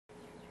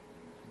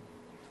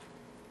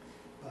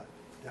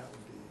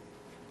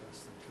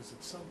because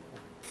at some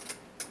point,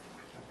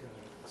 I've got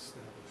to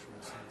establish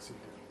residency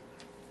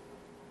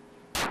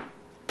down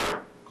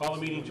there. Call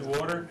the meeting to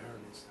order.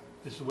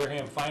 This is the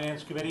Wareham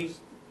Finance Committee,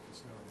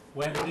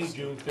 Wednesday,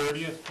 June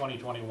 30th,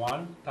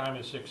 2021. Time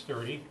is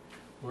 6:30.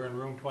 We're in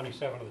room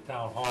 27 of the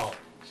Town Hall.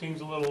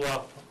 Seems a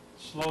little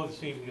slow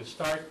this evening to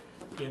start,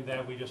 in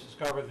that we just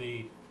discovered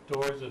the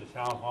doors of the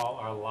Town Hall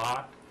are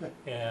locked,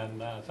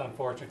 and it's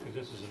unfortunate because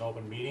this is an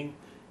open meeting,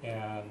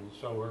 and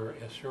so we're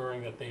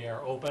assuring that they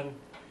are open.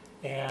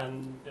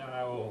 And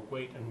I will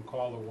wait and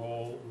call the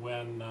roll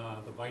when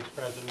the Vice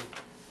President,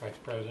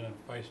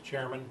 Vice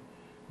Chairman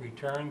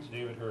returns.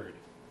 David Hurd.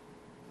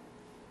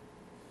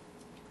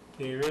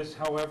 There is,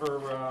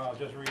 however, I'll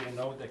just read a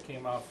note that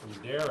came out from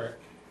Derek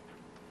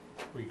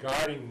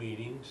regarding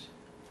meetings,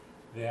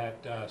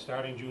 that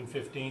starting June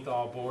 15th,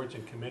 all boards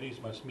and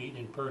committees must meet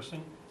in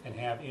person and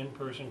have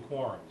in-person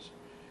quorums.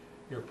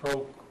 Your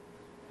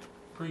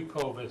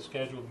pre-COVID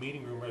scheduled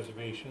meeting room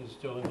reservation is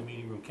still in the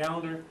meeting room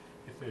calendar.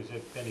 If there's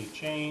any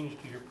change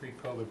to your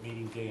pre-COVID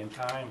meeting day and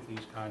time,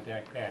 please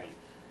contact Patty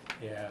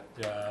at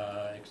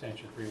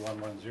extension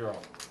 3110.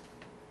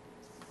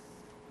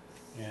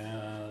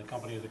 And the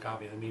company has a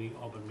copy of the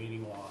open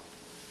meeting law.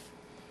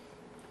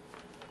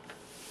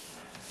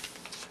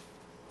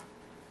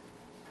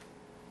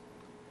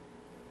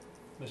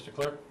 Mr.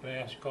 Clerk, can I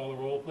ask you to call the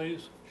roll,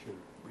 please? Sure.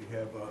 We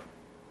have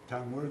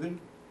Tom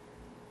Worthen,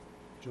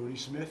 Jody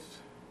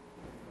Smith,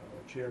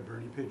 Chair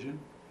Bernie Pigeon,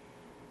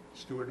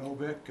 Stuart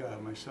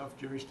Nobeck, myself,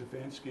 Jerry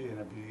Stefanski, and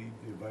I believe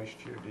the Vice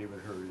Chair, David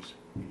Hurd, is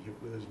here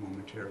with us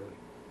momentarily.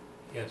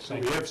 Yes, so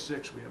thank we you. have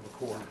 6, we have a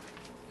quorum.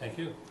 Thank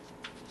you.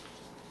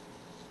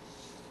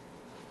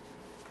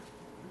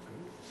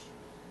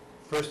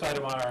 First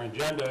item on our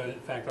agenda, in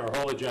fact, our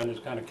whole agenda is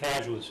kind of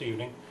casual this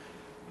evening.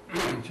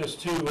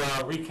 Just to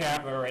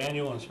recap our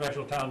annual and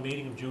special town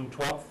meeting of June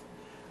 12th.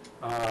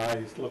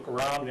 I look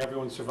around and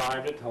everyone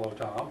survived it. Hello,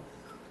 Tom.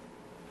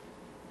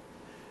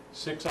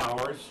 6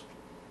 hours,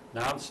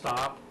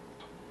 non-stop.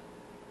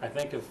 I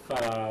think if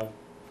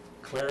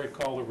Claire had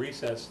called a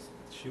recess,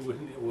 she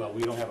wouldn't, well,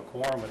 we don't have a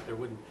quorum, but there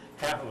wouldn't,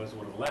 half of us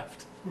would have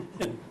left.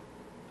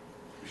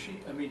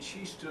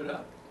 She stood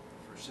up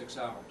for 6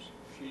 hours.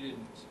 She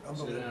didn't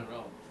sit down at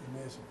all.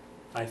 Amazing.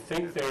 I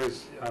think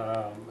there's,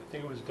 I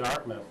think it was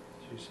Dartmouth,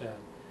 she said.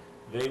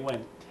 They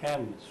went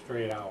 10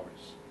 straight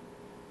hours.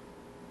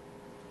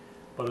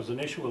 But it was an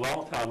issue with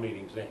all town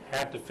meetings. They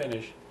had to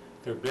finish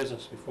their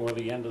business before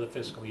the end of the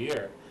fiscal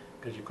year,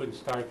 because you couldn't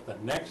start the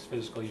next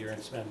fiscal year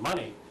and spend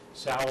money,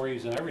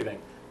 salaries and everything,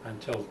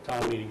 until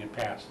town meeting had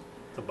passed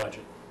the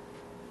budget.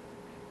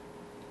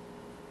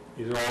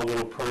 These are all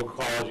little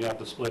protocols. You have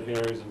to split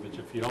hairs, and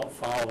if you don't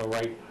follow the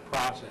right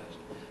process,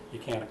 you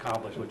can't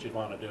accomplish what you'd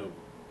want to do.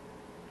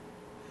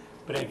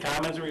 But any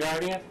comments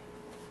regarding it?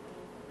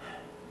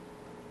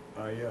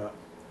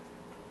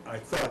 I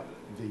thought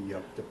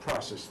the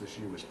process this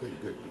year was pretty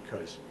good,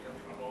 because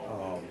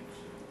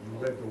you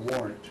read the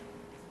warrant,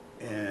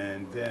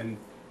 and then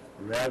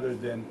rather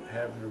than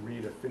having to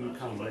read a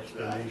FinCom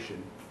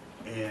explanation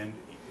and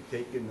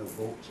taking the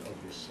votes of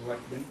the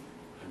selectmen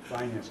and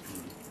finance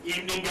committee,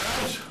 evening,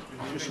 guys.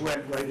 you just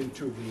went right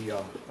into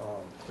the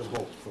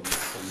vote from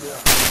the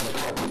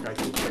public. I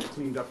think that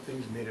cleaned up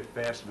things, made it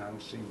fast, and I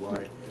don't see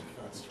why you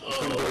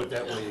couldn't do it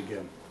that way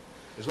again.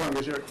 As long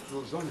as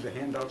the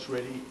handout's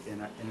ready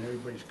and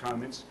everybody's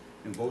comments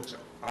and votes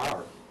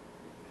are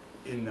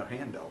in the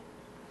handout,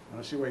 I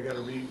don't see why you got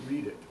to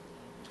read it.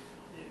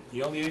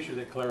 The only issue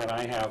that Claire and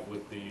I have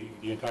with the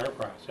entire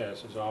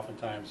process is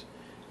oftentimes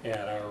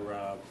at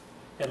our,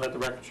 and let the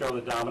record show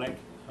that Dominic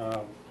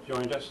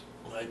joined us.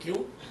 Thank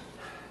you.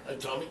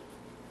 Tommy.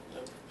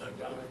 Thank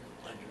you.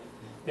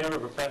 They have a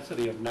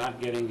propensity of not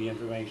getting the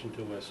information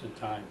to us in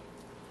time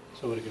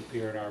so it can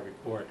appear in our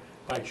report.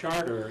 By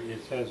charter,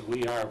 it says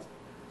we are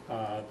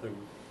the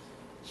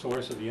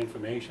source of the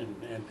information,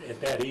 and at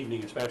that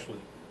evening especially,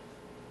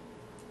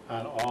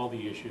 on all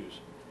the issues.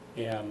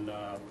 And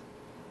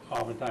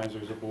oftentimes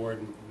there's a board,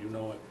 and you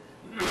know it,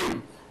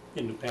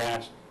 in the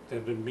past,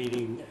 they've been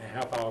meeting a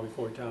half hour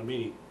before town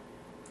meeting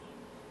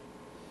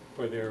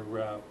for their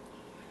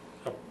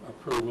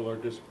approval or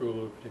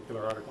disapproval of a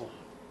particular article.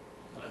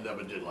 I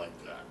never did like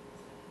that.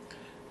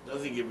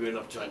 Doesn't give you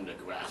enough time to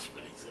grasp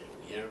anything.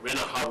 You're in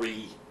a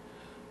hurry,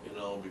 you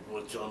know,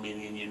 before town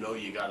meeting, and you know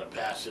you got to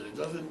pass it. It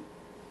doesn't.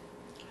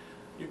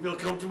 You feel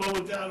comfortable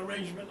with that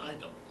arrangement? I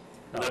don't.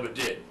 No. Never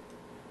did.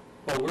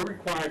 Well, we're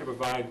required to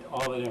provide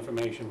all that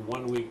information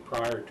 1 week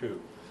prior to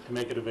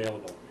make it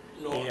available.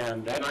 No,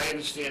 and I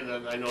understand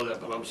that, I know that,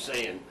 but I'm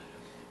saying,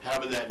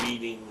 having that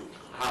meeting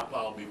half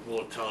hour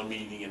before town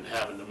meeting and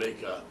having to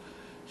make a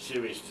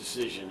serious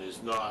decision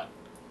is not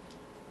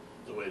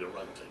the way to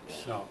run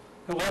things. No.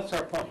 Well, that's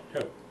our point,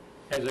 too.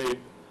 As a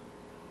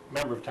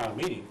member of town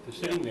meeting, they're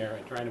sitting there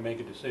and trying to make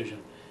a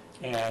decision,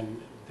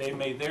 and they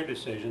made their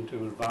decision to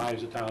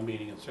advise the town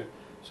meeting in a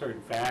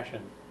certain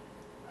fashion.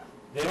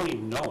 They don't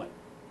even know it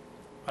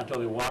until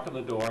they walk in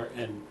the door,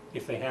 and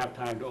if they have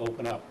time to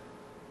open up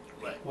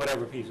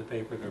whatever piece of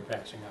paper they're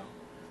passing out.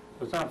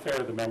 So it's not fair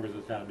to the members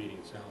of the town meeting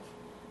itself.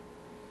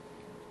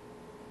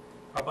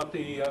 How about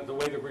the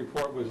way the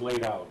report was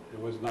laid out?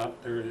 It was not,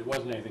 it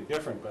wasn't anything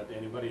different, but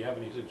anybody have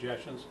any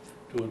suggestions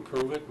to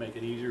improve it, make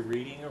it easier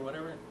reading or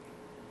whatever?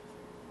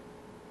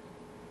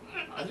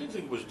 I didn't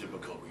think it was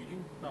difficult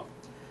reading. No.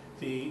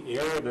 The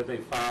error that they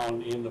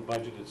found in the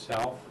budget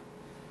itself,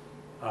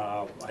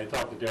 I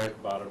talked to Derek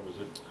about it, was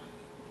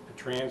a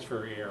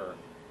transfer error.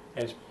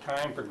 As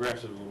time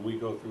progresses, when we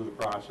go through the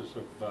process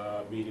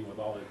of meeting with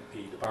all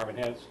the department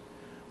heads,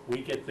 we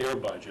get their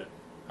budget.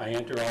 I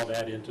enter all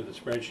that into the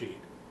spreadsheet.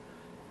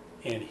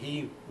 And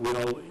he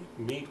will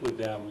meet with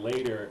them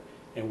later,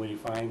 and when he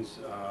finds,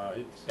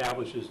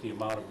 establishes the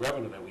amount of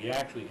revenue that we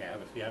actually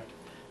have, if you have to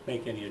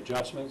make any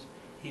adjustments,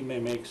 he may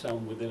make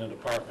some within a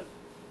department.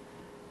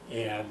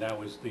 And that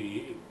was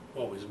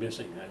what was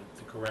missing,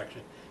 the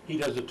correction. He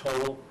does the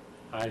total,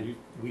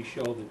 we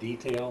show the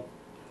detail.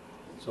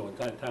 So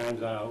at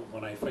times,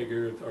 when I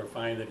figure or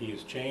find that he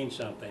has changed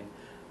something,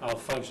 I'll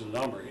fudge the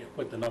number,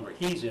 put the number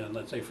he's in,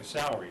 let's say for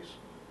salaries.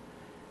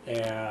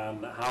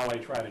 And how I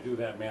try to do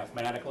that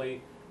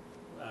mathematically,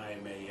 I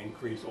may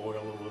increase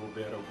oil a little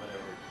bit or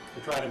whatever,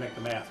 to try to make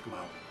the math come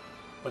out.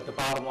 But the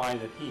bottom line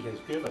that he has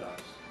given us,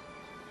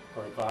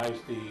 or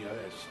advised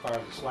as far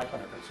as the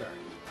selectmen are concerned,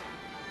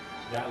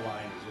 that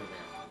line is in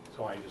there.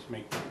 So I just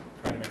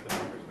try to make the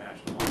numbers match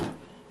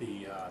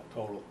the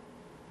total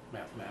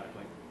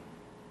mathematically.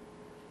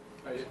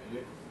 I It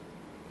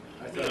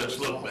thought it does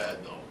was look bad,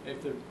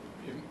 though.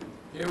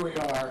 Here we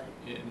are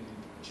in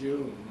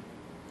June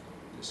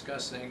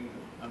discussing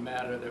a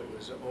matter that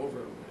was over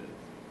with,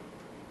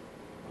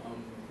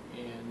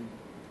 and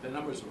the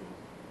numbers were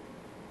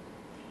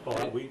wrong.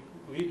 Well, we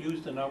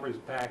used the numbers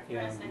back in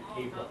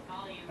April.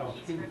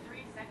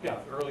 Yeah,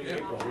 early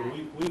April,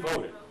 when we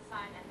voted.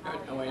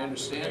 No, I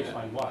understand that.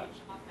 Baseline was.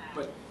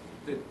 But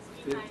the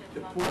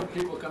poor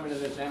people coming to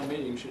the town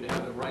meeting should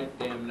have the right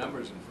damn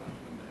numbers in front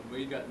of them, and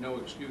we got no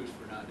excuse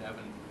for not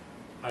having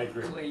I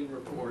agree. a clean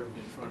report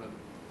in front of them.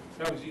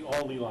 That was the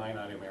only line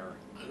item error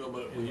I know,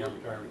 but in the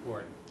arbitrary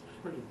report.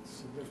 Pretty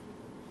significant.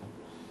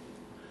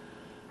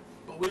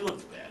 we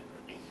looked bad,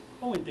 Ernie.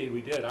 Oh, indeed,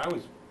 we did. I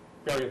was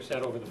very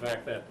upset over the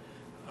fact that,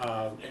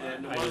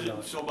 And it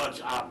wasn't so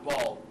much our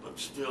fault, but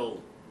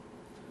still,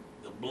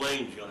 the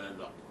blame's gonna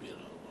end up, you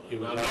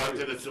It know. was Not ours.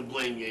 that it's a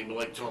blame game, but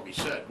like Tommy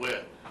said,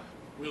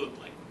 we look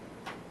like,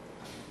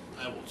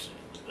 I won't say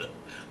it.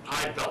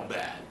 I felt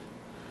bad.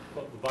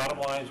 well, the bottom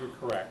lines were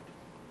correct.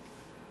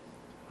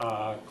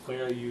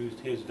 Claire used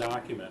his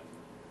document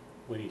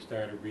when he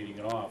started reading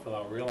it off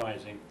without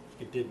realizing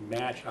it didn't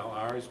match how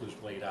ours was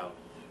laid out.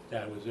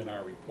 That was in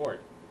our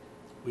report.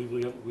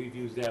 We've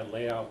used that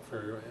layout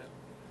for,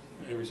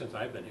 ever since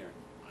I've been here.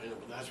 I know,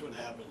 but that's what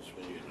happens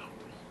when you're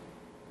numbered.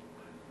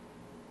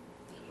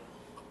 You know,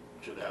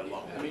 should have a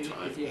lot I more mean,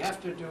 time. if you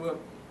have to do a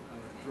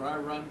dry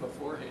run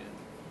beforehand,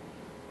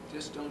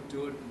 just don't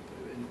do it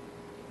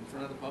in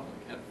front of the public.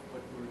 Have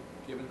what we're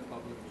giving the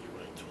public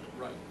You're right, Tony.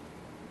 right.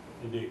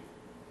 Indeed.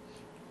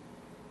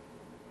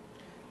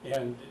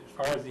 And as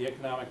far as the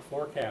economic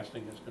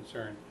forecasting is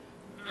concerned,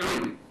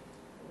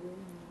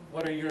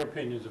 what are your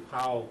opinions of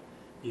how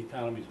the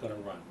economy is going to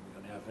run?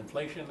 We're going to have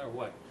inflation or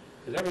what?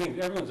 Because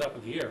everyone's up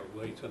in the air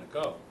where it's going to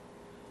go.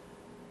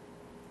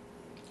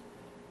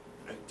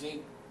 I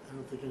think, I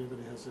don't think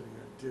anybody has any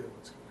idea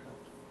what's going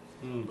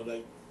to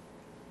happen.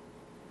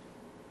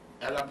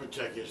 but at Upper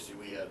Tech yesterday,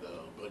 we had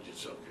a budget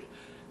subcommittee.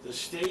 The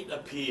state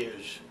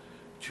appears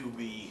to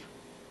be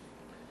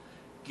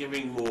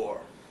giving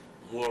more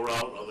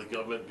out of the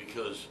government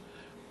because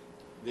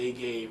they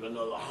gave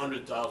another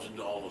 $100,000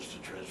 to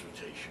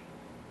transportation.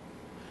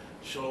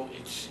 So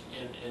it's,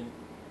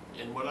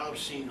 and what I've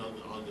seen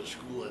on the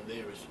school and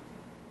there is,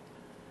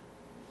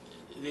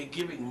 they're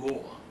giving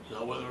more.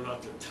 Now, whether or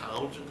not the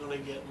towns are gonna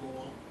get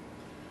more,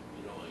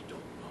 you know, I don't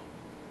know.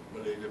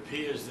 But it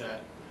appears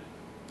that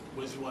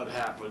with what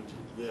happened,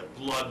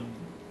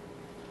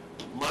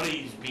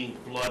 money's being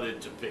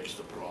flooded to fix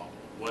the problem.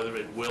 Whether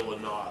it will or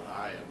not,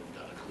 I haven't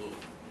got a clue.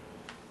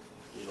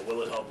 You know,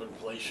 will it help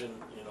inflation?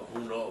 You know,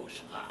 who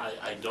knows?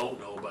 I don't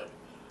know, but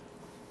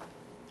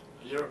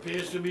there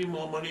appears to be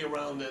more money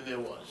around than there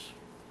was.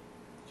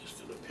 Just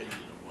an opinion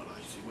of what I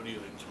see. What do you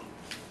think, Tom?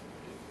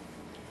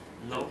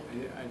 No?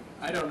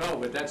 I don't know,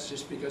 but that's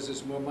just because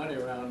there's more money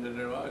around than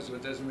there was, so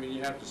it doesn't mean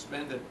you have to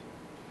spend it.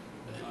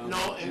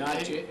 No,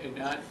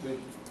 Not with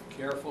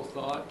careful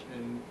thought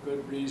and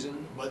good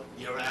reason. But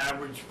your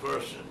average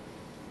person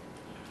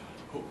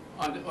who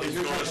is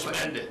you're gonna talking about-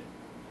 spend it.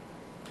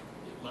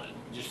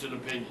 Just an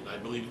opinion, I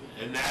believe,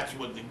 and that's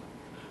what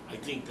I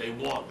think they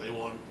want. They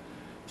want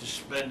to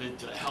spend it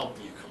to help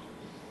the economy.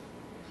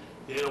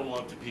 They don't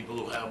want the people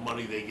who have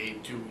money they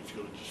gave to, it's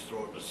gonna just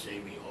throw it in a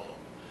saving or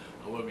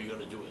however you're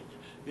gonna do it.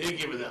 They're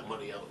giving that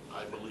money out,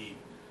 I believe,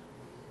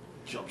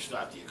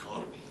 jumpstart the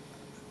economy.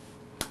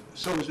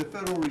 So is the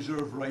Federal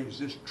Reserve right? Is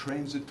this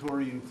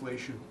transitory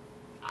inflation?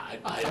 I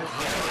never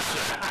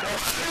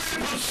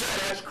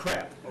said. That's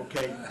crap,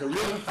 okay? The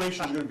real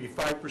inflation is gonna be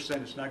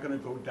 5%, it's not gonna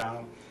go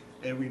down,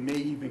 and we may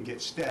even get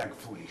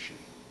stagflation.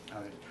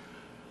 All right.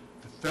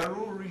 The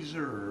Federal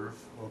Reserve,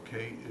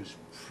 okay, is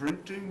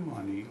printing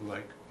money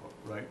like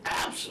right?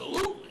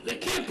 Absolutely. They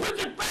can't print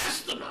it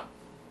fast enough.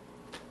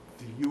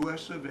 The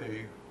US of A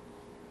is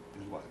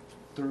what,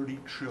 30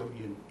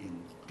 trillion in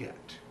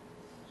debt,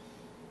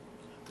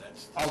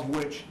 That's, of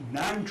which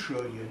 9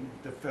 trillion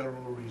the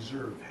Federal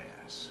Reserve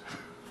has.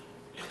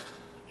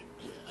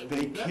 I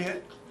They mean, that-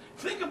 can't,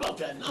 Think about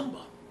that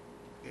number.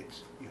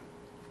 it's, yeah.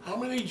 How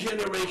many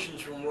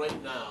generations from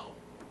right now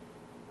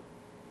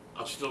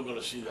are still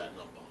gonna see that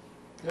number?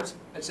 That's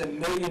 $1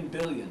 million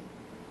billion.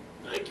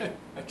 Thank you.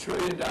 $1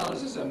 trillion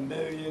is $1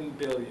 million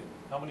billion.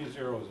 How many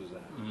zeros is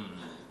that?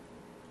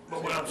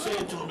 But what I'm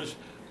saying, Tom, is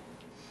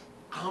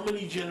how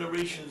many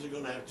generations are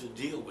gonna have to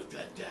deal with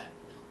that debt?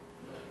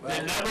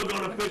 They're never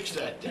gonna fix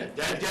that debt.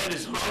 That debt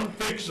is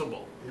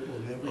unfixable. It will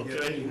never get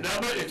Okay, paid.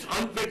 never, it's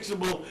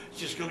unfixable, it's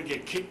just gonna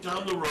get kicked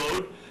down the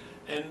road,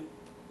 and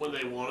when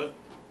they wanna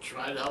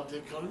try to help the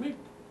economy,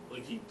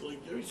 like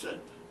Gary said,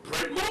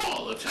 print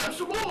more, let's have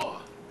some more.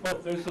 Well,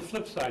 there's the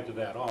flip side to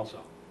that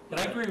also. And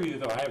I agree with you,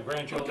 though, I have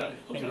grandchildren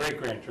Okay, and okay.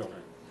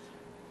 great-grandchildren.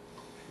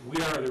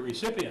 We are the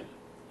recipient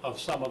of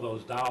some of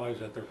those dollars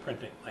that they're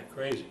printing like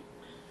crazy.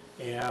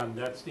 And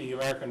that's the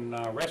American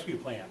Rescue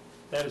Plan.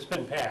 That has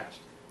been passed,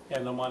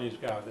 and the money's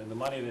got, and the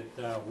money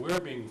that we're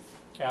being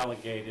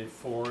allocated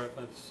for it,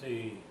 let's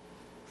see,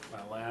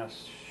 my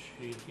last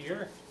sheet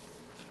here.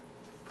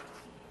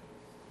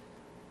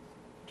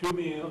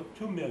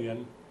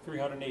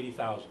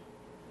 $2,380,000,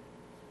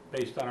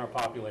 based on our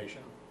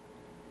population.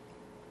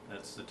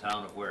 That's the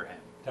town of Wareham.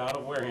 Town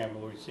of Wareham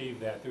will receive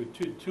that through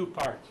two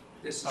parts.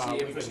 This is we the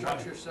get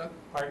infrastructure money. stuff?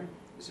 Pardon?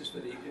 This is for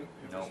the,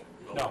 No,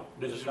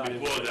 this is not.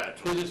 Before that.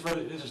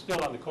 This is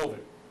still on the COVID.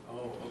 oh,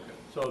 okay.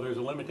 So there's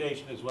a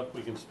limitation as what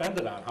we can spend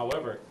it on.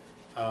 However,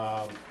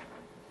 Oh,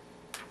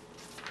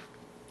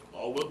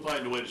 we'll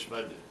find a way to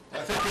spend it. I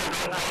think No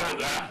problem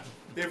with that.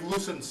 they've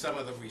loosened some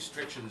of the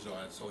restrictions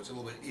on it, so it's a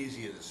little bit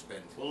easier to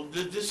spend. Well,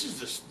 this is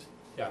the,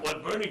 Yeah.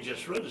 what Bernie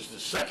just read is the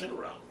second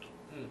round.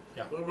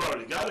 yeah, We've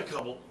already got a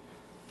couple,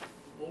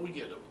 what we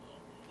get,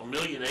 $1.8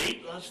 million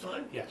last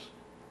time? yes,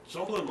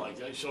 Something like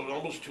that, so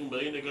almost 2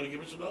 million, they're gonna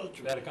give us another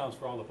 2. that accounts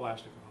for all the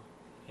plastic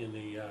in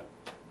the,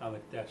 on the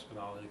desk and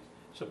all.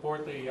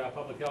 Support the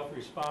public health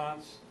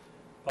response,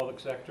 public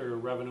sector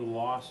revenue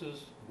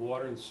losses,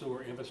 water and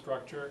sewer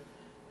infrastructure,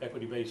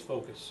 equity-based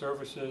focused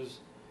services,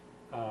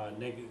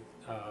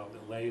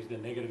 delays the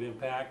negative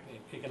impact,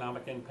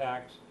 economic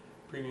impacts,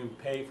 premium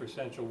pay for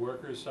essential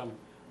workers, some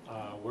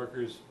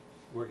workers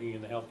working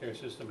in the healthcare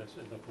system and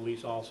the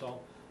police also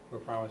were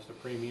promised a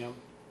premium,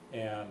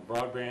 and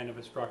broadband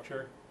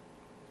infrastructure.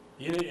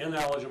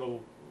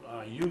 Ineligible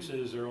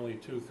uses are only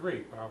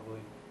 2-3 probably,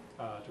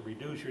 to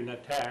reduce your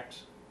net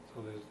tax,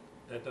 so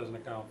that doesn't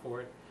account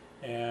for it,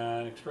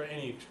 and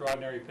any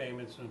extraordinary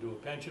payments into a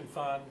pension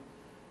fund,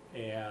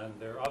 and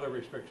there are other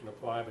restrictions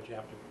apply, but you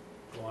have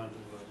to go onto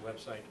the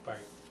website to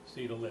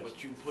see the list.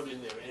 But you put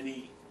in there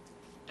any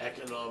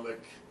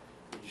economic,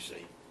 what'd you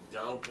say,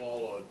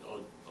 downfall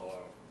or,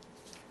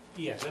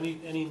 Yes,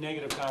 any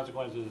negative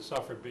consequences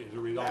suffered as a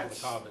result of the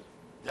COVID.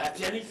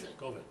 that's anything.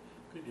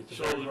 It's a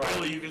So very broad-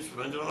 really, you can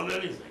spend it on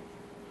anything.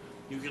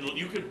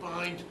 You can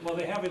find, Well,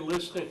 they have a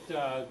list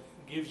that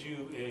gives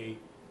you a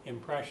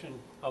impression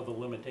of the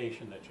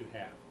limitation that you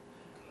have.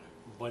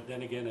 But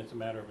then again, it's a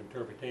matter of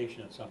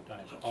interpretation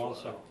sometimes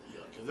also.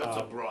 yeah, because that's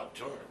a broad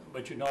term.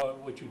 But you know,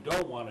 what you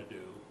don't want to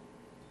do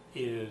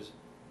is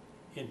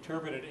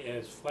interpret it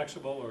as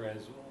flexible or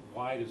as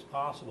wide as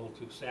possible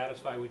to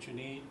satisfy what you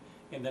need,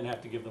 and then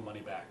have to give the money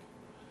back.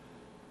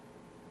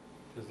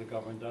 Because the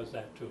government does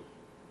that too.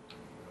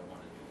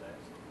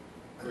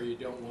 Or you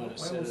don't wanna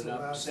When was the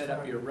last set up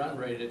time your you run got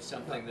rate at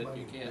something that you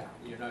money can't, back?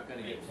 you're not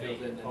gonna get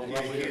filled in the Oh,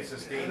 next You year. can't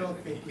sustain I it, don't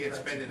you think can't that's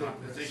spend it a on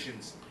big risk.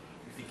 positions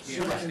if you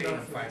Sure can't sustain them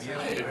enough, 5 it's years.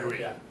 I not. agree.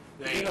 Yeah.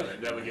 They ain't gonna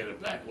never get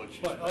it back once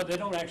you But spend it. they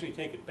don't actually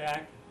take it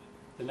back.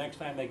 The next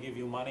time they give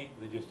you money,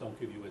 they just don't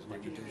give you as much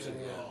as you said.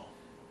 Oh,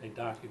 They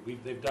dock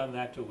it. They've done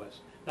that to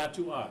us, not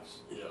to us.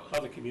 yeah.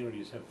 Other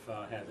communities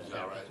have had that Is that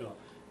happen right? to them.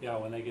 Yeah,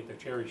 when they get their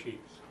cherry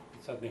sheet,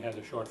 it suddenly has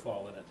a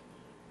shortfall in it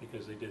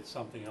because they did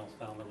something else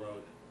down the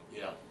road.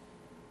 Yeah.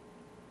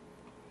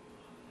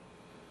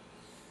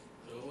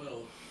 Oh,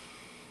 well.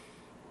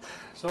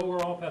 So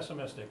we're all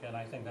pessimistic, and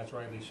I think that's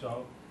rightly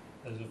so,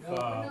 as if,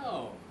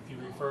 No, if you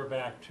refer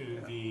back to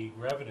the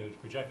revenues,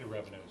 projected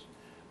revenues,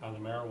 on the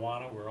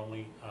marijuana, we're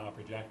only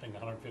projecting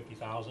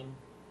 150,000.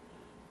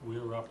 We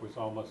were up with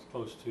almost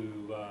close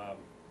to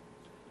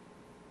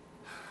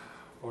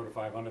 400,000 to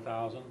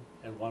 500,000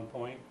 at one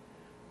point.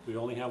 We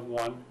only have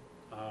one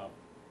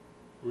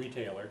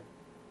retailer.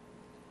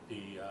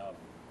 The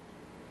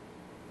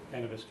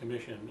Cannabis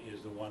Commission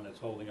is the one that's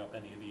holding up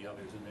any of the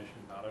others' admission,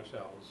 not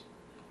ourselves,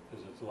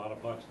 because it's a lot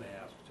of bucks they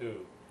ask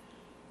too.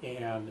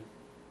 And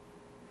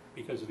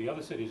because of the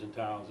other cities and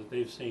towns that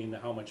they've seen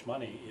how much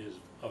money is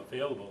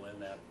available in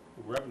that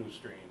revenue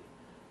stream,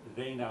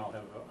 they now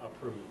have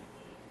approved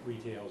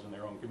retails in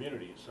their own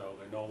communities, so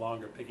they're no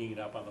longer picking it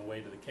up on the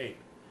way to the Cape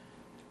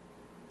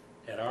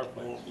at our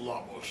place. A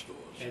lot more stores.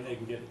 And they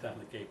can get it down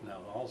the Cape now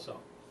also.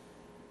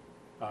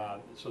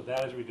 So that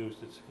has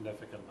reduced it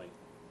significantly.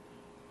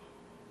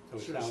 it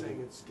So you're sounded-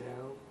 saying it's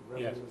down,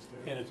 Yes, revenue is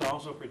down? and it's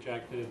also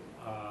projected,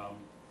 I'm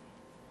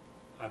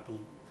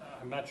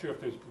not sure if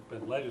there's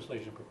been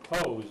legislation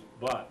proposed,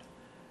 but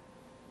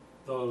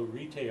the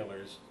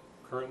retailers,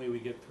 currently we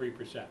get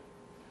 3%.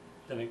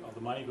 Then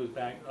the money goes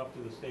back up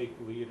to the state,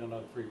 we get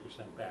another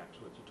 3% back,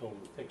 so it's a total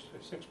of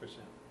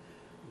 6%.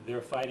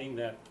 They're fighting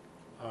that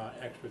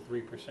extra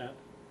 3%,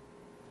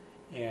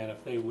 and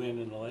if they win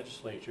in the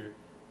legislature,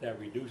 that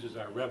reduces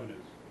our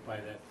revenues by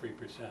that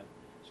 3%.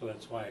 So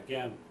that's why,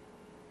 again,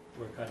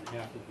 we're cutting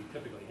half of what we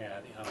typically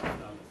had on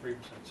the 3%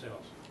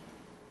 sales.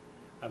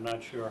 I'm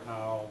not sure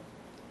how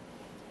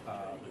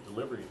the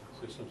delivery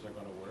systems are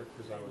gonna work,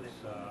 because I was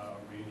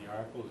reading the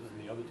articles, and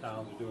the other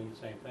towns are doing the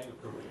same thing,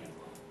 approving it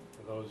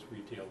for those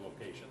retail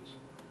locations.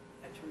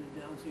 I turn it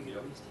down so you can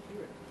at least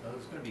hear it. So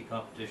there's gonna be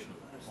competition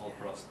all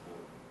across the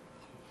board.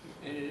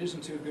 And it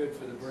isn't too good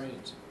for the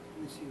brains.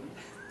 Let me see what.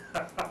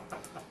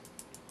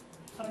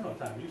 I don't know,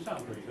 Tom, you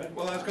sound pretty good.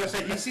 Well, I was gonna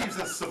say, he seems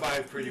to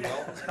survive pretty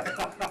well. It's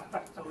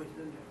always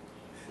been there.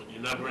 But you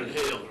never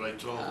inhaled, right,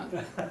 Tom? Somebody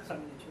turn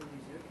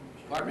these air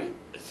conditioners. Pardon me?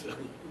 It's,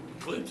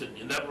 Clinton,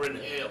 you never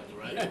inhaled,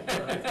 right?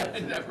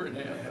 Never in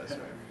hell, that's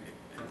right.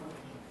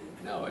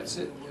 No,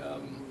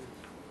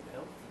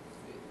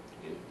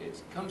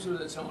 it comes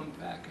with its own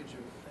package of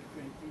Like,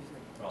 grant these,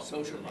 like, Problems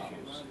social and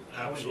problems. issues.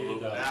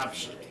 Absolutely,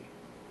 absolutely.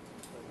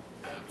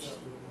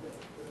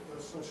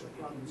 Those social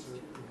problems are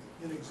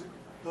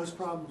those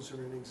problems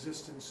are in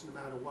existence no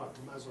matter what,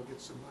 we might as well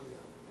get some money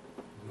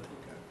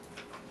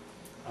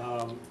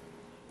out of them.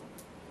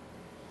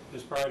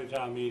 Just prior to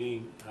town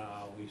meeting,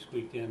 we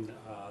squeaked in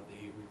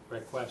the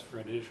request for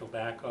an additional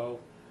backhoe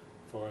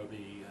for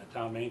the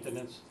town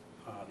maintenance.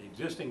 The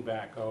existing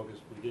backhoe,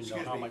 because we didn't know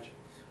Excuse how me. much.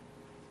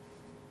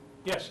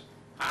 Yes,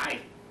 Hi,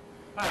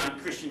 hi, I'm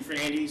Christian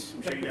Fernandez.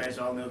 I'm sure you guys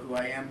all know who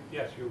I am.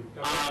 yes, you.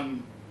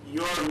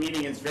 Your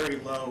meeting is very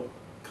low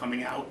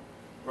coming out,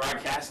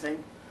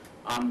 broadcasting.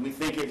 We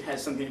think it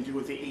has something to do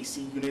with the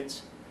AC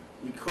units.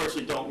 We of course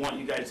don't want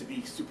you guys to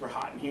be super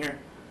hot in here,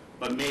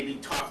 but maybe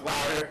talk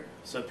louder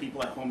so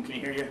people at home can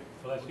hear you.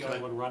 Well, that's the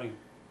only one running.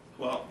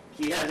 Well,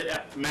 he has it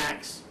at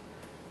max,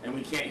 and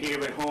we can't hear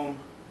him at home.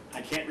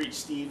 I can't reach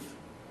Steve.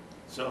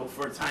 So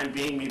for the time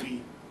being,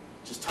 maybe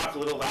just talk a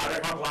little louder.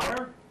 Talk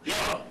louder?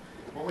 Yeah.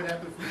 What would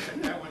happen if we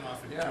shut that one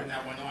off and Yeah. turn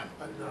that one on?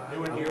 They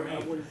wouldn't hear me. I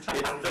wouldn't-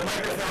 The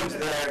microphone's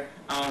there.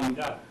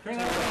 Yeah, turn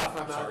that off.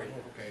 I'm out. Sorry,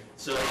 okay.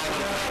 So No,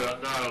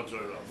 I'll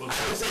turn it off. I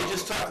would say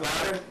just talk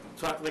louder,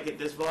 talk like at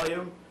this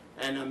volume,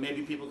 and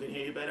maybe people can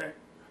hear you better.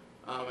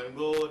 And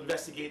we'll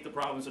investigate the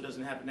problem so it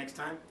doesn't happen next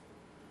time.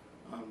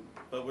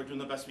 But we're doing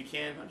the best we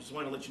can. I just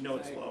want to let you know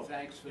it's low.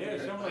 Thanks for Yeah,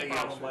 the. similar Thank you.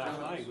 problem last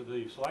night with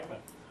the selectmen.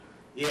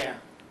 Yeah.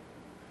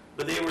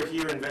 But they were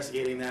here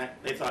investigating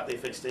that. They thought they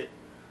fixed it.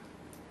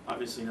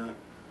 Obviously not.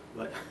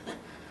 But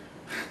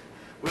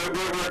we're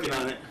working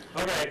on it.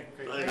 Okay,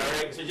 All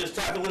right, so just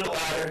talk a little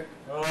louder.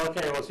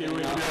 okay, we'll see what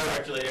we and can I'll do.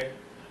 talk to you later.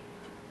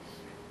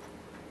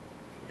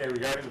 Okay,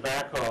 regarding the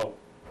backhoe,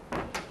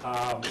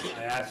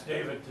 I asked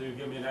David to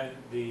give me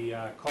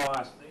the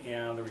cost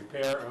and the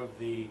repair of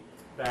the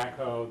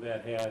backhoe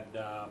that had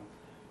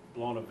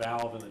blown a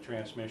valve in the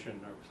transmission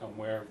or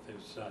somewhere.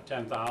 There's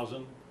 10,000,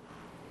 and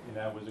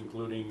that was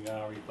including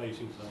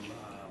replacing some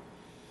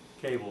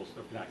cables,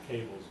 not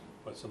cables,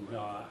 but some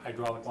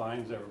hydraulic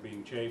lines that were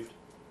being chafed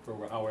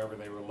for however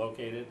they were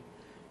located.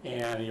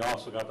 And he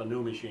also got the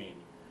new machine,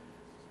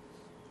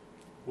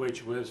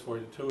 which was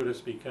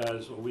fortuitous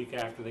because a week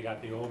after they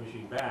got the old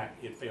machine back,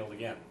 it failed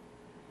again.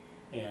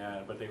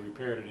 But they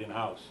repaired it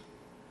in-house.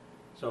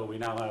 So we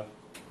now have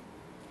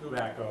 2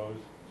 backhoes,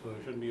 so there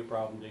shouldn't be a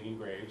problem digging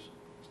graves.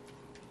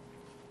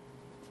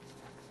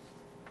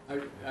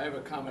 I have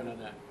a comment on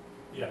that.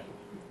 Yes,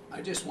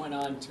 I just went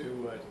on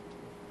to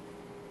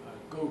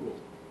Google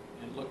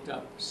and looked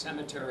up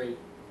cemetery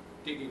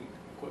digging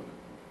equipment.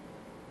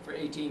 For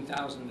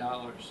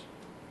 $18,000,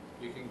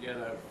 you can get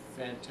a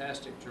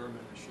fantastic German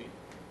machine.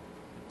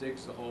 It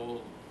digs the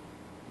hole,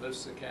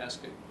 lifts the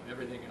casket,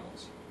 everything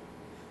else.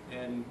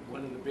 And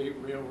one of the big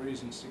real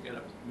reasons to get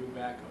a new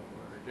backhoe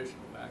or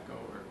additional backhoe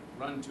or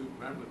run with 2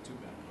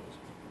 backhoes,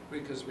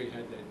 because we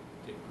had to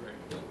dig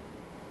graves.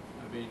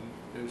 I mean,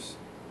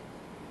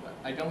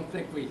 I don't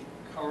think we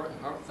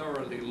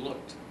thoroughly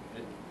looked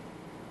at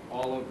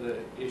all of the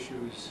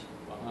issues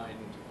behind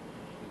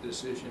the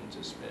decision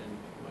to spend,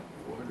 what,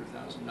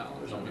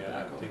 $400,000 on the I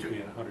backhoe? think we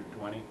had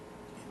 120.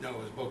 No, it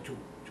was about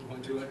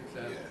 200.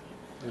 200,000. Yeah.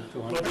 It was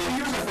But 200. they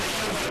use it for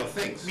other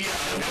things. Yeah,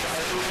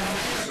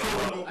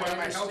 I go by I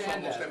my house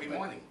understand almost that, every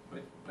morning.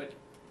 But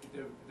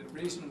the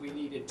reason we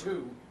needed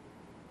 2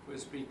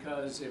 was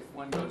because if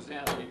one goes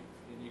down, and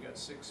you got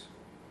 6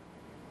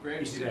 We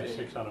graves did have today.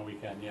 6 on a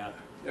weekend, yeah.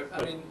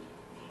 I mean,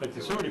 But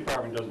the sewer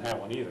department doesn't have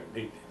one either.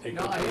 They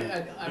No,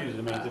 use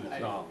the maintenance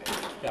and all.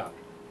 Yeah,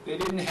 they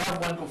didn't have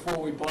one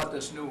before we bought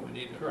this new one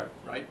either. Correct.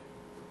 Right?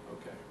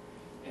 Okay.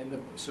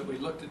 And so you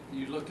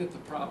looked at the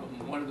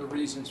problem. One of the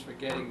reasons for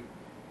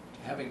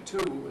having 2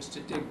 was to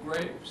dig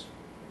graves.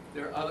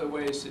 There are other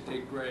ways to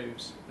dig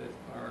graves that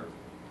are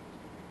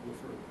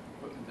for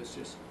equipment that's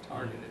just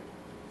targeted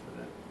for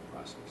that.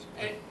 process.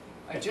 And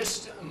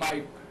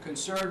my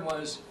concern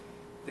was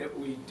that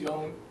we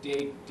don't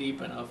dig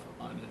deep enough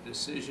on the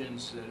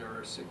decisions that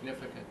are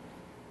significant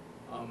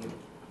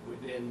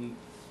within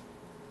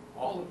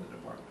all of the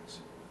departments.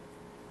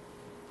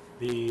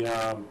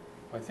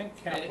 I think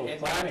capital And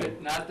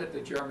planning, not that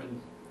the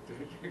German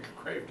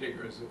grave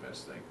digger is the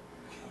best thing.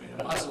 I mean,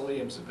 a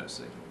mausoleum's the best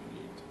thing that we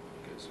need,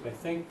 because I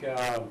think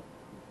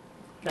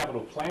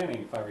capital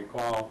planning, if I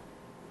recall,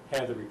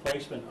 had the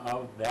replacement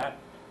of that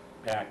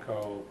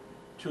backhoe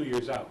 2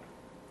 years out.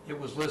 It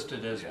was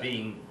listed as Yeah.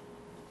 being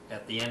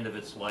at the end of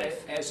its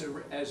life, as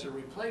a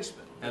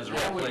replacement. As a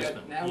Now we got-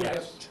 replacement, Now we have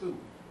yes. two.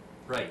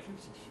 right,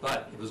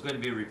 but it was going to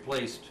be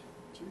replaced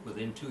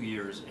within 2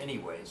 years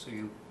anyway, so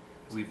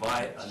we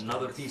buy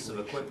another piece of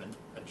equipment,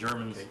 a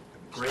German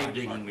grave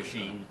digging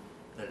machine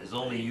that is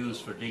only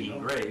used for digging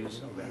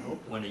graves,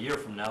 when a year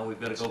from now, we've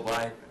got to go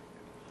buy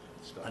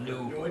a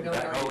new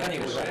backhoe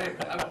anyway.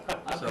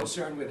 I'm So-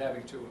 concerned with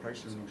having two.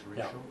 Price earnings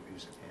Yeah. ratio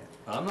is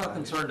at. I'm not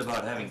concerned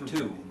about having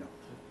two,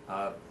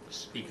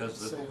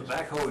 because the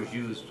backhoe is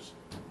used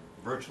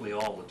virtually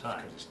all the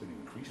time. Because it's been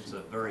increasing. It's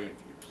a very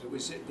It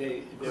was,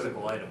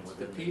 critical item the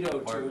within the pedo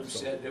tube department.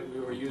 said that we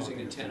were using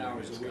it 10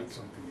 hours a week,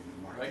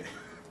 right?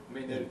 I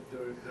mean,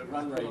 the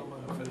run rate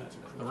for that.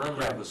 The run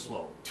rate was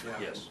slow, Yeah.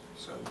 yes.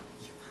 So,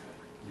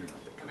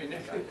 I mean,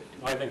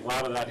 I think a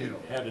lot of that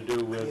had to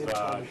do with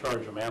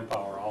shortage of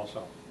manpower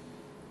also.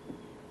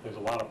 There's a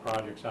lot of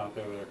projects out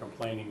there that are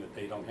complaining that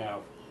they don't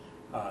have,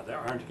 that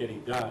aren't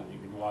getting done. You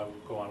can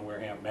go on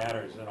Wareham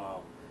Matters and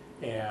all,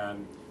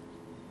 and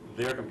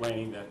they're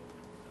complaining that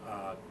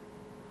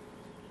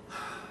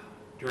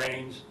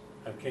drains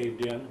have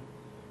caved in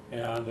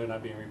and they're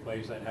not being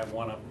replaced. I have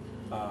one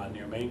up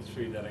near Main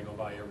Street that I go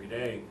by every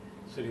day,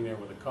 sitting there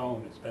with a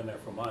cone. It's been there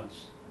for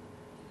months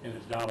and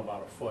it's down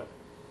about a foot.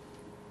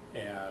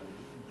 And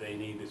they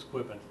need this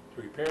equipment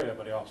to repair it,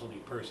 but they also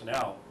need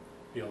personnel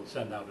to be able to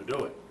send out to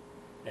do it.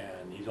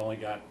 And he's only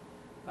got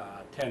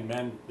 10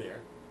 men there.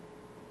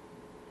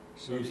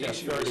 so We used the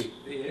to have 30.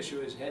 issue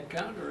is head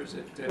count, or is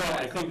it? Well,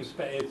 I think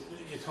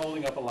it's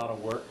holding up a lot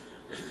of work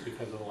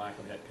because of the lack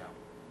of headcount.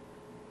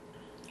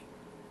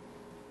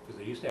 Because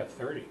they used to have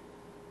 30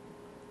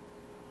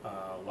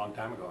 a long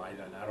time ago. I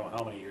don't know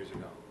how many years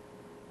ago.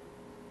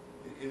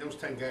 In those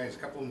 10 guys, a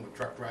couple of them were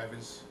truck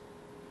drivers.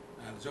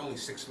 There's only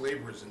 6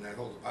 laborers in that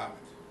whole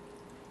department.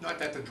 Not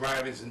that the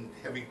drivers and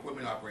heavy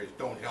equipment operators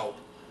don't help,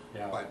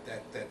 Yeah. but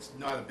that's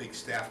not a big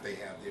staff they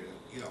have there,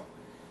 you know.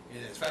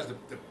 And as far as the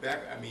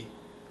back, I mean,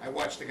 I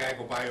watch the guy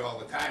go by all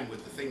the time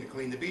with the thing to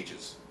clean the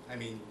beaches. I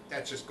mean,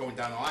 that's just going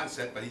down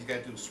Onset, but he's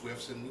got to do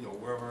Swifts and, you know,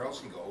 wherever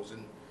else he goes.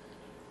 And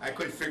I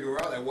couldn't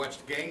figure out, I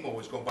watched gang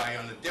mowers go by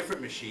on a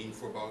different machine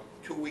for about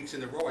 2 weeks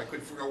in a row. I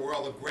couldn't figure out where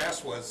all the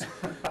grass was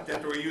that they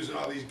were using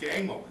all these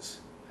gang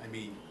mowers. I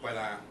mean, but,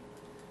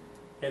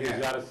 And he's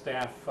Yeah. got a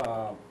staff,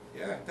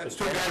 yeah, that's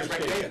The 2 guys transfer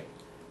right there. station.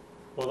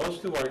 well, those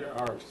two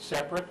are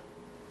separate.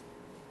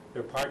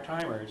 They're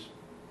part-timers,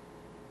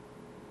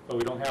 but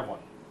we don't have one.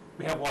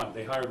 We have one,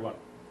 they hired one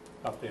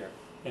up there.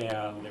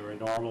 And they were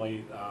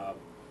normally,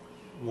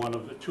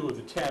 two of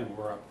the 10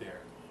 were up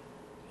there.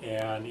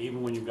 And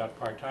even when you've got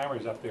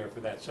part-timers up there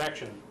for that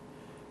section,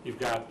 you've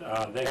got,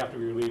 they have to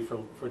be relieved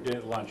for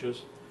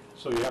lunches.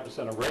 So you have to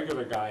send a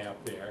regular guy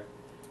up there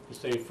to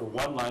stay for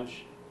 1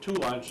 lunch, 2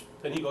 lunch,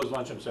 then he goes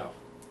lunch himself.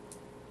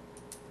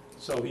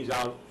 So he's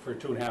out for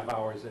 2.5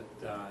 hours at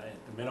the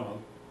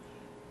minimum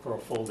for a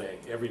full day,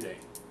 every day.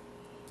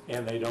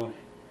 And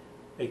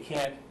they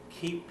can't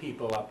keep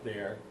people up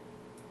there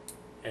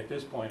at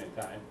this point in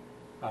time.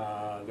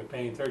 They're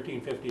paying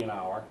 $13.50 an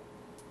hour,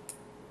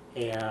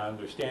 and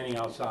they're standing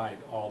outside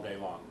all day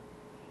long.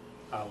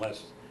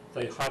 Unless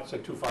the huts are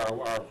too far,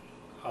 or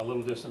a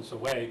little distance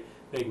away,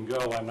 they can go.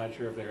 I'm not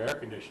sure if they're air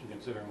conditioned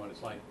considering what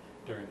it's like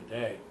during the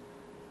day.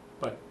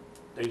 But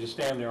they just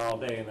stand there all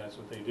day and that's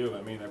what they do.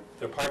 I mean,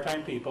 they're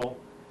part-time people,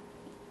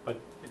 but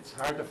it's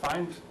hard to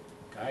find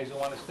guys who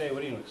want to stay.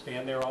 What do you know,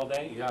 stand there all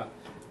day? Yeah.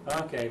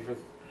 Okay, for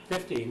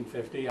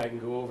 $15.50 I can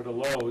go over to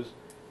Lowe's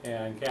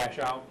and cash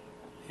out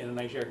in a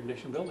nice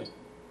air-conditioned building.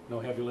 No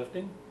heavy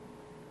lifting.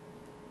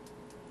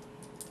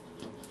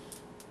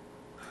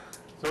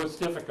 So it's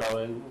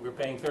difficult, and we're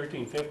paying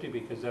 $13.50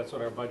 because that's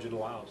what our budget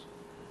allows.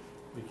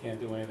 We can't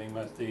do anything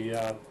much.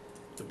 The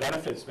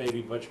benefits may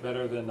be much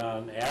better than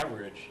on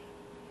average,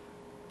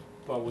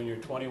 but when you're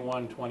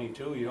 21,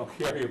 22, you don't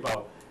care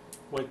about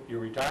what your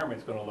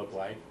retirement's gonna look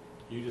like.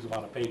 You just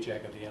want a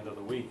paycheck at the end of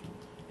the week,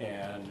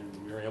 and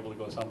you're able to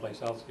go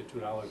someplace else, get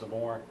 $2 or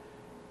more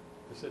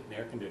to sit in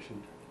air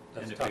conditioned.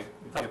 That's And if tough.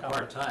 you're tough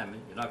part-time,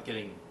 you're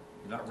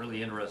not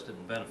really interested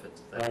in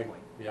benefits at that Right,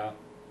 point.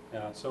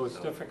 yeah, so it's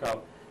So-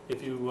 difficult.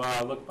 If you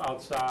look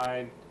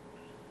outside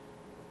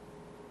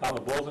on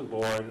the bulletin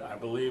board, I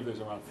believe there's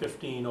around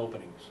 15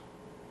 openings.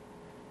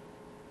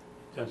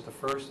 Since the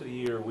first of the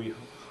year, we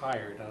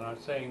hired, and I'm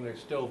not saying they're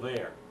still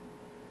there,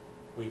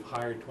 we've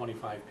hired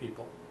 25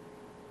 people.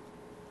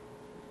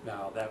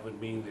 Now, that would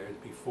mean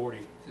there'd be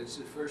 40 This is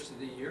the first of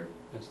the year?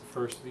 since the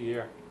first of the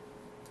year.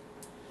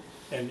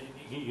 And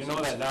you know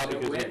that now So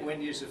because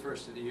when is the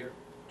first of the year?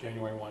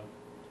 January 1.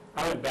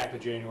 I went back to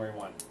January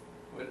 1.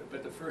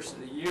 But the first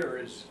of the year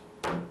is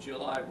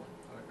July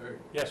 1, or.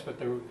 Yes, but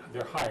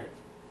they're hired.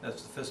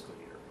 That's the fiscal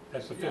year.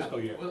 That's the fiscal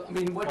Yeah. year. Well, I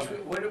mean,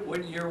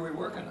 what year are we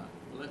working on?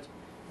 Well, let's-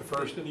 The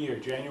first of the year,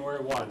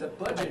 January 1. The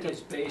budget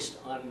is based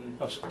on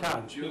Oh,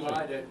 Tom, excuse me.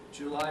 July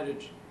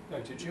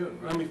to June,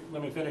 Let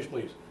right? me finish,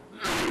 please.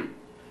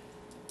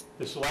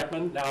 The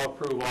selectmen now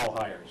approve all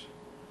hires.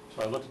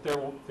 So I looked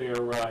at their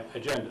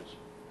agendas,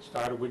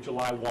 started with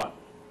July 1.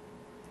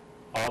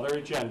 All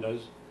their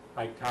agendas,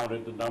 I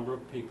counted the number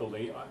of people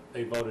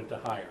they voted to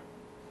hire.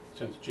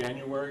 Since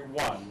January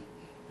 1,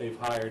 they've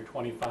hired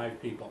 25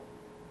 people.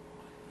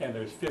 And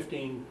there's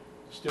 15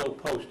 still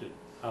posted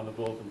on the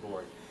bulletin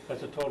board.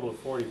 That's a total of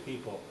 40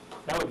 people.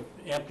 That would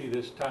empty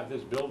this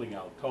building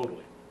out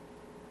totally.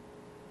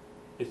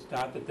 It's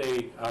not that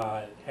they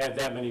had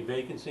that many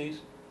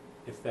vacancies,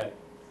 it's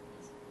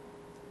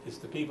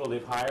the people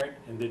they've hired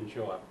and didn't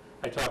show up.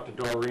 I talked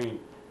to Doreen,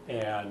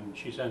 and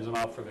she sends them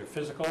out for their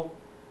physical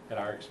at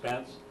our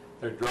expense,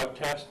 their drug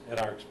test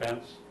at our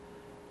expense.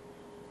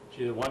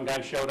 She said, one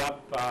guy showed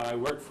up, I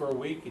worked for a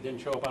week, he didn't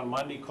show up on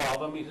Monday,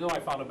 called them, he said, oh, I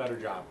found a better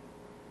job.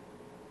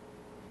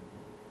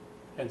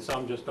 And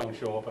some just don't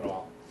show up at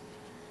all.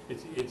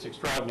 It's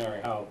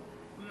extraordinary how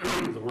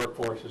the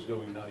workforce is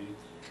doing now,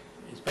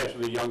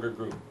 especially the younger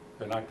group.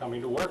 They're not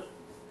coming to work,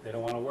 they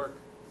don't want to work.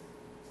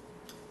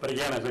 But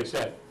again, as I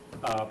said,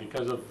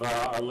 because of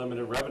our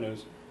limited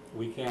revenues,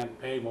 we can't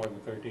pay more than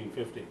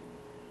 $13.50.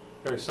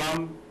 There are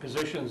some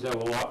positions that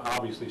will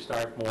obviously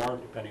start more,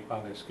 depending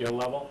upon their skill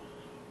level.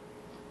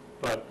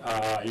 But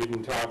you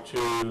can talk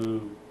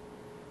to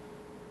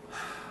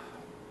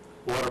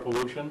water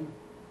pollution,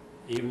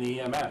 even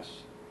the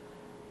EMS.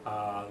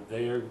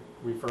 They are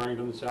referring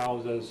to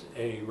themselves as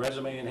a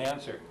resume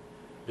enhancer.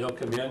 They'll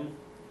come in,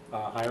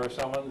 hire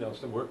someone, they'll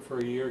work for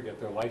a year, get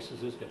their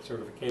licenses, get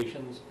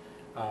certifications,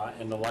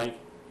 and the like,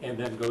 and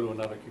then go to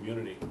another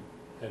community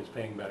that is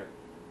paying better.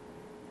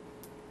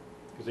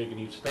 Because they can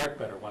each start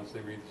better once they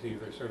receive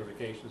their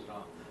certifications and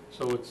all.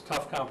 So it's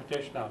tough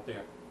competition out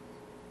there.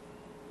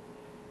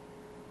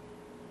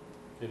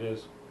 It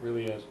is,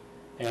 really is.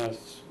 And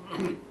it's,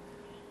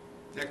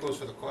 That goes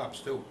for the cops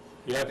too.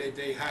 yeah.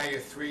 They hire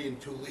 3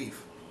 and 2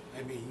 leave.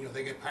 I mean, you know,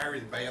 they get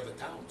pirated by other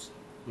towns.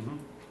 Mhm.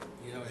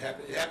 You know,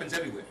 it happens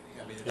everywhere.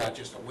 I mean, it's Yeah. not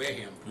just a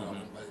Wareham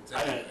problem, but it's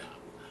I everywhere.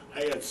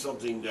 had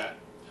something that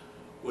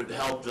would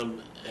help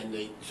them,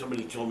 and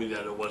somebody told me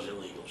that it wasn't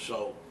legal.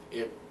 So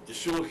if the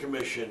sewer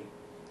commission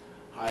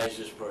hires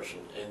this person,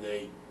 and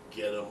they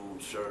get them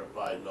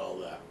certified and all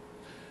that,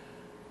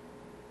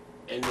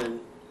 and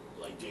then,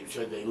 like Dave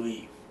said, they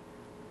leave,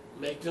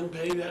 make them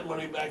pay that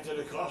money back to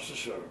the cost to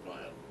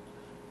certify them.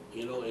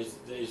 You know, is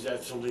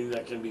that something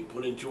that can be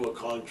put into a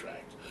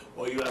contract?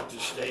 Or you have to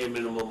stay a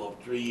minimum of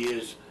 3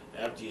 years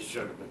after your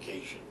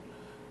certification?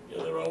 You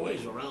know, there are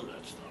ways around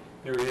that stuff.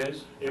 There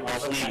is. It was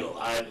all the time. legal,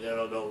 I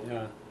don't know,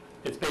 Yeah,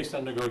 it's based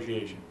on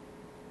negotiation.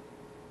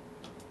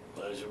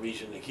 but there's a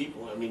reason to keep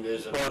them. I mean,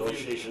 there's a Well, if you-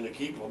 negotiation to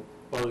keep them.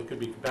 Well, it could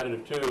be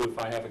competitive too, if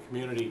I have a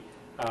community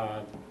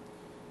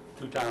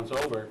 2 towns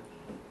over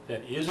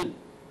that isn't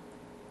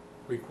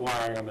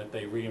requiring them that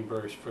they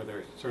reimburse for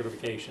their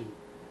certification.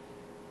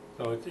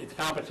 So it's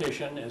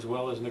competition as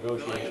well as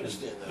negotiation.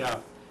 understand that. Yeah,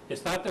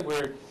 it's not that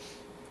we're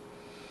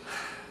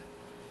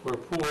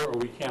poor or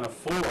we can't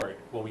afford,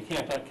 well, we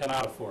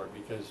cannot afford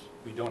because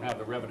we don't have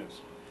the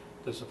revenues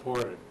to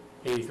support it.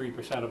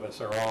 83% of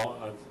us are all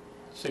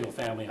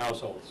single-family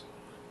households.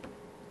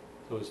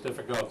 So it's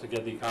difficult to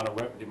get the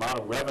amount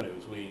of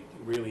revenues we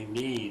really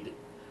need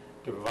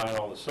to provide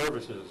all the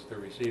services they're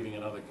receiving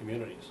in other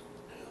communities.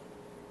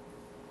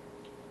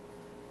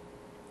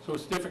 So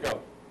it's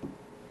difficult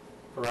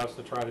for us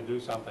to try to do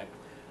something.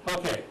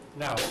 Okay,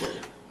 now,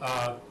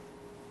 to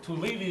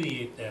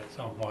alleviate that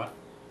somewhat,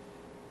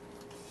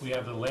 we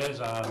have the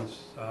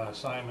liaisons,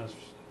 assignments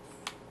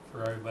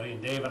for everybody,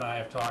 and Dave and I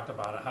have talked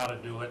about it, how to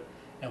do it,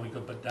 and we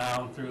could put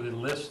down through the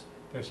list,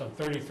 there's some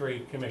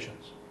 33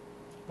 commissions,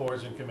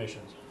 boards and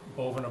commissions,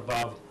 over and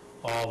above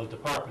all the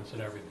departments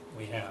and everything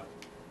we have.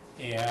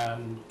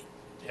 And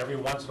every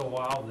once in a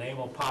while, name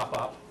will pop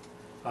up.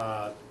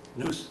 The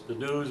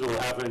news will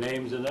have their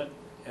names in it,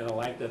 and I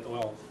like that,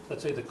 well,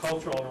 let's say the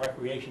Cultural and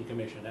Recreation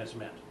Commission has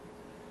met.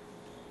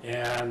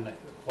 And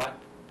what,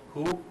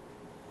 who?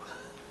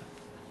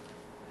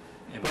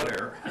 And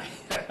where?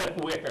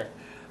 Where?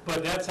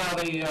 But that's how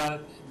they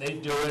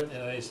do it,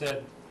 and they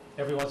said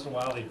every once in a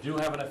while they do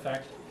have an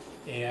effect.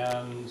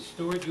 And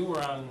Stuart, you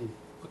were on,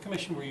 what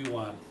commission were you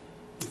on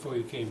before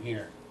you came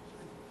here?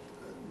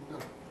 No,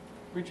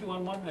 Weren't you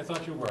on one? I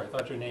thought you were. I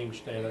thought your name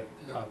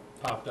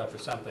popped up or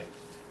something.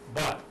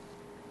 But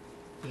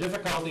the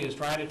difficulty is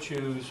trying to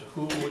choose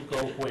who would go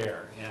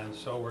where, and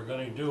so we're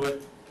going to do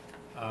it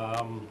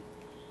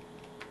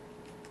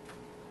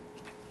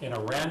in a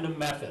random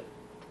method.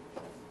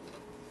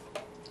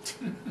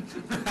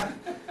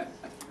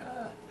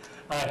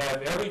 I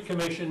have every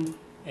commission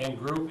and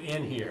group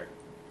in here.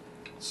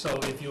 So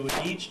if you would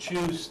each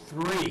choose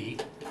 3,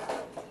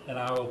 and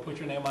I will put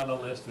your name on the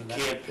list, and then...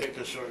 Can't pick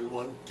a certain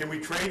one? Can we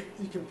trade?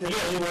 You can pick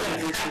Yeah, you any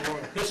can. race you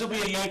want. This will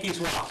be a Yankee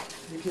swap.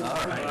 You can. All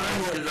right.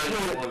 I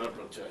just want to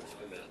protect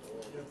my man.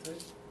 Got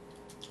that?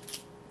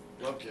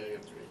 Okay,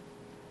 agree.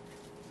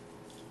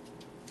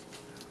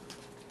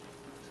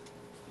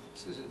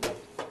 This is a good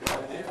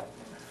idea.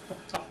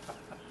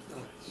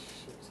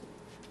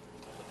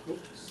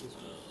 Oops, this is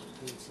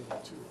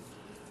 872.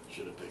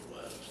 Should have picked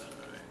last.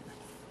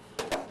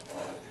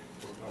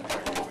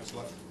 What's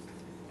left?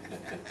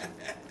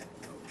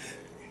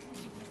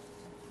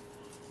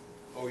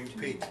 Oh, you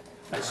peeked.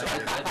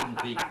 I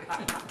didn't peek.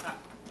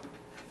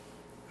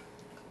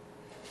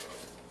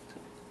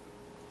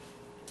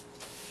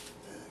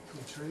 Can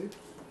we trade?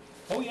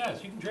 Oh,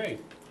 yes, you can trade.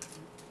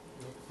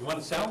 You want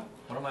to sell?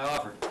 What am I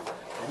offered?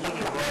 I'm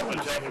looking for a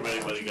protect if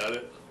anybody got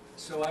it.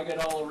 So I get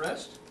all the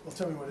rest? Well,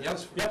 tell me what it Yep.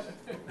 is first. Yep.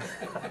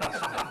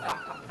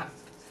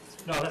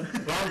 No, that's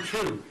wrong,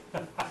 true.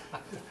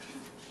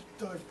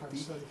 Dog park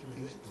study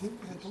committee.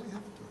 Don't we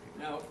have a dog?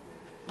 Now,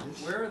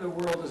 where in the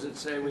world does it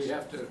say we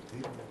have to,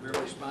 we're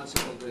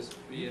responsible to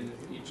be in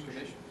each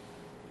commission?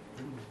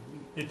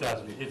 It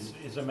doesn't.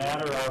 It's a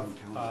matter of,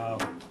 I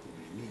can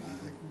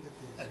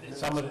get these.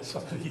 some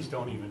of these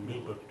don't even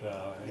meet, but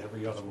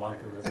every other month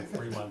or every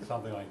 3 months,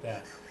 something like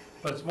that.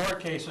 But it's more a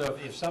case of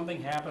if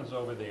something happens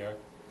over there,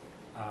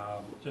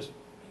 just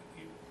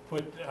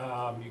put,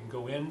 you can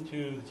go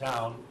into the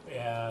town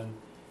and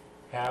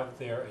have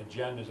their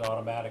agendas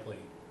automatically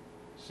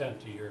sent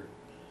to your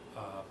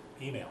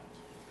email.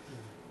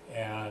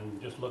 And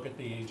just look at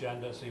the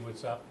agenda, see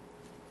what's up.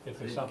 If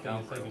there's didn't something you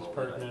count for think a is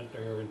little bit. pertinent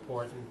or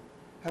important,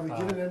 Have we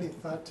given any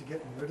thought to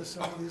getting rid of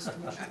some of these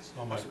commissions?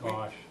 oh my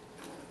gosh.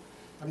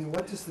 I mean,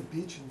 what does the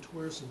Beach and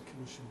Tourism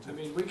Commission I do?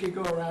 mean, we could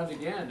go around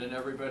again and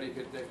everybody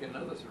could take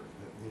another three.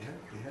 They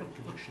had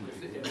a commission.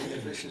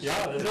 If this is-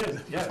 Yeah, it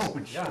is,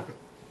 yes, yeah.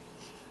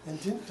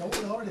 And don't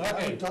we already have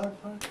Okay. a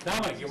dog park?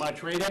 Dominic, you want to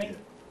trade any?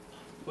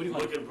 What do you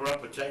want? Looking for a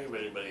protect if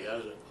anybody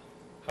has it.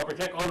 Upper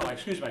Tech, oh no,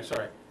 excuse me,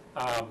 sorry.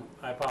 I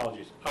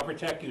apologize. Upper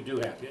Tech you do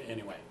have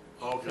anyway,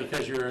 Okay.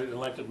 because you're an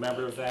elected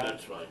member of that.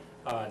 That's fine.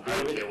 I don't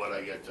David, care what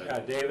I get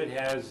then. David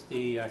has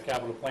the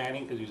capital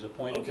planning, because he's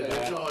appointed to Okay,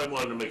 that's that. all I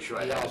wanted to make sure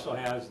I He had. also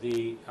has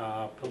the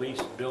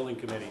police building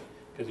committee,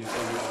 because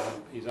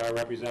he's our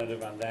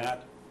representative on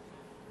that.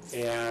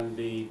 And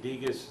the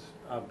Degas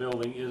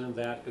building isn't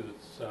that, because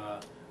it's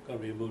going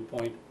to be a moot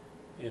point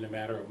in a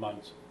matter of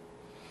months.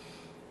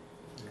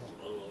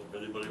 I don't know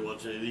if anybody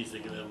wants any of these, they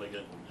can have them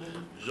again.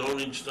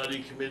 Zoning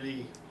Study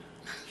Committee,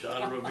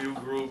 Charter Review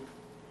Group,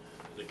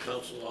 the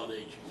Council on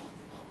Aging.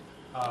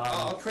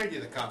 I'll trade you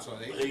the council on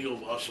There aging. you go,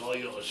 boss, all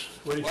yours.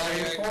 What are you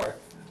saying for?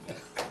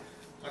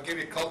 I'll give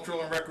you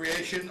cultural and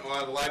recreation or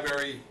the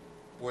library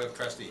board of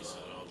trustees.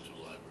 I don't do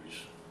libraries.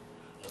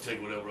 I'll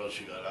take whatever else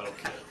you got, I don't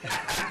care.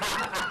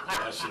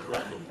 Pass it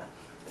around.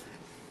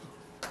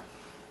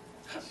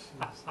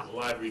 The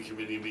library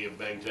committee may have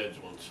banged heads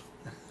once.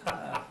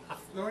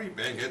 No, you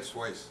bang heads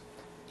twice.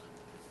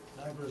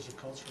 Libraries are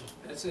cultural.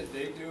 That's it,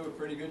 they do a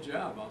pretty good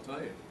job, I'll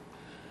tell you.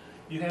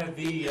 You have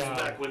the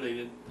Back when they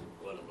didn't,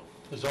 whatever.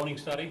 the zoning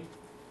study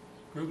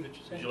group, did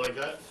you say? Did you like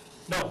that?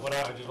 No, what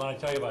I just want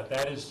to tell you about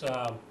that is,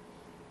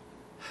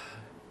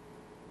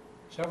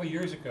 several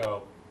years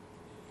ago,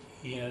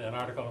 he, in an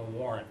article in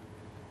Warren,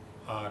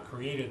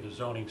 created the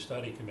zoning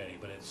study committee,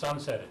 but it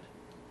sunsetted.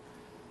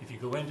 If you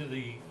go into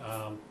the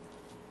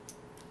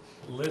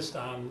list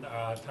on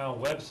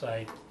town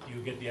website,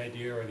 you get the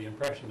idea or the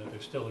impression that they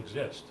still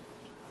exist.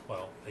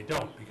 Well, they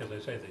don't, because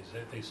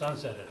they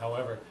sunsetted.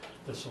 However,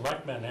 the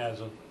selectmen has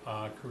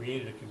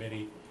created a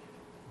committee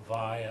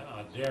via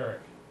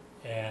Derek,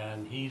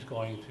 and he's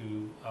going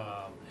to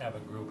have a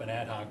group, an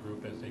ad hoc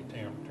group, as they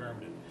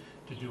termed it,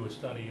 to do a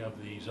study of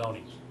the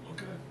zonings.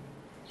 Okay.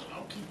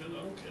 I'll keep it,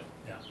 I don't care.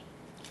 Yeah.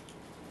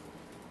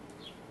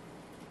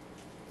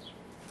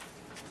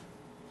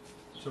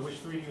 So which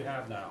three do you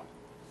have now?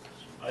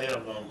 I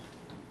have,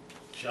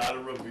 Charter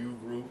Review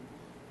Group,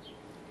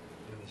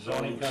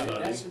 Zoning Zoning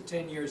study. That's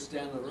 10 years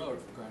down the road,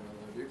 for crying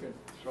out loud, you can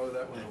throw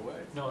that one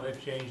away. No,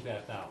 they've changed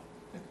that now.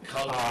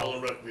 Cultural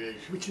and Recreation.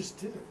 We just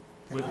did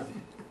it.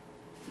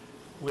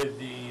 With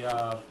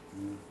the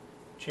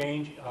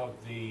change of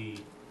the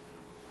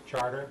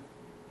charter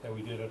that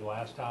we did at the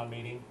last town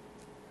meeting,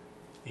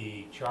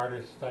 the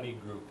charter study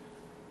group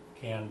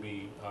can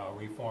be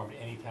reformed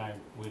anytime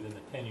within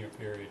the 10-year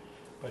period,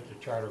 but the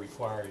charter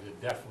requires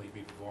it definitely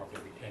be reformed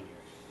every 10 years.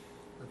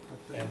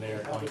 But And they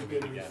are going to haven't be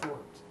been again.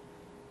 reformed.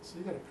 So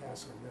you gotta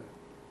pass on that.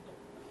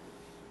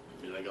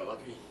 I mean, I got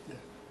lucky.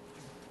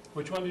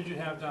 Which one did you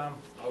have, Dom?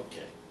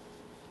 Okay.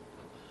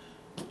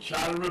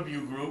 Charter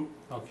Review Group,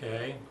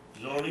 Okay,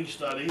 Zoning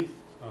Study,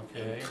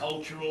 okay, and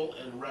Cultural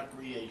and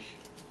Recreation,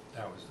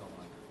 that was the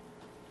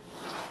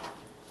one.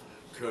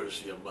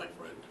 courtesy of my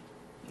friend.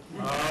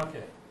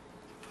 Okay.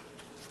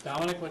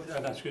 Dominic, what, no,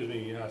 excuse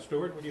me,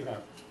 Stuart, what do you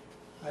have?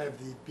 I have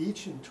the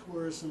Beach and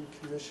Tourism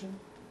Commission,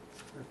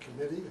 or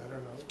committee, I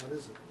don't know, what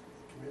is it?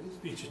 Committee?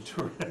 Beach and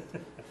Tour.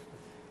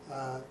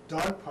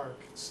 Dog Park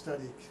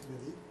Study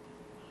Committee,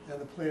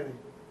 and the Planning Board.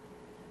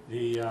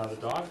 The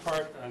dog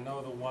park, I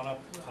know the one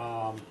up,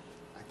 I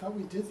thought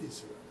we did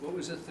these already. What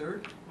was the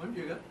third one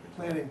you got?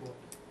 Planning board.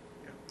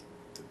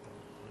 The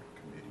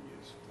committee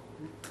is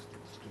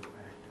still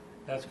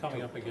active. that's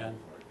coming up again.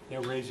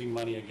 They're raising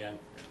money again.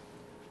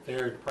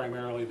 They're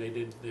primarily,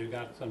 they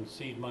got some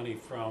seed money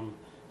from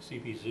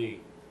CPC.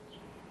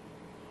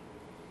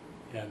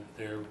 And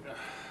they're,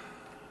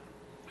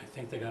 I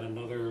think they got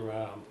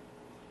another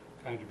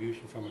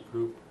contribution from a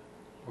group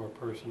or a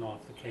person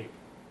off the Cape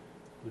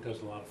who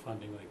does a lot of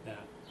funding like that.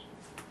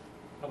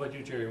 How about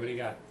you, Jerry? What do you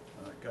got?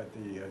 Got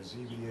the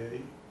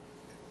ZBA,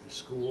 the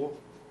school,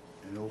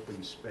 and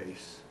open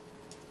space.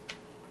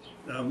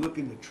 Now, I'm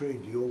looking to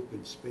trade the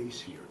open space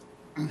here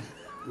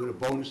with a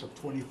bonus of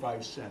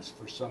 25 cents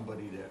for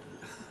somebody that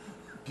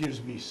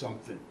gives me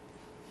something.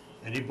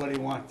 Anybody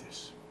want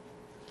this?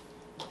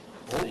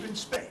 Open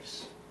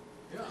space.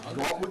 Yeah.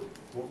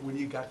 What do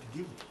you got to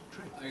give me?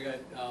 Trade.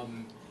 I got,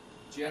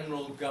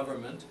 general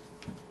government.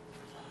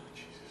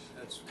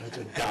 That's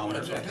a downer.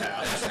 That's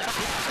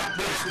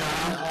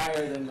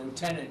higher than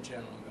lieutenant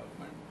general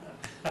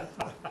government.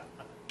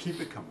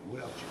 Keep it coming.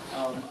 What else?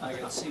 I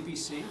got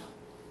CPC.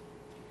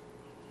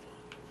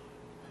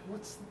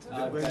 What's the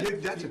Uh, difference?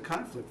 Well, that's a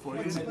conflict for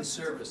you. Human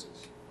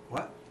services.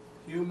 What?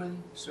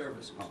 Human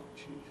services. Oh,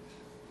 Jesus.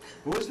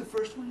 What was the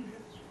first one you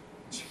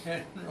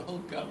had? General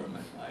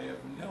government. I have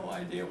no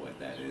idea what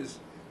that is,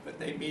 but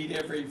they meet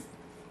every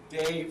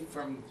day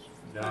from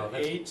No,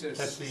 that's- 8 to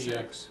that's the,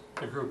 6.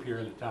 The group here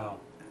in the town,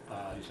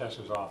 the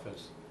assessor's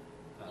office,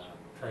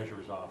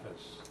 treasurer's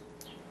office,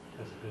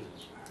 as a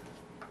business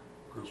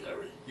group.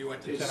 Jerry, You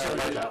went to, It's It's in our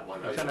so- budget, that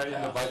one, it's in I the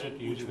passed. budget,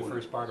 usually the one?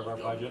 first part of our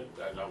No, budget,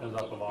 I know. comes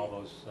up with all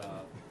those,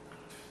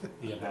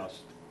 the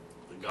in-house.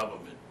 The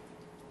government.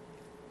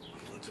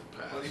 It's a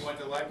pass. well, you went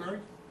to the library?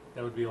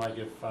 That would be like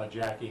if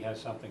Jackie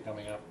has something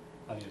coming up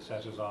on the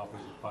assessor's office,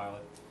 a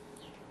pilot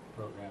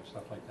program,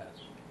 stuff like that.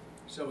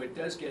 So it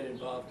does get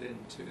involved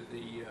into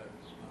the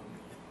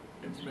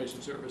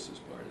information services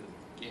part of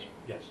the game,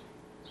 Yes,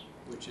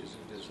 which is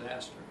a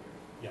disaster.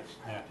 yes,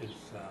 Matt is,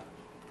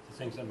 the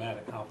things that Matt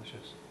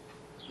accomplishes,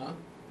 Huh?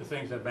 the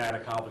things that Matt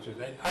accomplishes.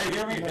 Are you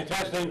hearing me?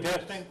 Testing,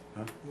 testing?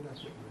 You're not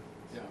getting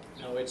rid of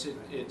Yeah, no,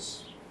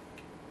 it's,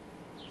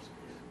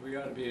 we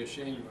ought to be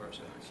ashamed of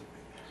ourselves.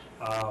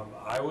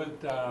 I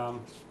would, No,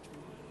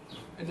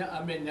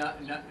 I mean, not,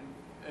 as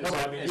no,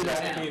 I a, mean, as you've a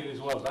town. advocated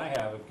as well as I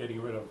have of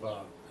getting rid of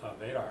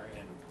Vadar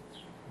and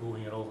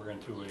moving it over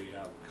into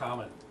a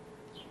common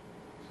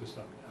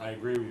system. I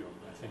agree with you.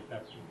 I think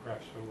that's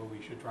perhaps what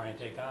we should try and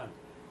take on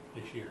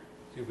this year,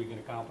 see if we can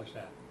accomplish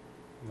that.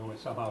 You know, and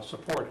somehow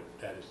support it,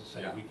 that is to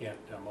say, Yeah. we can't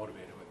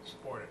motivate it, but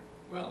support it.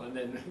 Well, and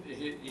then,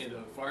 you know,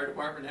 the fire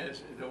department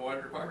has, the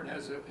water department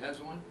has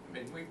one. I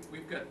mean,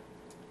 we've got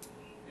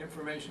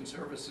information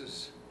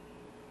services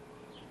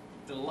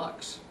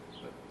deluxe,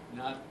 but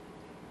not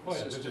Oh,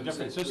 yeah, there's a systems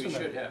different that we system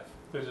should that- have.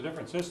 There's a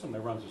different system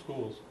that runs the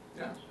schools.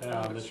 Yeah.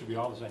 That should be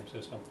all the same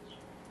system.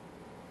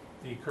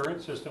 The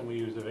current system we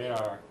use, the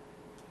VAR,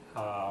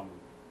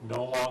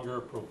 no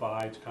longer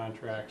provides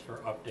contracts for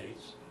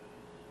updates.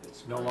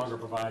 It's No longer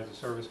provides a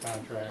service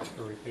contract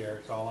for repair.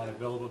 It's all on a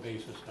billable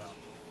basis now.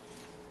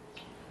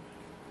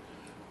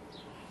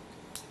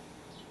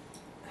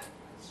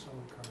 So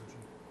encouraging.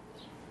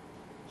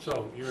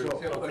 So you're, So,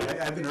 okay.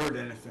 I haven't heard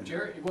anything.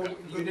 Jerry, well,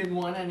 you didn't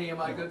want any of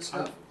my good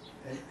stuff?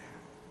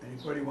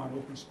 Anybody want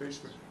open space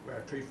for,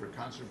 trade for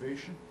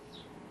conservation?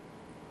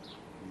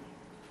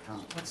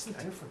 What's the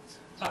difference?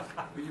 But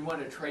you want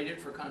to trade it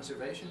for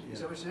conservation? Is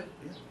that what you said?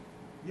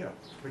 Yeah,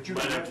 but you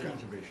don't have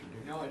conservation, do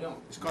you? No, I don't.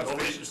 Is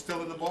conservation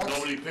still in the box?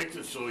 Nobody picked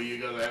it, so you're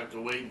gonna have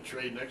to wait and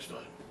trade next time.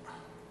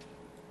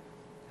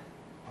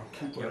 I'll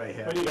keep what I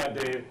have. What do you got,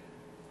 Dave?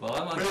 Well,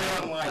 I'm on Put it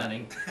capital online.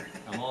 planning.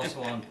 I'm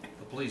also on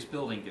the police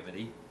building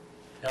committee.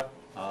 Yep.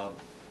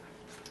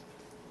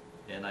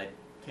 And I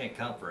can't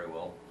count very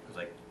well, because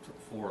I took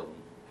 4 of them,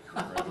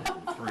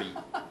 rather than 3.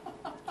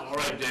 All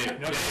right, Dave.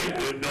 No,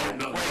 Dave, no.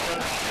 Nobody's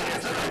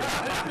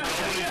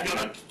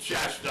gonna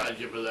chastise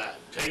you for that.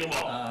 Take them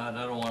all. I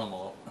don't want them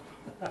all.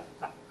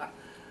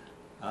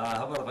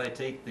 How about if I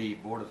take the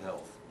Board of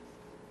Health?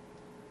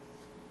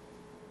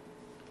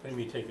 Let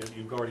me take it.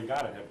 You've already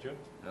got it, haven't you?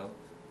 No,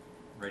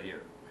 right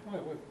here.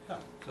 Wait, yeah.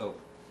 So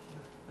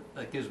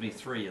that gives me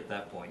 3 at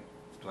that point.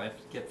 Do I have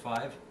to get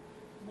 5?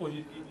 Well,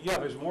 yeah,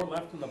 there's more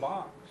left in the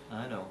box.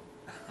 I know.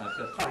 I've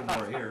got 3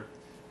 more here.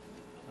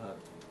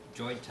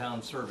 Joint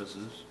Town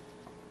Services,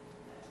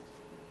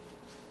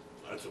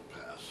 That's a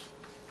pass.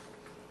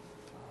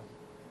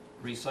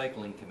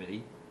 Recycling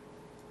Committee,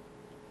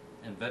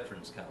 and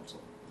Veterans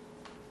Council.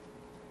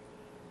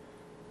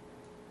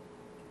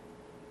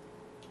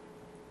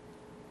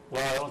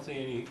 Well, I don't see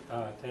any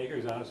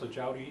takers on it, so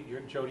Jody,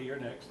 you're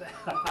next.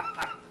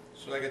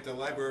 So I got the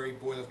library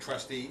board of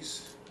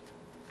trustees,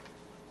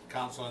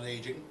 council on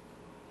aging,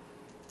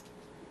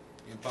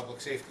 and public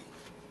safety.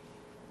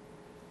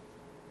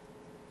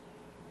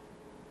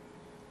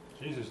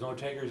 Geez, there's no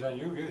takers on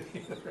you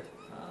either.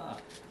 Ah,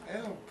 I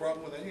have no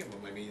problem with any of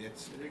them, I mean,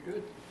 it's, They're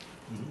good.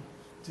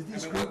 Did I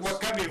these mean, groups?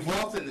 what got me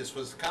involved in this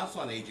was the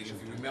Council on Aging, if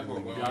you remember,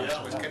 when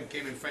Yeah. was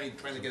came in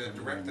trying to get a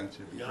director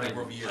Yeah, a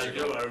number of years I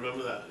ago. do, I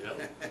remember that,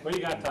 yeah. What do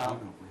you got,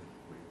 Tom?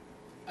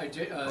 I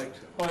did, Oh,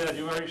 yeah,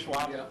 you already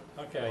swapped? Yeah.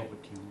 Okay.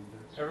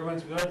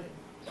 Everyone's good?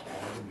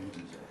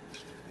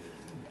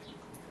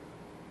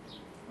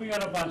 We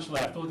got a bunch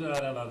left. We'll do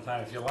that another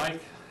time if you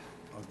like.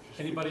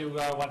 Anybody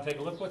want to take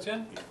a look what's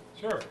in?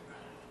 Sure.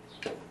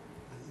 You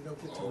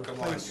don't get to Oh, come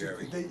on, replace,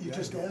 Jerry. you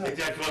just add. Take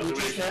that You just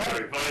conservation, add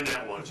Jerry, it. find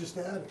that one. You just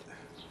add it.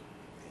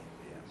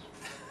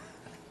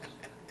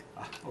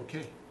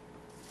 Okay.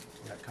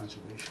 We got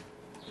conservation.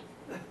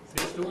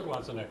 See, Stuart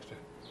wants an extra.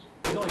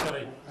 He's only got I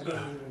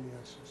don't need any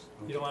extras.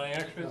 you don't want any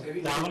extras?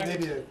 Maybe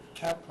Dominic? a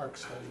cat park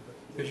study, but.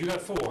 Because you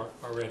got 4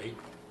 already.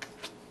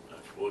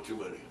 That's four too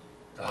many.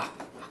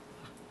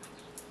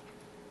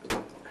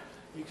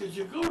 Because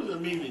you go to the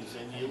meetings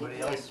and you,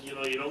 Anybody else? you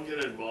know, you don't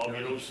get involved,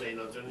 you don't say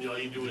nothing, all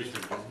you do is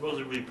supposed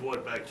to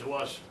report back to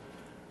us.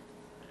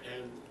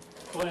 And,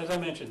 Well, as I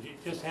mentioned, you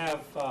just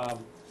have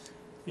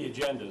the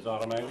agendas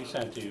automatically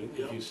sent to you.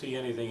 If you see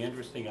anything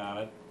interesting on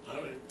it,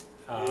 all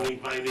right, anything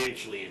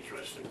financially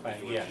interesting. is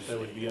what yes, you that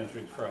would say. be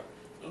interesting for us.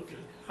 Okay.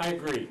 I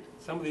agree.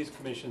 Some of these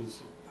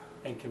commissions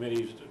and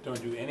committees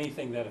don't do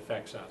anything that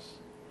affects us.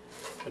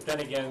 But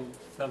then again,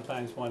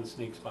 sometimes one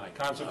sneaks by.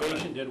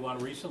 Conservation did one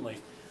recently.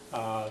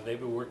 They've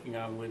been working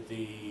on with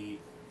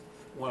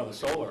one of the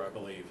solar, I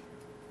believe,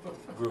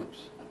 groups.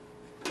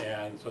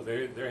 And so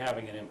they're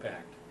having an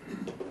impact.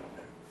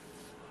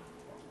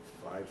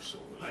 5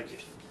 solar. I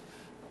just,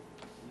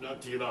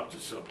 not to get off the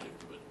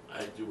subject, but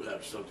I do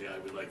have something I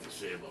would like to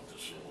say about the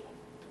solar.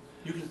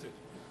 You can,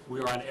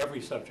 we're on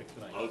every subject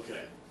tonight.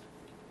 Okay.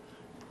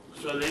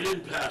 So they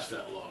didn't pass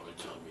that law at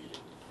town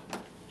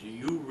meeting. Do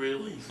you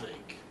really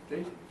think,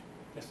 they,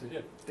 Yes, they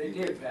did. they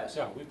did pass it.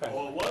 Yeah, we passed.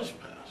 or it was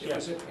passed? It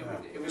was,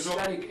 it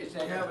was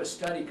they have a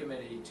study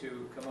committee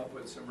to come up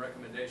with some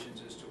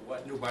recommendations as to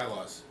what New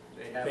bylaws.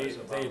 they have They as a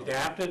bylaw.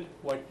 adapted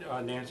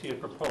what Nancy had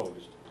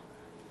proposed,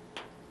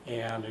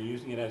 and they're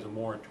using it as a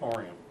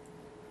moratorium.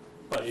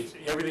 But it's,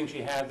 everything she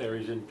had there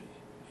is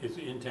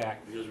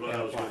intact. Because what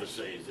I was gonna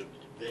say is that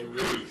they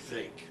really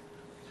think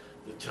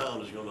the town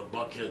is gonna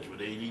buck heads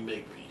with 80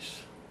 Makepeace.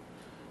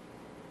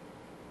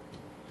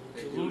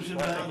 They It's a do. losing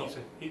One thing battle.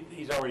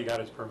 he's already got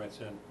his permits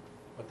in,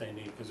 what they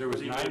need, because there was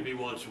He 9, maybe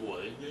wants more,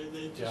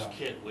 they just Yeah.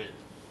 can't win.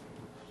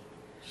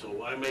 So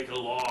why make a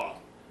law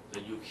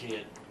that you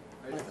can't?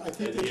 I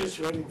think they're just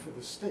waiting for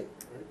the state,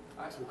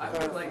 right? I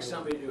would like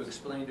somebody to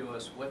explain to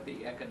us what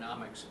the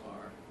economics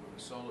are of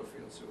a solar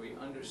field, so we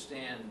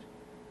understand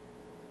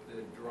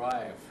the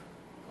drive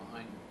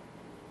behind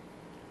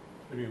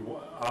it. I mean,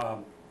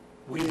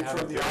 we You mean have a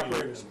from the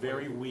operator's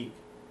very weak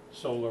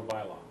solar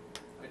bylaw.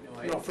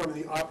 I know, No, from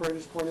the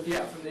operator's point of view?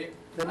 yeah, from the.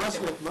 They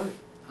must make money.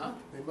 Huh?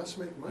 They must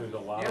make money. There's a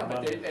lot Yeah, of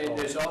but money. and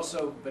there's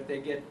also, but they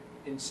get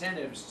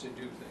incentives to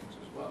do things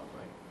as well,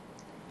 right?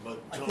 But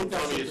I tell think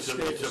that's me, what it's the a,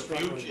 state it's is a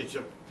struggling future, it's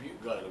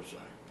a, go ahead, I'm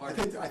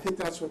sorry. I think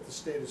that's what the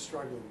state is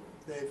struggling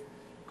with. They've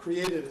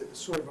created a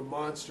sort of a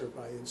monster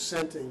by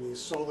incenting these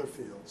solar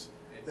fields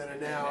that are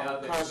And now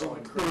they're causing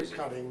going clear crazy.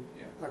 cutting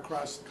Yeah.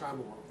 across the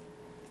Commonwealth.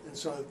 And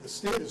so the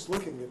state is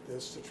looking at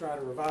this to try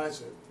to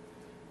revise it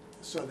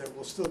so that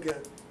we'll still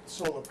get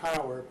solar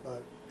power,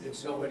 but If it's.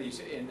 somebody's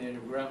in a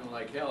run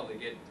like hell, to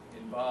get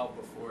involved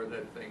before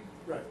that thing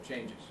Right,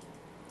 changes.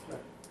 right.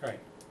 Right,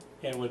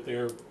 and what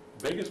their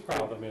biggest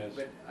problem is,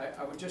 But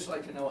I would just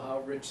like to know how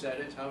rich that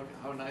is,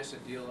 how nice a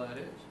deal that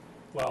is.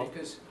 well,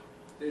 Because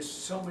there's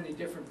so many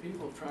different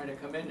people trying to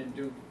come in and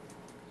do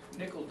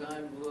nickel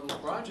dime little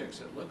projects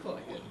that look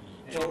like it.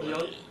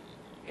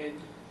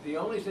 And the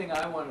only thing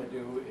I wanna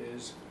do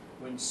is,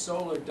 when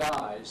solar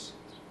dies,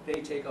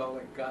 they take all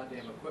the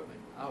goddamn equipment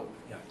out.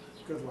 yeah,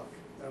 Good luck.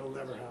 That'll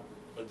never happen.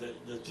 But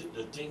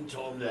the thing,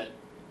 Tom, that,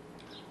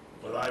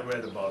 what I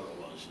read about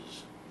it was,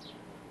 is,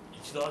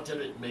 it's not that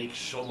it makes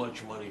so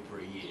much money per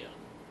year,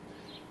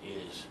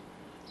 is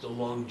the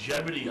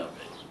longevity of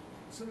it,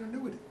 It's an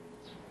annuity.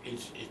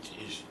 is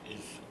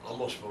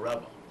almost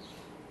forever.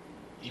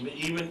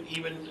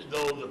 Even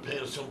though the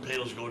panels, some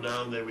panels go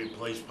down, they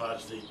replace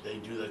parts, they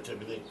do that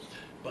type of thing,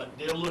 but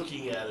they're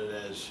looking at it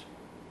as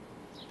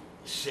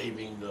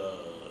saving the,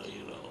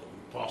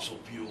 fossil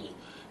fuel,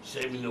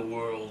 saving the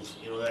world,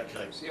 that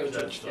kind of, CO2,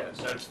 that stuff, yes.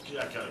 that's,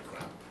 that kind of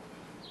crap.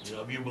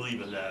 If you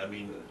believe in that, I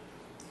mean,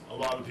 a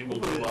lot of people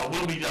do, I'll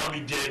be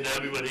dead, and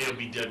everybody here will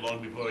be dead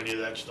long before any of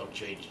that stuff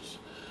changes.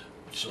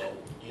 So,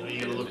 you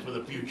gotta look for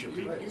the future,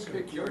 people. You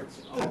pick your,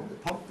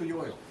 Pump the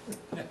oil.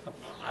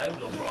 I have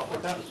no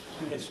problem.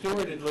 as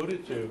Stuart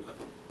alluded to,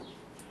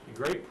 the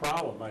great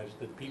problem is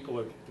that the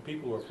people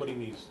who are putting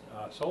these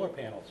solar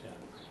panels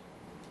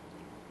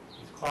in,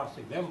 it's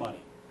costing them money.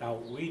 Now,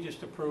 we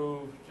just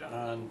approved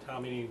on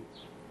town meeting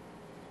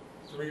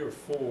 3 or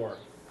 4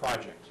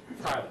 projects,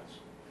 pilots.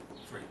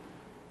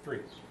 3.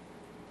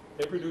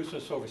 They produce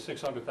us over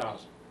 $600,000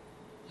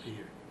 a year.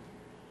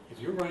 If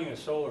you're running a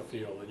solar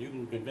field and you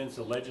can convince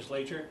the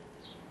legislature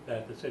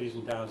that the cities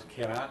and towns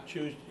cannot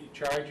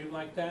charge you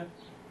like that,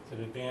 it's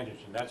an advantage,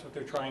 and that's what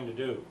they're trying to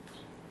do.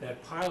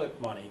 That pilot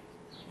money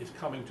It's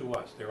coming to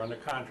us. They're under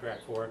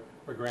contract for it,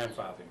 for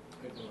grandfathering.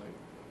 Good point.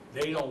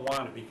 They don't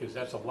want it because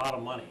that's a lot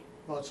of money.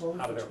 Well, it's only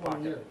Out of for their 20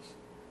 pocket. years.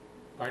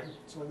 Pardon?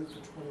 It's only for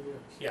 20 years.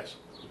 Yes.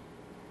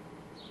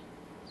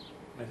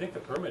 I think the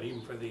permit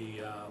even for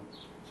the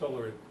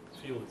solar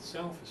field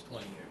itself is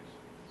 20 years.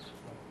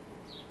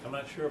 I'm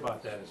not sure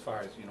about that as far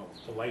as, you know,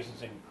 the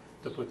licensing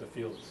to put the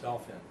field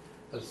itself in.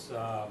 There's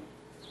a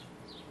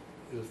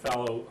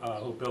fellow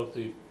who built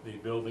the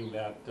building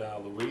that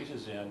Louise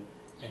is in,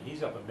 and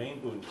he's up in Maine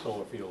doing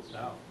solar fields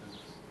now.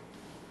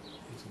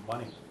 It's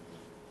money.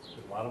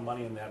 There's a lot of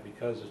money in that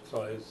because it's,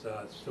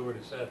 as Stuart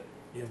has said,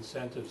 the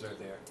incentives are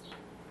there.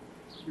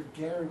 You're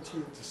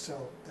guaranteed to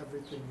sell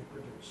everything you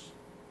produce.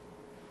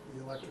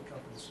 The electric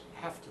companies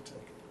have to take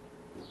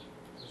it.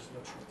 There's no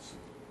choice.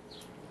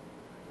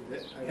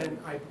 And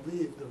I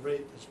believe the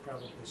rate is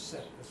probably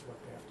set as what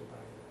they have to buy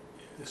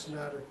it at. It's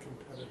not a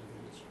competitive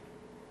industry.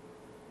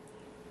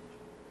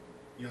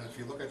 You know, if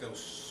you look at those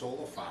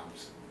solar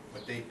farms,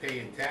 what they pay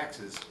in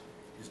taxes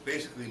is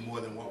basically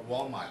more than what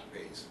Walmart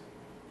pays.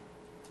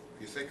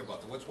 If you think about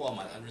it, what's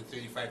Walmart,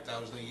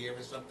 $135,000 a year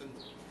or something?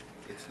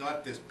 It's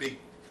not this big,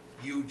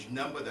 huge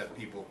number that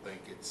people think.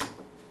 It's,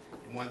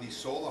 one of these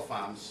solar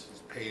farms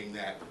is paying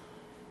that,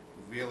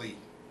 really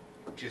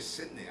just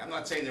sitting there. I'm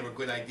not saying they're a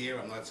good idea,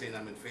 I'm not saying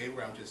I'm in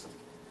favor, I'm just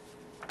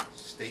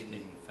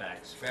stating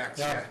Facts. facts,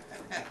 Yeah.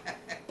 yeah.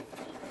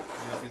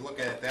 You know, if you look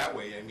at it that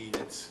way, I mean,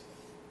 it's,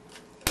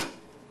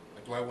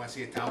 do I want to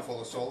see a town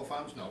full of solar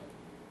farms? No.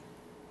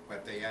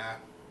 But they are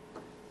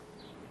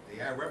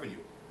revenue.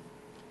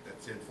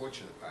 That's the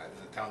unfortunate part,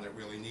 in a town that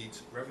really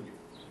needs revenue.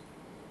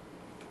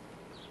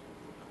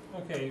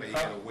 Okay. But you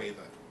gotta weigh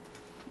the,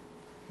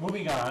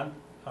 Moving on,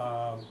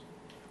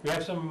 we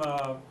have some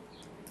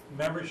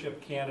membership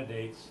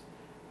candidates.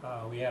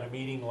 We had a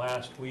meeting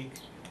last week.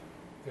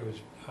 There was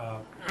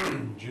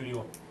Judy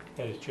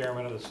as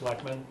chairman of the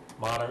selectmen,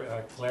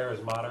 Claire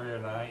as moderator,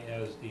 and I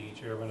as the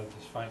chairman of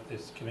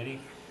this committee.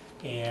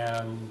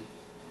 And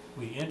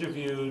we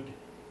interviewed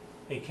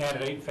a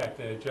candidate, in fact,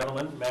 a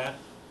gentleman, Matt.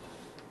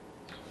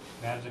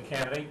 Matt is a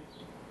candidate.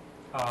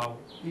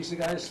 He's the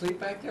guy asleep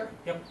back there?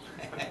 Yep.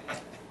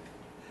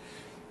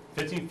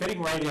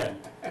 Fitting right in.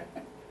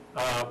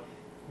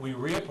 We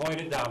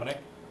reappointed Dominic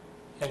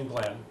and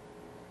Glenn,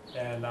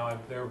 and now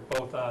they're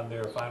both on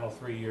their final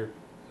 3-year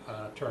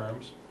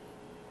terms.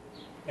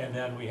 And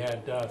then we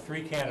had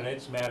 3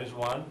 candidates. Matt is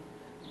one.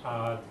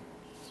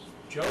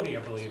 Jody, I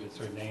believe it's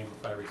her name,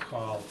 if I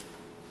recall.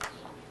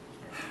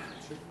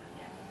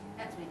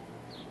 That's me.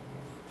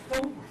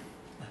 Oh,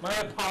 my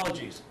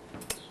apologies.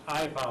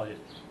 I apologize.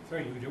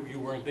 Sorry, you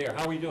weren't there.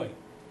 How are you doing?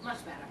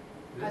 Much better.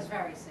 I was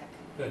very sick.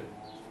 Good.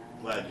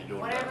 Glad you're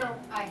doing Whatever better.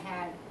 I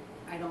had,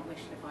 I don't wish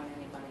it upon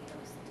anybody. It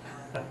was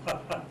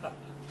terrible.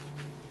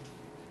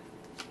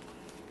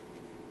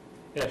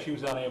 Yeah, she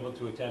was unable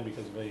to attend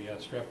because of a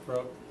strep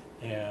throat,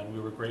 and we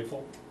were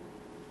grateful.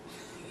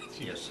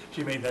 Yes.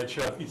 She made that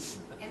choice.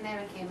 And then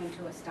it came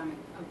into a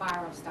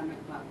viral stomach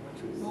bug,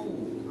 which was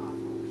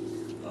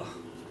awful.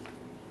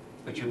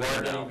 But you You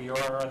better are now. you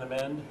are on the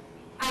mend?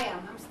 I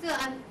am. I'm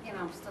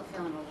still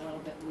feeling a little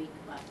bit weak,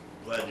 but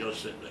Glad you're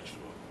sitting next to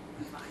him.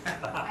 I'm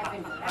fine. I've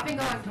been good. I've been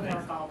going to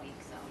work all week,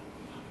 so.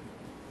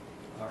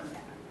 All right.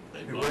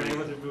 Hey, We Bobby,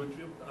 were able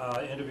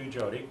to interview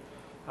Jody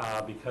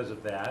because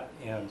of that,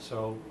 and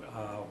so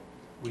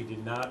we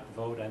did not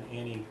vote on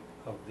any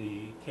of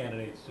the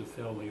candidates to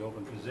fill the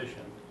open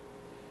position,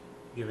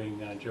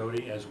 giving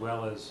Jody as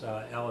well as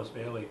Alice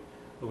Bailey,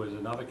 who was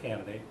another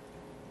candidate,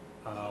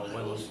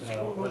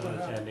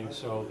 wasn't attending,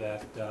 so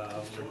that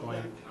we're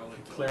going,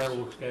 Claire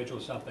will schedule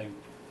something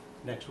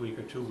next week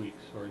or 2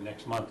 weeks, or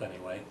next month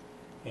anyway,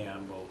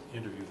 and we'll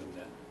interview them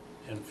then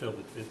and fill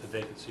the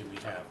vacancy we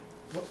have.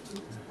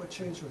 What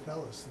changed with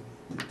Ellis?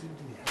 Didn't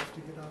he have to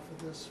get off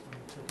of this when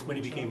he took a When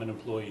he new became job? an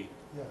employee,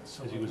 Yeah,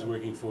 so. because he was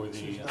working for So the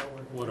he's not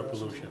working water for us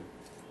pollution. anymore?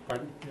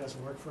 Pardon? He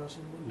doesn't work for us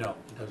anymore? No,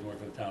 it doesn't work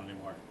for the town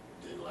anymore.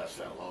 didn't last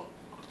that long.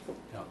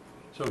 No.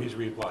 So he's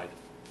reapplied.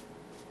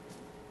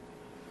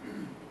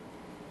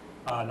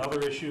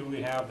 Another issue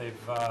we have,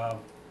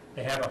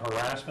 they have a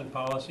harassment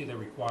policy that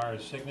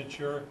requires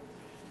signature,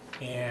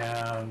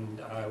 and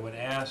I would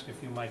ask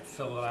if you might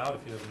fill it out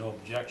if you have no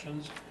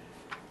objections.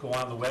 Go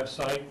on the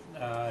website,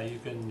 you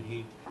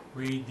can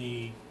read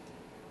the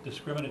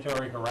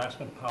discriminatory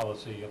harassment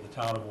policy of the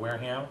town of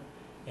Wareham,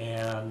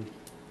 and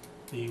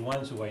the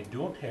ones who I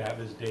don't have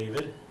is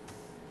David,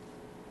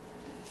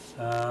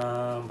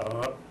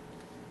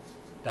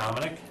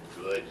 Dominic,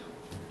 Good.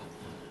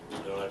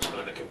 No, it's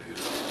not a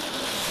computer.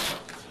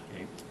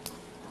 Okay.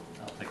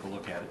 I'll take a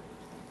look at it.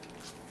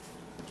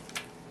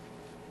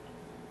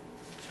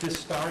 this I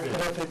started.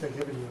 don't think they're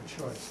giving you a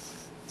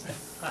choice.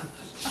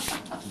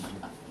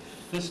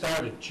 This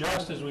started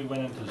just as we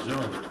went into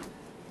Zoom.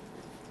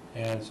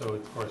 And so,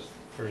 of course,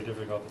 very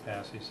difficult to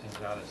pass these things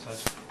out as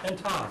such. And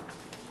Tom,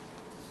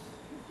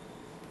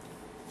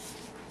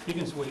 you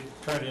can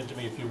turn it into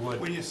me if you would.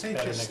 when you say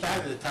better just next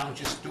started, time. the town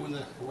just doing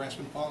the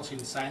harassment policy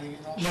and signing it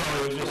all? No,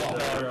 it was just a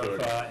matter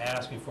of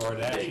asking for it.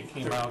 It actually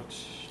came out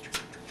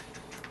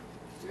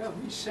Yeah,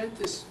 we sent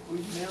this, we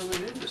mailed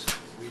it in this,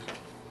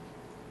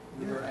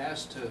 we were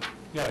asked to,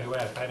 Yeah, you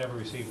asked, I never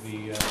received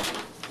the,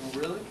 oh,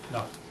 really? no.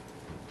 I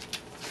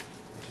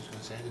was just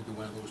gonna say, I did do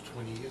one of those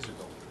 20 years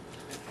ago.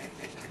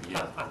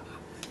 Yeah.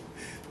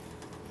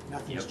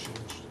 Nothing's Yep.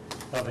 changed.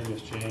 Nothing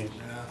has changed.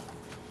 Yeah.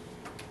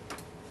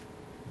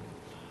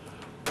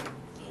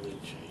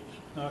 Nothing changed.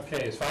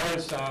 Okay, as far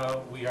as,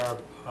 we are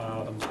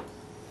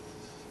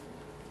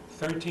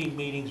 13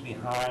 meetings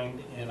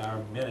behind in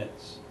our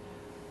minutes.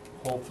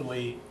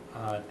 Hopefully,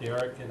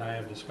 Derek and I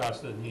have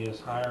discussed that he is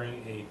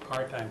hiring a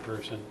part-time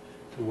person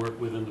to work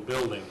within the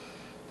building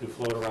to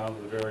float around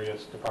to the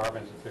various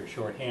departments if they're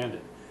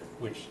shorthanded,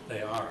 which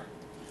they are.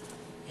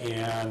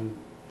 And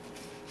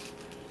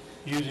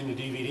using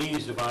the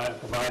DVDs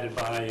provided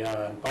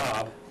by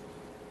Bob,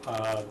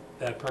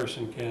 that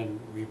person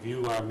can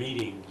review our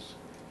meetings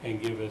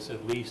and give us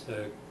at least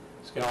a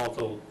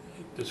skeletal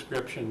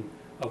description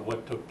of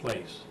what took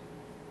place.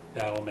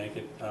 That'll make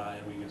it,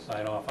 and we can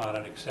sign off on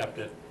it, accept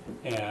it,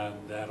 and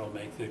that'll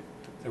make the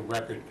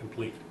record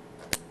complete.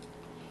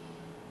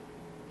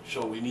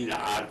 So we need a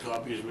hard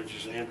copy, is what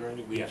you're saying,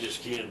 Bernie? We Yes.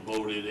 just can't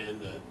vote it in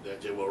that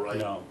they were right?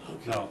 No,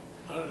 Okay. no.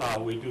 All right.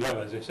 We do have,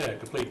 as I said, a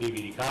complete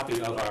DVD copy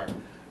of our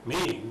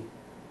meeting,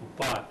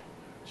 but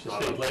It's the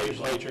not state on paper.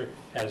 legislature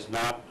has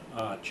not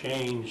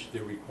changed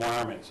the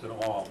requirements at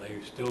all.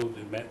 They still,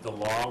 the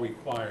law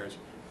requires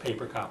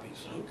paper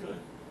copies. Okay.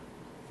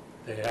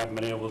 They haven't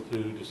been able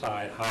to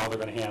decide how they're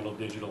gonna handle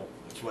digital.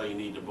 That's why you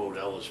need to vote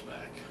Ellis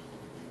back.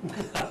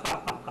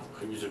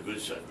 He was a good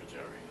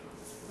secretary.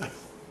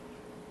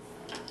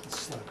 Let's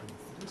slap him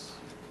with this.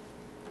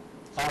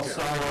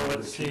 Also,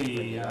 let's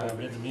see, in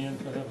the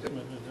meantime,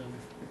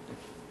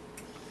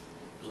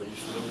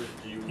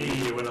 Do you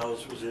remember when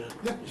Ellis was in?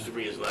 Yeah. He used to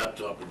bring his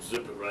laptop and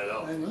zip it right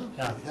out. I know,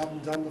 Yeah. we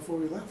haven't done before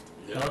we left.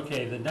 Yeah.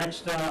 Okay, the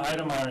next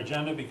item on our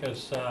agenda,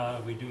 because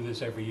we do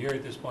this every year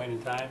at this point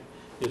in time,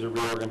 is a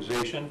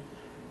reorganization.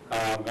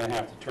 I'm going to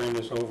have to turn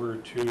this over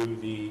to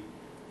the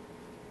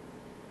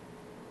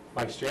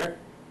vice chair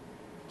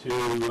to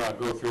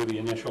go through the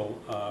initial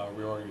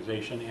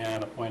reorganization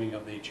and appointing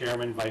of the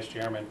chairman, vice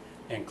chairman,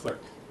 and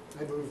clerk.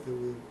 I move that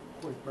we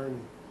appoint Bernie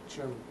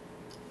chairman.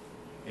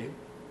 Okay,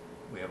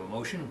 we have a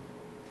motion.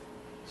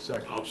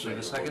 Second. I'll We have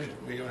a second.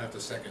 second We don't have to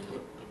second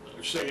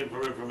it. Second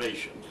for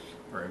information.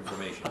 for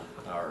information.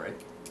 All right,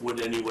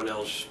 Would anyone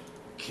else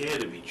care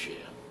to be chair?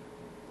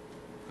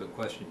 good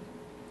question.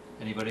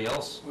 Anybody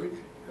else?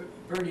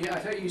 Bernie, I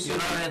thought you You're said,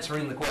 not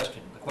answering the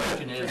question. The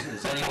question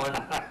is anyone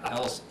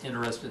else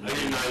interested in I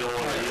didn't, it? I don't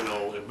want, you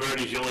know, if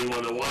Bernie's the only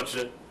one that wants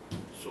it,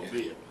 so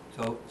be it.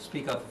 So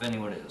speak up if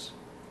anyone is.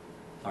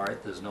 All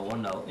right, there's no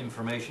one, no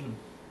information.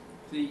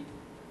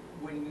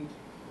 when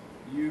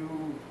you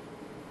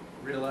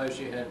realized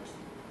you had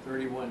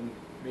 31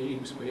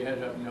 meetings we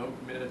had up no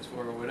minutes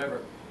for or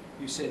whatever,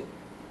 you said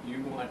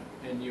you want,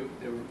 and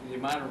the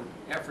amount of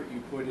effort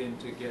you put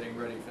into getting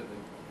ready for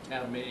the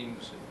town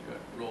meetings that got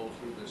rolled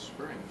through this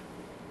spring,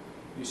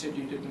 you said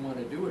you didn't want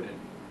to do it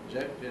in,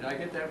 did I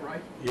get that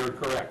right? You're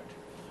correct.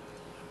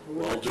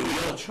 Well, do we we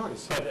have a not?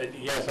 choice? But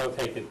yes, I'll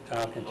take it,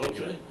 I'll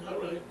continue. Okay, all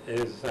right.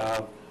 Is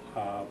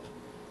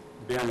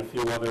been a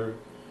few other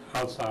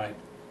outside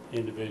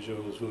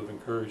individuals who have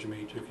encouraged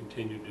me to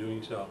continue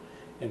doing so.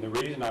 And the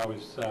reason I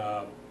was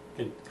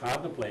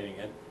contemplating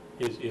it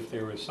is if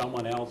there was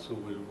someone else who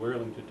was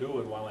willing to do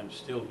it while I'm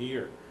still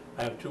here.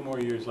 I have 2 more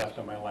years left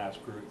on my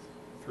last group,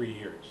 3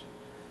 years.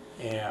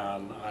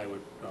 And I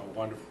would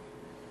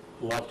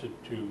love to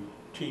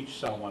teach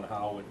someone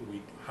how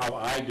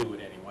I do it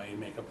anyway, and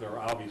make up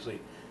obviously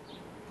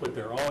put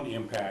their own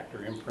impact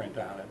or imprint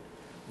on it.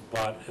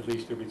 But at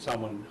least there'd be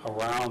someone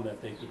around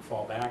that they could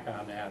fall back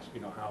on and ask,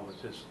 how was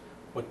this,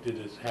 what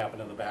did this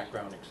happen in the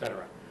background, et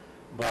cetera.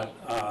 But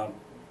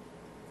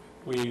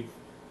we've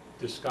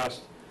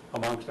discussed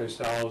amongst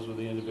ourselves with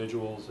the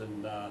individuals,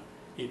 and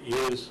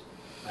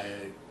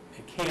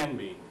it can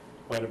be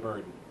quite a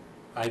burden.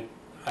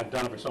 I've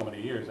done it for so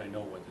many years, I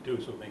know what to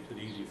do, so it makes it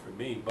easy for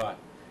me, but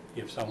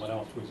if someone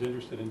else was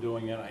interested in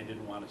doing it, I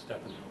didn't want to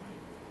step into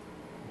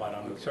it. But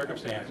under the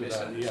circumstances,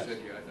 I yes. misunderstood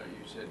you, I thought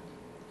you said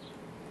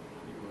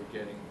you were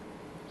getting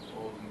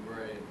old and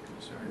gray and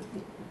concerned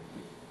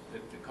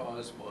that the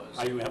cause was.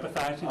 Are you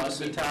empathizing us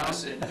with me, and Tom?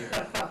 us in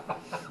here.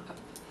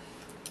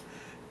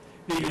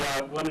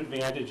 The one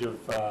advantage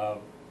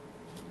of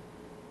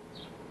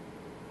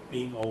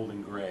being old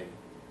and gray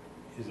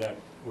is that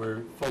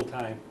we're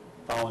full-time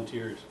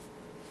volunteers.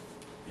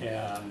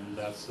 And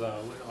that's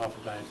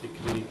oftentimes it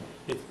can be,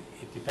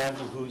 it depends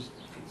on who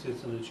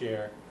sits in the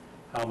chair,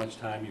 how much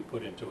time you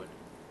put into it.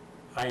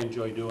 I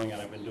enjoy doing it,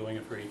 I've been doing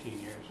it for 18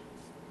 years.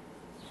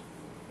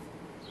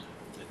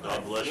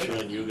 God bless you,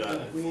 and you got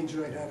it. We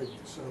enjoyed having you,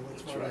 so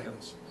let's That's vote right. on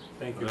this.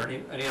 Thank Are you.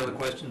 there any other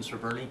questions for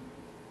Bernie?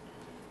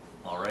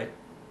 All right.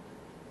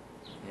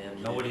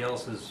 And nobody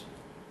else has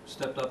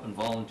stepped up and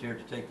volunteered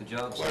to take the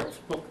job, so Clerk,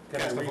 Well, Can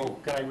Cast the vote.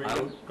 I read I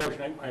the would-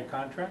 portion of my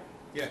contract?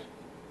 Yeah.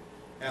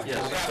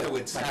 Yes.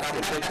 Afterwards. My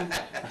compensation?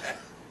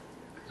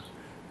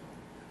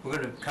 we're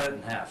gonna cut it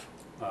in half.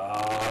 No.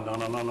 I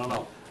want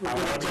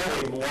to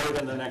pay more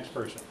than the next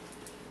person.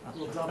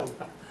 We'll double.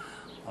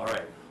 All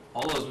right.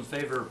 All those in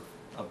favor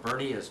of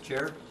Bernie as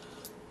chair?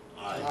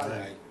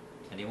 Aye.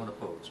 Anyone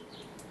opposed?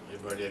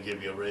 Everybody, I'll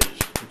give you a raise.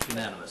 It's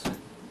unanimous. You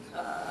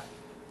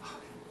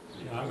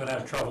know, I'm gonna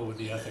have trouble with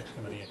the ethics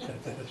committee.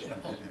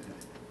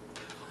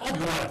 Oh, you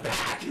want it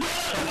back?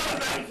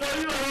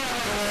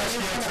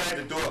 Outside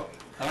the door.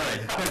 All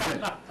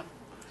right.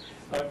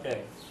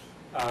 Okay.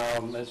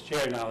 As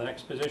chair now, the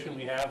next position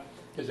we have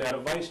is that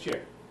of vice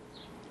chair.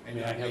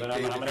 May I have a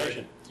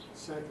nomination?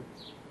 Second.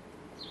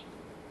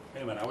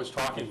 Wait a minute, I was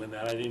talking with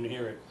that, I didn't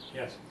hear it.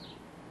 Yes.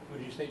 Who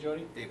did you say,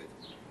 Jody? David.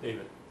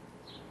 David.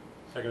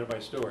 Seconded by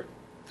Stuart.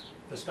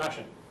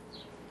 Discussion.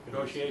 Is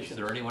Negotiations.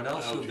 there anyone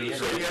else I who'd was be gonna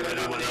say, interested?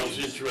 anyone else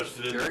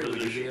interested in the Jerry, would you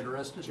be position?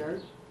 interested?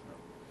 Jared?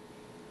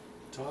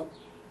 Tom?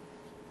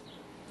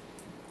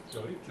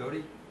 Jody?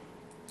 Jody?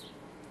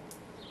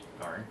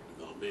 Darn.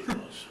 No, me,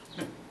 boss.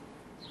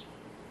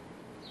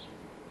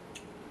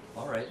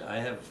 All right, I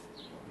have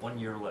 1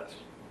 year left.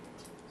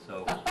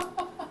 So,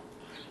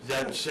 Is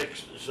that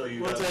 6, so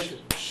you We'll gotta take it.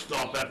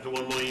 stop after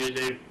 1 more year,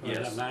 Dave? We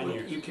have Yes. 9 Well,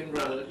 years. you can,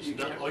 Oh,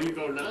 you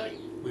go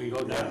 9? We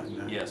go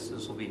down. yes,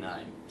 this will be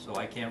 9, so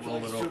I can't So roll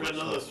I it still over. got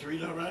another So 3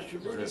 to rush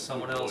your if there's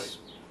someone else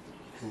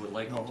who would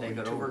like No, to take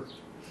only it 2. over,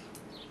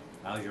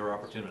 now's your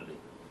opportunity.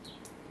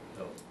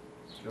 So,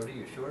 Jody,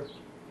 you sure?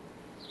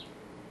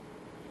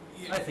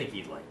 I think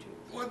he'd like to.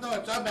 Well, no,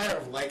 it's not a matter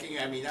of liking.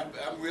 I mean, I'm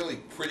really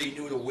pretty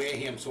new to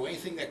Wareham, so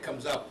anything that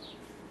comes up,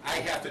 I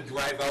have to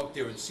drive out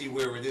there and see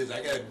where it is.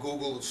 I gotta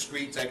Google the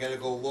streets, I gotta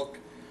go look.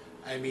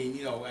 I mean,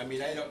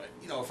 I don't,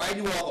 if I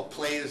knew all the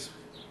players,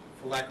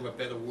 for lack of a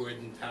better word,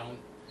 in town,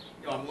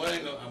 I'm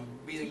learning, I'm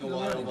meeting a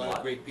lot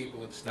of great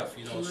people and stuff,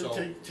 So so,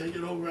 then take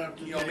it over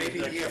after Dave. maybe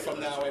a next year year, from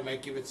that's now, I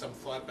might give it some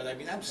thought, but I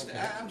mean, I'm still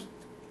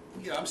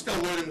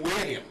learning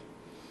Wareham.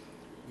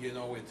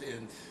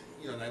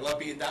 And I love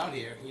being down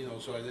here,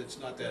 so it's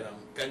not that I'm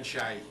gun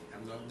shy.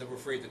 I'm never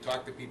afraid to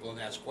talk to people and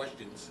ask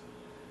questions.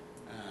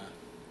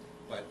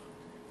 But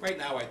right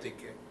now, I think,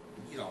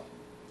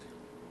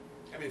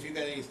 if you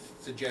got any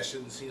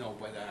suggestions,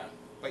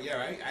 but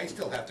yeah, I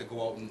still have to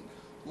go out and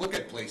look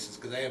at places,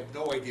 because I have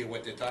no idea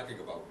what they're talking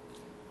about.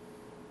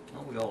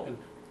 Oh, we all,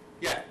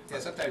 Yeah,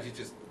 sometimes you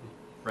just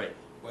right.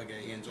 want to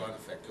get a hands-on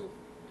effect too.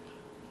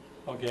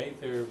 Okay,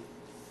 there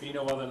be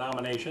no other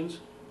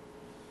nominations.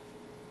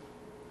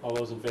 All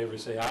those in favor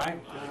say aye.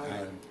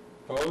 Aye.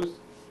 Opposed?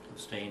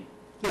 Abstain.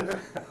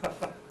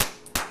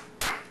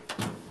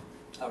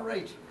 All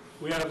right.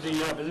 We have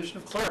the position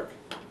of clerk.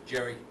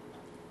 Jerry?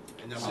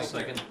 And then I'll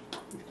second.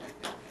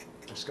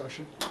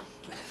 Discussion?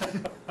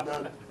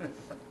 None.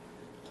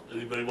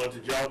 Anybody want the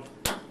job?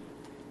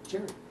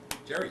 Jerry?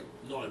 Jerry?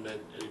 No, I meant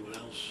anyone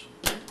else.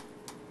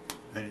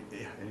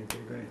 Anybody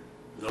gonna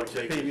No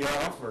pay takers. me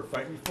off or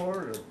fight me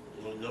for it,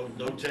 or?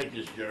 No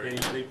takers, Jerry.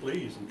 Anybody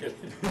please? and get-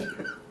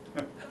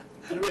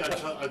 Jerry,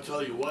 I'll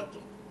tell you what,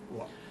 though.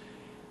 What?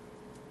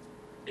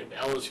 If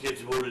Ellis gets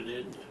voted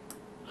in,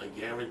 I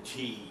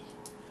guarantee,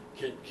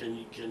 can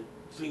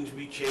things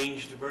be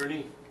changed,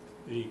 Bernie?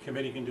 The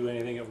committee can do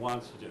anything it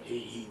wants to do.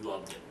 He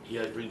loved it. He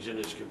brings in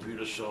his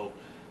computer, so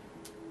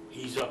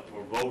he's up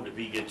for a vote. If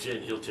he gets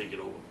in, he'll take it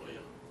over for you.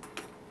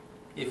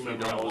 If you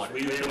Remember don't Ellis? want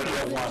We it.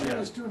 never want it.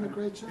 Jerry's doing a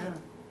great job.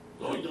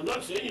 No, I'm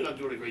not saying you're not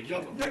doing a great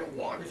job. I don't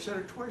want They've it. said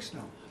it twice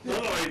now. No,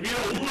 if you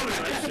don't want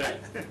it, I say.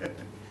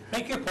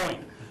 Make your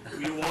point.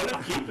 If you want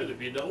it, keep it.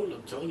 If you don't,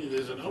 I'm telling you,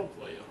 there's an out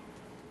for you.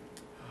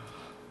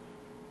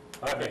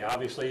 Okay,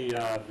 obviously,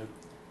 no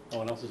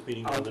one else is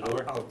beating down the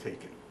door. I'll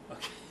take it.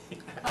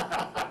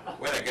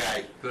 What a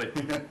guy.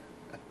 Good.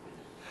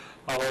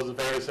 All those in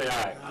favor say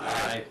aye.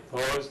 Aye.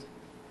 Opposed?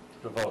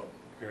 The vote.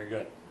 Very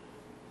good.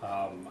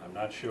 I'm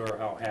not sure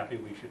how happy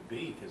we should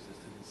be, because this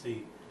didn't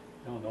see,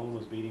 no one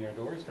was beating our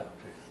doors down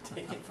to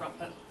take it from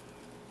us.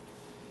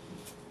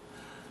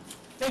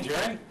 Hey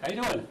Jerry, how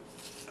you doing?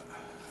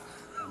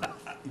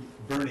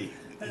 Bernie,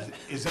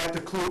 is that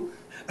the clue?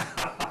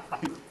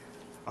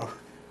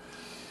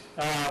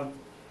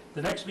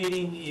 The next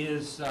meeting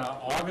is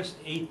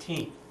August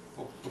 18th.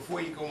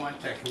 Before you go on,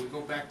 Tech, can we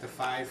go back to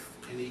 5,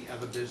 any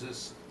other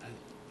business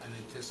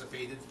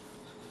unanticipated?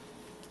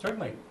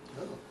 Certainly.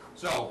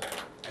 So,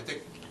 I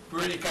think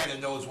Bernie kind of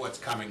knows what's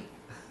coming.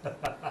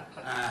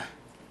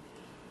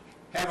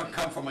 Haven't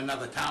come from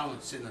another town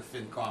that's in the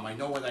FinCom. I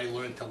know what I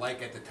learned to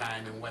like at the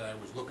time and what I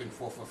was looking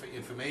for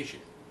information.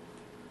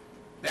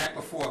 Back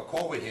before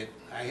COVID hit,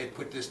 I had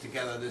put this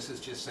together. This is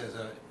just as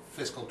a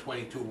fiscal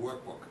 '22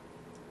 workbook.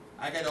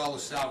 I got all the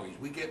salaries.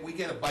 We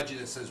get a budget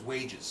that says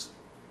wages.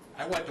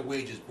 I want the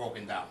wages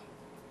broken down.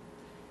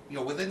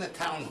 Within the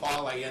town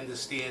hall, I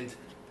understand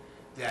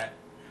that,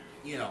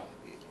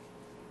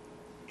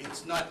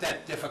 it's not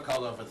that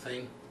difficult of a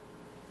thing.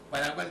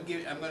 But I'm gonna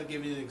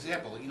give you an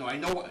example.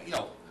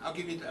 I'll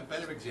give you a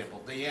better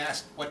example. They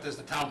asked, what does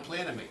the town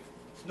planner make?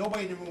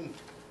 Nobody in the room,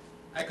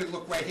 I could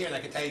look right here and I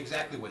could tell you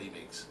exactly what he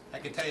makes. I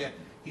could tell you,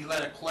 he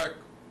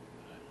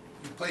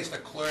placed a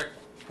clerk,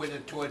 put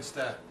it towards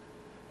the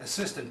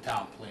assistant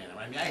town planner.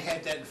 I mean, I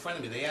had that in front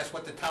of me. They asked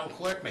what the town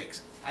clerk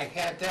makes. I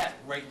had that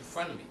right in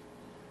front of me.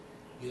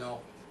 You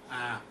know,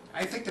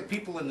 I think the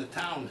people in the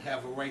town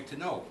have a right to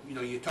know. You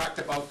know, you talked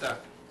about the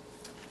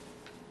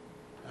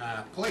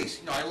police.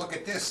 You know, I look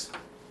at this,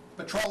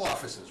 patrol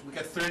officers, we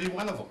got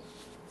 31 of them,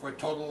 for a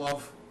total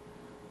of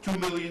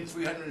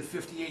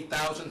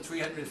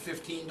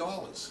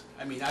 $2,358,315.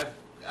 I mean,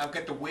 I've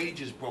got the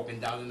wages broken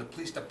down, and the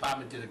police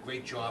department did a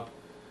great job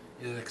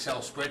in an Excel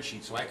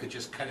spreadsheet, so I could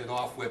just cut it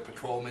off where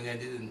patrolman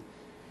ended and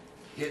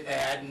hit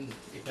add, and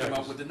it came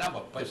up with the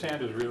number. But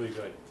Cassandra's really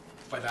good.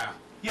 but,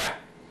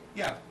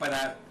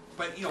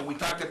 but, you know, we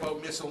talked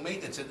about missile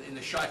maintenance and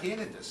the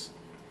short-handedness.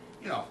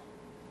 You know,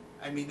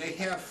 I mean, they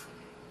have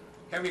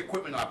heavy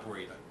equipment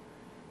operator,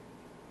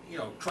 you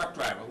know, truck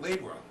driver,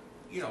 laborer,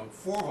 you know,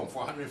 4 of them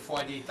for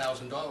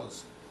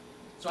 $148,000.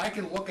 So I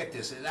can look at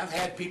this, and I've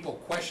had people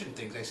question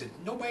things. I said,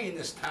 nobody in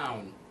this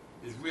town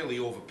is really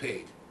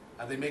overpaid.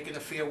 Are they making a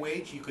fair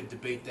wage? You could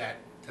debate that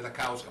till the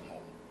cows come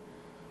home.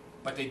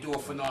 But they do a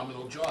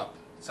phenomenal job.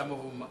 Some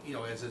of them, you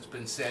know, as it's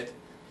been said,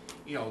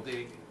 you know,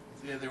 they're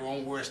their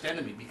own worst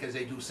enemy because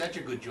they do such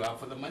a good job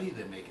for the money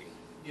they're making,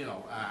 you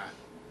know.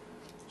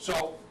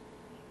 So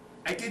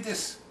I did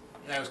this,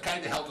 and I was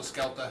kind of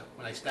helter-skelter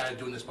when I started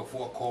doing this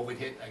before COVID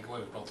hit. I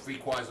was about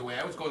 3/4 of the way.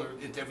 I was going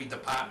into every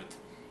department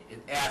and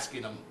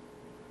asking them,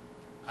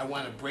 I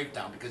want a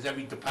breakdown, because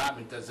every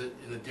department does it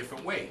in a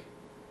different way.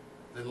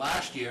 Then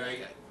last year,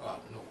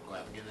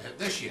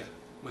 this year,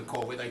 when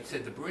COVID, I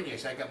said to Bernie, I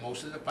said, I got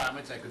most of the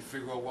departments, I could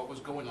figure out what was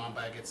going on,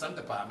 but I get some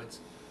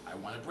departments, I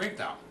want a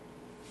breakdown.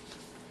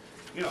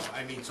 You know,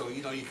 I mean, so,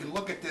 you know, you can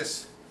look at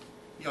this,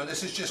 you know,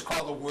 this is just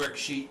called a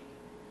worksheet.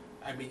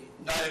 I mean,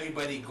 not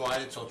everybody got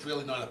it, so it's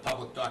really not a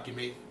public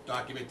document.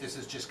 This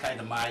is just kind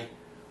of my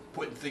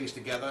putting things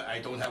together. I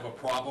don't have a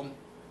problem.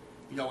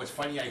 You know, it's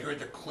funny, I heard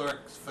the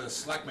clerk for the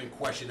selectmen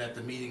question at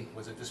the meeting,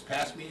 was it this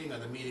past meeting or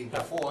the meeting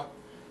before?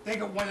 They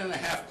got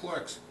 1.5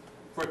 clerks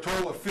for a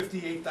total of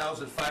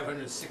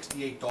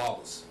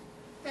 $58,568.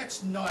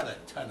 That's not a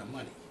ton of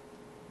money.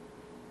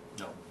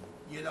 No.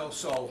 You know,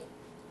 so,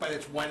 but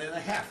it's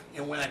 1.5.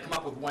 And when I come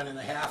up with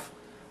 1.5,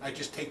 I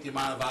just take the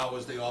amount of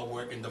hours they all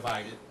work and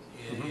divide it,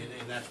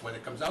 and that's what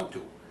it comes out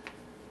to.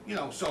 You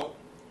know, so,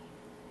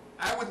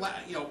 I would like,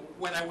 you know,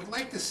 what I would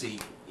like to see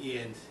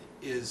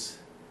is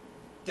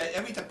that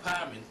every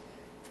department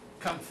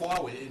come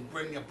forward and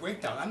bring a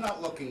breakdown. I'm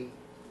not looking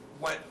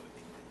what,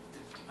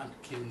 I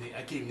can't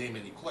even name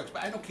any clerks,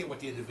 but I don't care what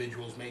the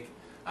individuals make.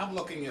 I'm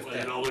looking if Well, you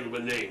that don't look at the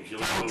names. You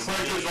look town at the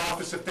treasurer's names.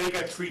 office, if they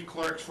got 3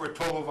 clerks for a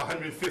total of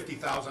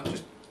 $150,000, I'm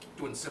just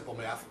doing simple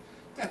math,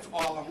 that's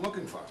all I'm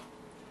looking for.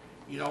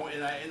 You know,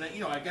 and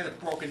you know, I got it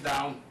broken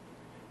down,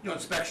 you know,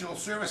 inspectional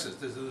services,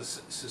 there's an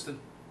assistant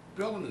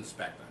building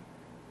inspector,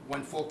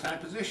 1 full-time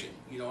position.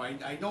 You know,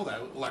 I know that,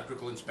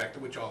 electrical inspector,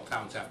 which all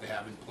towns have to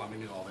have, in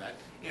plumbing and all that,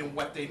 and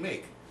what they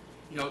make.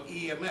 You know,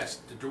 EMS,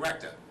 the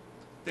director,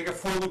 they got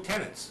 4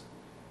 lieutenants.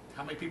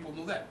 How many people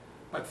knew that?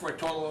 But for a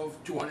total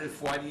of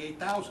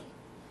 $248,000.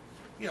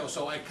 You know,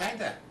 so I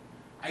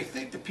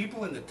think the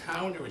people in the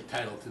town are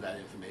entitled to that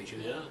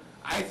information. Yeah.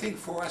 I think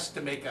for us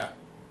to make a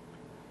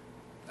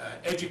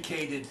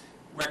educated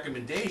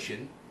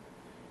recommendation,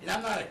 and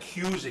I'm not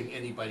accusing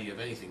anybody of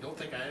anything. I don't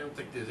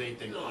think there's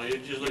anything. No, you're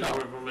just looking No,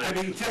 for information. I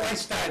mean, until I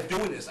started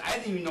doing this, I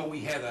didn't even know we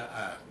had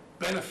a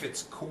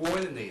benefits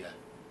coordinator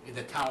in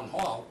the town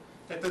hall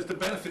that does the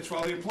benefits for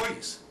all the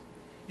employees.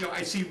 You know,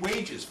 I see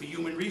wages for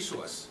human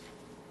resource.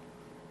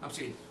 I'm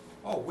saying,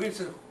 oh,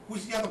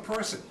 who's the other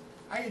person?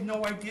 I had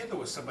no idea there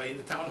was somebody in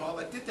the town hall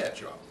that did that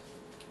job.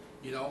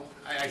 You know,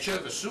 I should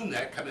have assumed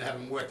that, coming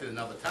having worked in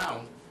another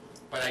town,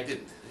 but I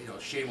didn't. You know,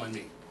 shame on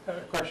me.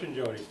 Question,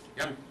 Jody.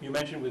 Yep. You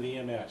mentioned with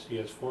EMS, he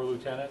has 4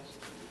 lieutenants.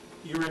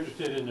 You're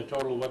interested in the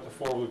total of what the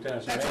 4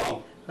 lieutenants are That's making,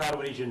 all. not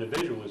what each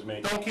individual is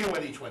making. Don't care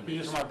what each one You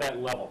means. just want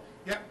that level.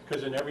 Yep.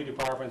 Because in every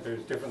department,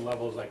 there's different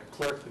levels, like a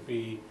clerk could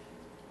be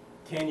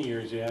 10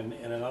 years in,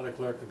 and another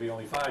clerk could be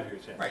only 5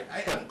 years in. Right.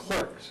 But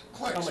clerks,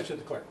 how much is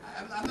the clerk?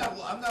 I'm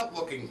not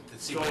looking to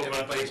see So, what but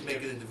everybody's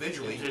making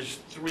individually. If there's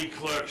 3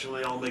 clerks and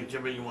they all make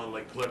different, you want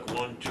like clerk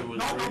 1, 2,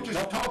 and 3? No,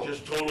 just total.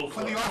 Just total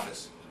For the clerks.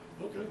 office.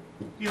 Okay.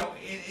 You know,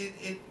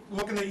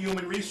 looking at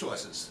human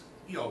resources,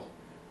 you know,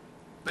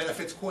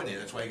 benefits coordinator,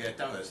 that's why I got it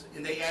down as,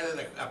 and they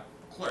added a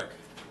clerk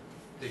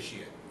this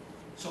year.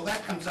 So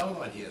that comes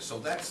out on here, so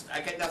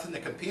I got nothing to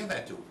compare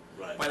that to.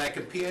 Right. But I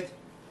compared,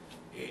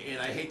 and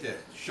I hate to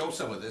show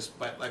some of this,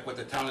 but like what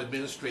the town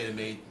administrator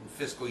made in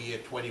fiscal year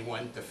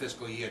 21 to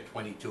fiscal year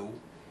 22,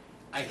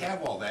 I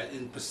have all that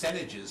in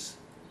percentages,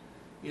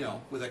 you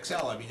know, with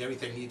Excel. I mean,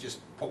 everything, you just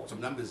poke some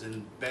numbers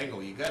in,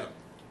 bango, you got them.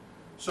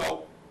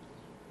 So,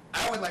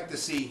 I would like to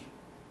see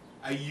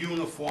a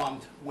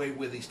uniformed way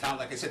with these towns.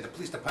 Like I said, the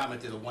police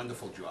department did a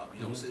wonderful job.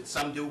 You know,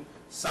 some do,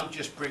 some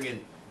just bring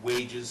in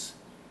wages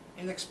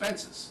and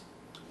expenses.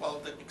 Well,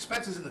 the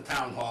expenses in the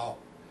town hall,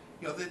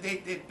 you know,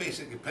 they're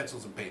basically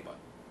pencils and paper.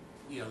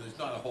 You know, there's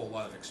not a whole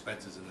lot of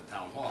expenses in the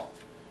town hall.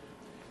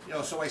 You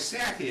know, so I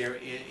sat here,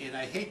 and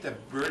I hate to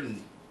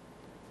burden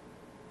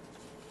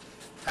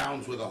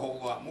towns with a whole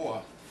lot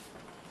more,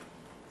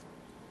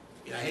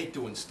 I hate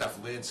doing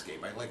stuff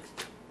landscape, I like,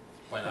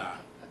 but,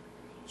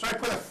 so I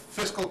put a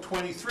fiscal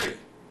 '23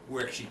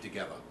 worksheet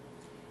together.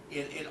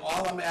 And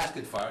all I'm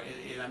asking for,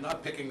 and I'm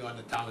not picking on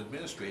the town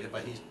administrator,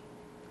 but he's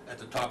at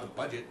the top of the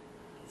budget,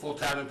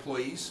 full-time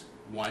employees,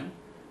 1.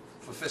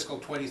 For fiscal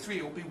 '23,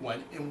 it will be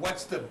 1. And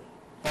what's the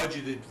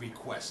budgeted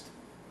request?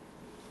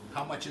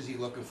 How much is he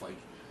looking for?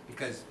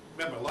 Because,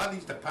 remember, a lot of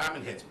these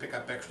department heads pick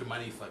up extra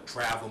money for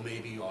travel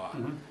maybe, or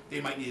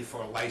they might need it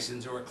for a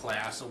license or a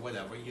class or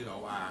whatever, you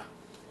know,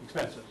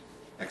 Expensive.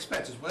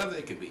 expenses, whatever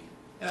they could be.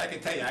 And I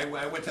can tell you,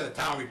 I went to the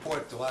town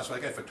report, the last one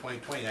I got for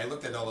 2020, and I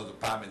looked at all the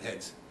department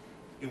heads.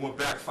 And went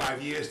back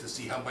 5 years to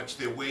see how much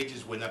their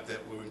wages went up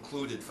that were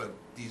included for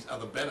these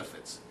other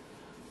benefits.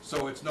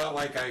 So it's not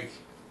like I,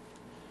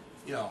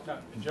 you know. No,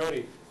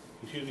 Jody,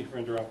 excuse me for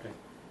interrupting.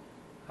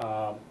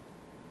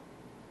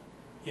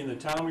 In the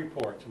town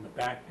reports, in the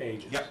back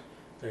pages. Yep.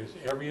 There's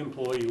every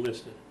employee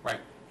listed. Right.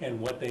 And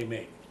what they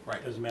make.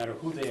 Right. Doesn't matter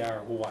who they are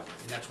or what.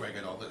 And that's where I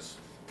got all this.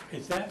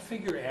 Is that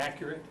figure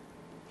accurate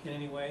in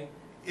any way?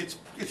 It's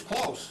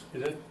close.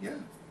 Is it? Yeah,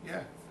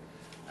 yeah.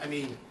 I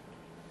mean,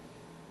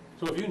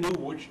 So if you knew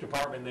which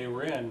department they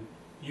were in,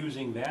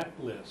 using that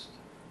list,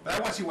 but I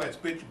want to see what it's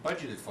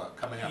budgeted for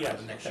coming up for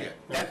Yes, the next okay.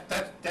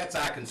 year. That's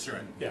our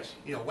concern. yes.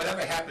 You know,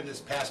 whatever happened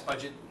this past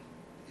budget,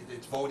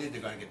 it's voted,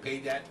 they're gonna get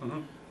paid that.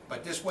 Mhm.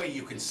 But this way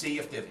you can see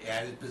if they've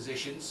added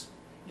positions.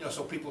 You know,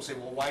 so people say,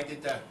 well, why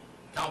did the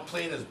town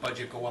planner's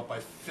budget go up by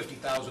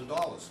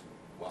 $50,000?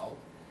 Well,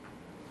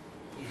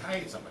 he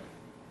hired somebody,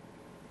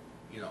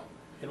 you know.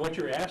 And what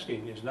you're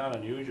asking is not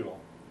unusual.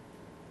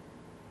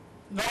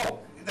 No,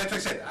 that's what I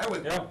said,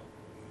 Yeah.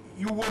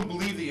 you wouldn't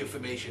believe the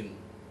information,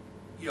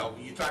 you know,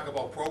 you talk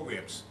about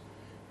programs.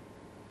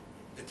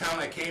 The town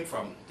I came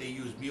from, they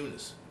used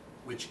Munis,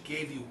 which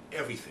gave you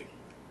everything.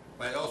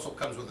 But it also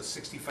comes with a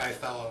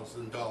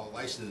 $65,000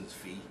 license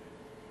fee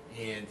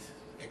and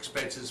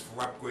expenses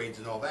for upgrades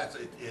and all that,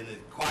 and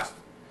it cost,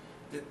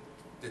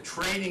 the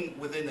training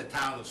within the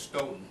town of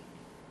Stoughton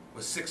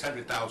was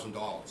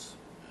 $600,000.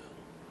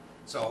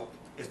 So,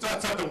 it's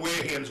not something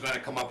Wareham's gonna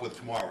come up with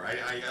tomorrow,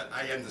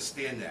 I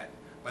understand that,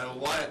 but a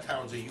lot of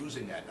towns are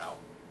using that now.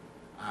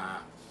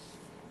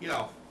 You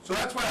know, so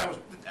that's why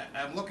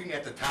I'm looking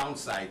at the town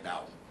side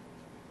now.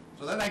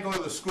 So then I go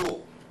to the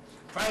school,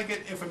 trying to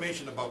get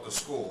information about the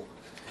school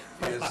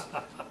is,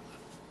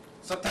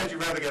 sometimes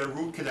you'd rather get a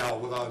root canal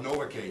without a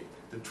Novocaine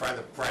than try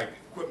to pry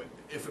equipment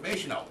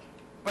information out.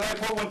 But I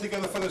put one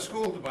together for the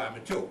school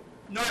department too.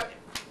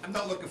 I'm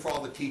not looking for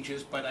all the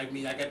teachers, but I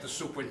mean, I got the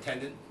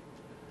superintendent,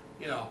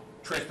 you know,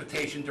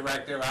 transportation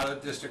director,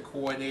 out-of-district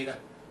coordinator.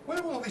 What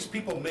do all these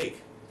people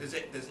make? Does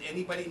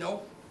anybody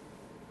know?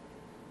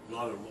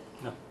 Not at all.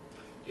 No.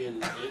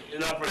 In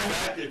upper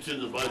fact, it's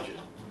in the budget.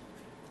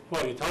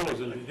 Well, your totals,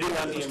 they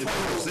run the It's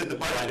totals in the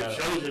budget.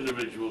 It shows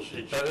individuals,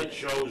 it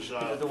shows, Is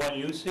it the one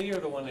you see or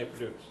the one they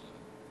produce?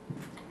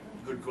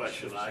 good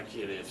question, I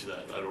can't answer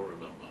that, I don't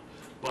remember.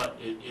 But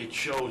it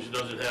shows, it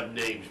doesn't have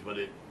names, but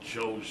it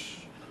shows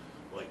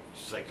like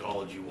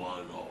psychology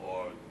one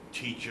or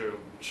teacher,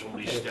 so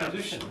many Okay, steps.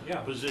 position,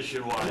 yeah.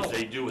 Position-wise,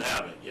 they do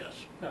have it, yes.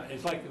 No,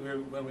 it's like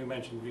when we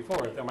mentioned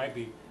before, there might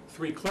be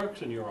 3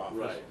 clerks in your office.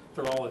 Right.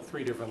 They're all at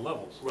 3 different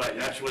levels. Right,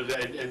 that's what,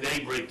 and they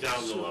break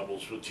down the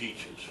levels for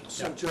teachers.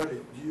 So Jody,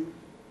 do you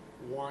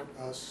want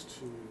us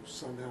to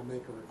somehow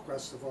make a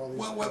request of all these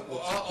Well, people?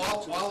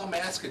 all I'm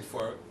asking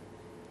for,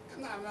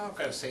 I'm not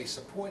gonna say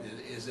supported,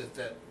 is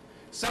that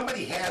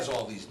somebody has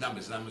all these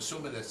numbers, and I'm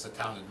assuming it's the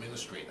town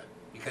administrator,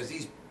 because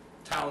these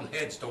town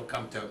heads don't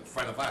come to in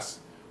front of us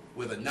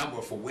with a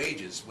number for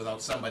wages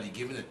without somebody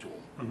giving it to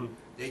them.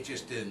 They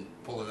just didn't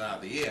pull it out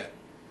of the air.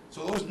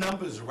 So those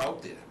numbers are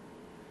out there.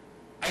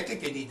 I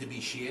think they need to be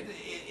shared,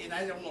 and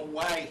I don't know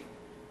why.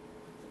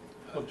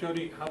 Well,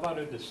 Jody, how about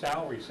in the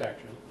salary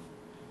section?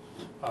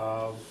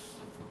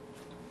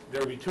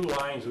 There'll be 2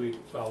 lines,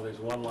 there's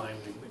one line,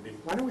 we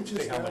Why don't we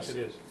just say how much ask it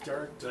is.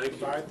 Derek to Thank you.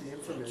 provide the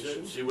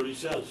information? See what he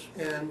says.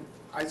 And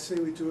I'd say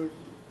we do it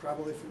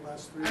probably for the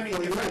last 3 or I mean,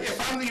 4 years.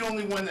 if I'm the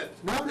only one that.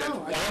 No, that-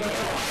 no, I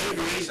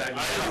agree,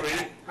 I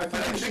agree. I But I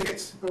think we think should,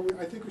 it's, but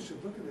I think we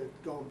should look at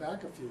it going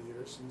back a few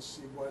years and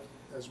see what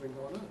has been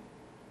going on.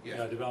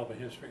 yeah, Develop a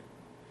history.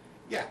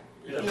 yeah.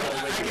 Yeah. You know,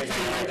 I can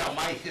tell you right now,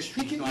 my He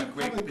history's can not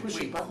great probably push a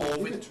between button and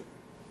give COVID. it to him.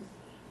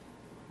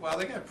 Well,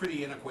 they got a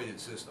pretty antiquated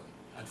system,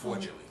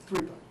 unfortunately. 3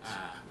 buttons.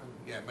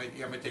 Yeah,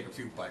 it might take a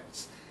few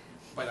buttons.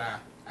 But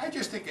I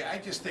just think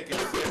it's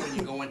fair when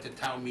you go into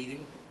town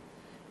meeting,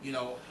 you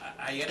know,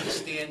 I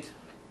understand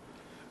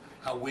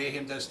how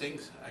Wareham does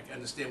things. I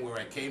understand where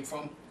I came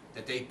from,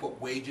 that they put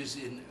wages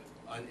in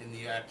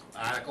the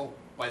article,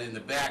 but in the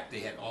back,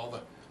 they had all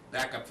the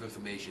backup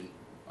information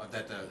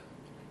that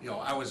you know,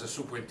 I was a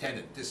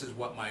superintendent. This is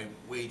what my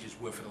wages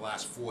were for the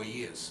last 4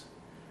 years.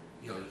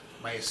 You know,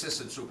 my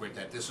assistant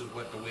superintendent, this is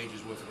what the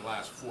wages were for the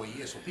last 4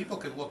 years. So people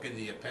could look in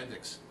the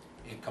appendix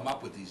and come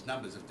up with these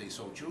numbers if they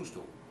so choose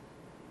to,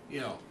 you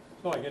know.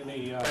 So like in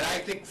the, But I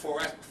think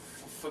for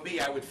me,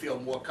 I would feel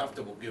more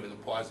comfortable giving a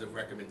positive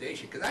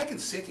recommendation, because I can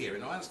sit here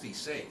and honestly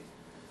say,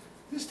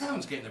 this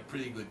town's getting a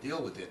pretty good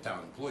deal with their town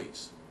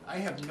employees. I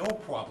have no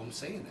problem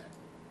saying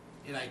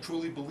that, and I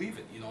truly believe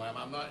it, you know,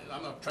 I'm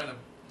not trying to,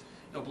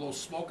 you know, blow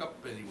smoke up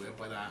anywhere,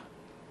 but,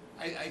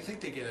 I think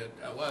they get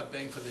a lot of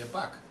bang for their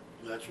buck.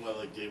 That's why,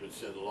 like David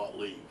said, a lot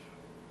leave.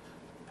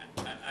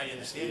 I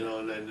understand. You know,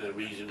 and then the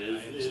reason I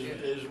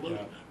understand. is, Yeah.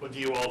 but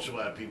you also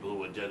have people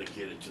who are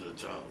dedicated to the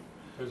town.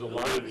 There's a Who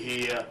lot, live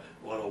here,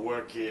 wanna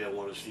work here,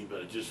 wanna see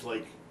better, just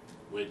like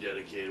we're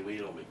dedicated, we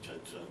don't make 10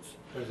 cents.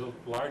 there's a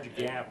large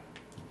gap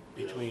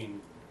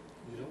between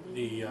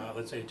the,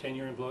 let's say,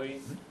 10-year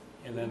employee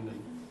and then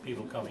the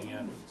people coming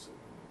in.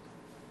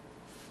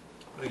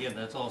 But again,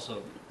 that's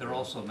also, there are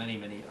also many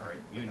are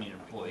union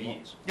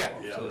employees. Yeah,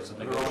 Yeah. So it's a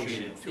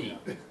negotiated fee,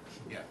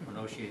 yeah,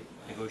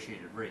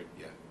 negotiated rate.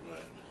 yeah, Right.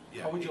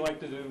 yeah. How would you like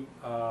to do,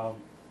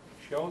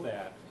 show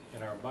that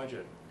in our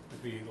budget?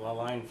 Would be a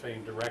line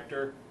saying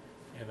director,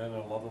 and then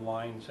another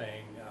line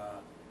saying,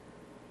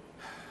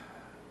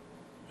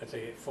 let's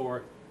say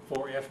four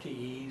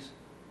FTEs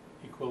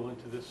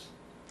equivalent to this.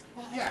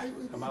 Yeah.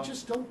 We Amount.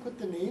 just don't put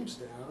the names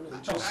down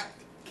and So, just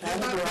There's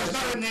not a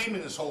categorize. name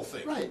in this whole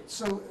thing. Right,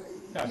 so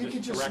Yeah, you just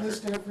could just director.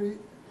 list every, You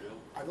know?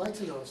 I'd like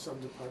to know if some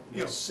department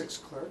Yeah. has 6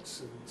 clerks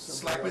and some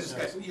Selectmen's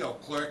else has got, you know,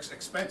 clerks,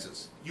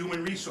 expenses,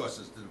 human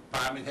resources, the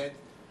department head,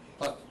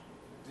 plus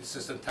the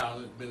assistant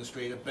town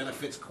administrator,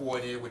 benefits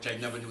coordinator, which I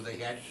never knew they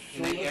had,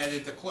 and they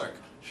added the clerk.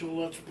 So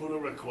let's put a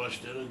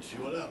request in and see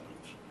what happens.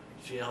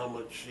 See how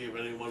much, see if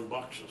anyone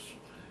bucks us.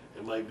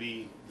 It might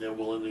be they're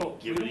willing to Oh,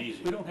 give it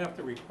easy. We don't have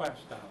to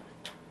request on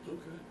it,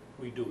 Okay.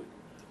 we do it.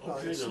 Well,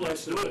 Okay, it's then less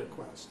let's than do a it.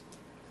 request.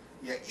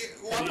 Yeah,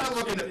 well, I'm not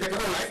looking to pick a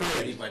fight with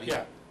anybody.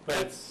 Yeah, but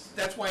it's,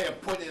 That's why I'm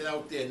putting it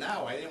out there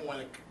now. I didn't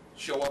wanna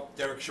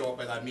Derek show up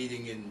at our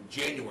meeting in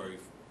January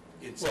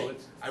and Well, say,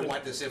 it's- I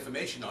want this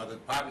information, or the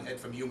department head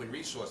from human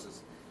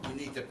resources, you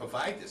need to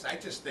provide this. I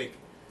just think,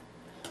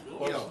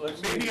 you know,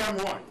 let's- maybe I'm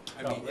wrong.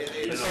 I no, mean, let's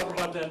it's, talk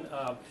about then,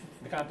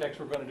 the context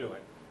we're gonna do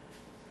it.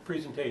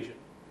 Presentation,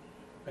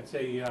 let's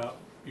say,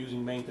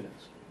 using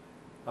maintenance.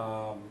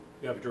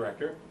 You have a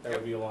director, that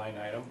would be a line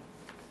item,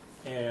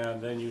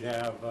 and then you'd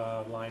have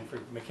a line for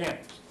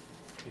mechanics,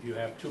 if you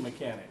have 2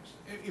 mechanics,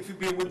 if you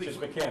bear with which is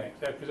me, mechanics,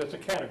 because that's a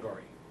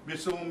category.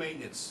 municipal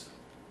maintenance,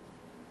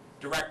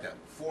 director,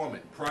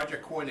 foreman,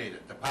 project coordinator,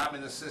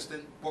 department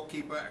assistant,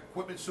 bookkeeper,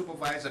 equipment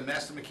supervisor,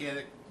 master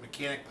mechanic,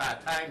 mechanic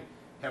part-time,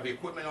 heavy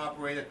equipment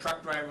operator,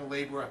 truck driver,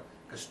 laborer,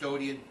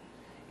 custodian,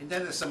 and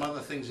then there's some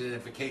other things,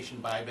 identification,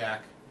 buyback.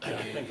 Yeah,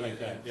 things like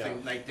that, yeah.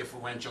 Night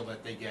differential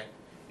that they get.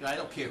 You know, I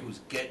don't care who's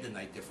getting the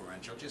night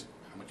differential, just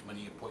how much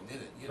money you're putting in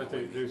it, you know.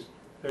 But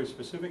there's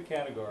specific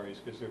categories,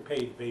 because they're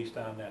paid based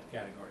on that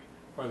category,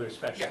 or their Yeah,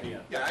 specialty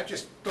in. yeah, I'm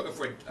just looking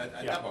for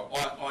a Yeah. number,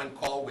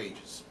 on-call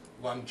wages,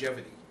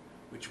 longevity,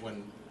 which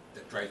one,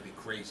 that drives me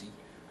crazy.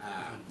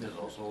 There's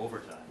also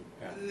overtime,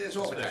 Yeah. There's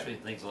especially overtime.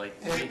 things like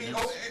I mean,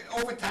 maintenance.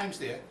 overtime's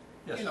there,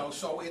 you Yes. know,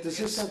 so Does this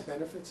it's, have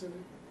benefits in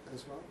it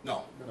as well?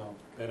 no, No,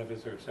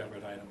 benefits are a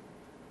separate item.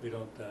 We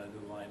don't do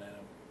line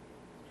item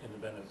in the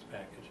benefits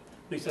package.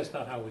 At least that's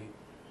not how we,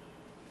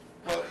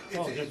 well,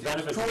 Well, it's just true in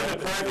benefits, the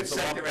private it's a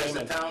lump sector as the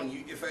payment.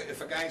 town,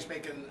 if a guy's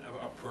making,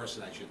 a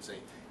person, I should say,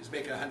 is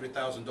making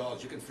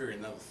 $100,000, you can figure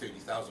another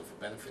 30,000 for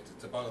benefits,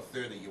 it's about a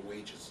third of your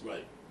wages.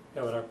 Right.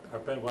 yeah,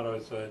 but what I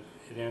was,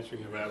 in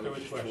answering your Your average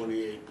first is question,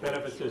 28.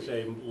 benefits is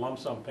a lump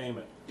sum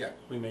payment Yeah,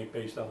 we make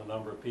based on the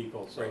number of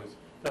people. So Right. it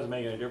doesn't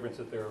make any difference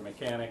if they're a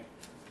mechanic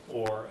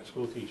or a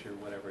school teacher,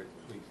 whatever,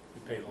 we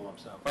pay the lump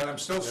sum. but I'm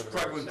still Whatever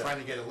struggling it's trying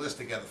to get a list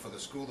together for the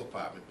school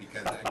department,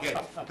 because again,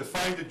 to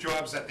find the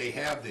jobs that they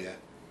have there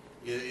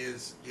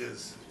is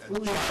a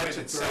We'll leave job it in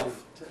to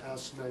itself. Brady to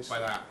ask nicely.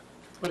 But,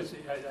 But it's,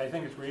 I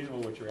think it's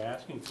reasonable what you're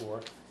asking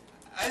for.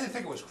 I didn't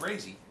think it was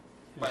crazy,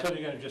 Instead but,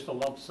 of gonna just a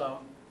lump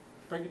sum,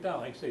 break it down,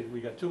 like say, we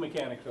got 2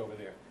 mechanics over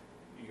there.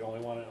 You only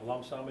want a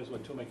lump sum is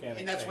what 2 mechanics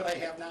and that's pay. what I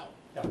have now,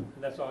 Yeah, and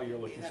that's all you're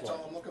looking and that's for.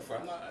 all I'm looking for,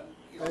 I'm not,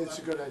 you know, It's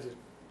a I'm good idea.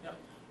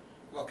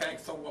 well, can I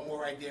throw one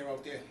more idea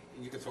out there,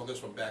 and you can throw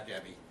this one back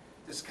at me?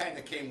 This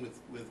kinda came with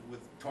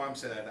Tom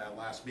said at our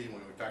last meeting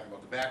when we were talking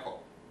about the backhoe.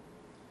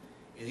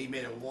 And he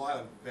made a lot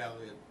of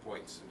valid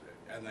points,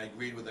 and I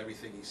agreed with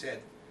everything he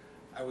said.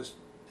 I was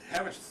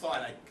having a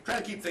thought, I try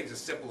to keep things as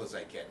simple as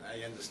I can,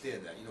 I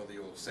understand that, you know the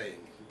old saying,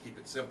 keep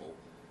it simple.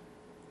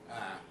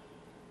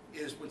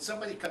 Is when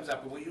somebody comes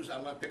up, and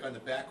I'm gonna pick on the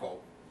backhoe,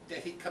 that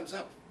he comes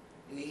up,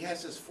 and he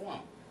has this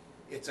form.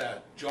 It's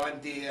a John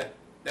Deere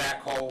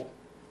backhoe,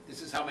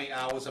 this is how many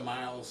hours or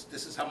miles,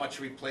 this is how much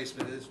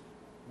replacement is,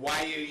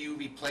 why are you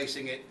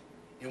replacing it,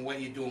 and what are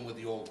you doing with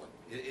the old one?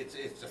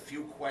 It's a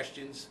few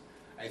questions.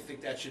 I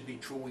think that should be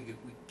true. We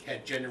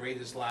had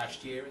generators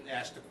last year and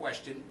asked the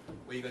question,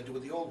 what are you gonna do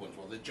with the old ones?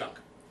 Well, they're junk.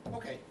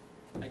 Okay,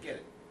 I get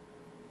it.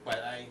 But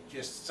I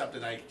just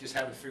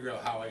haven't figured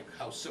out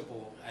how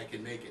simple I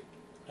can make it.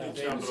 And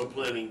capital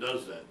planning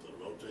does that,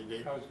 though, don't they,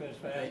 Dave? I was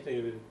gonna ask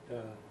David,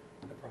 the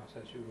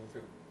process you go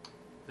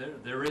through.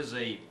 There is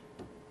a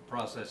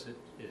process,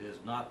 it has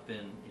not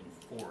been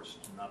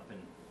enforced, not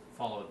been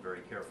followed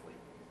very carefully.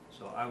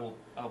 So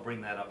I'll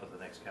bring that up at the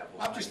next capital.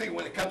 I'm just planning. thinking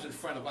when it comes in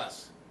front of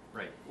us,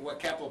 Right, what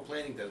capital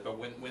planning does, but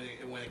when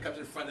it comes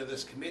in front of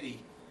this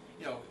committee,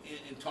 you know,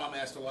 and Tom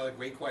asked a lot of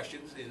great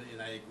questions,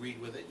 and I agreed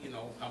with it, you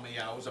know, how many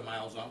hours or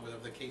miles on,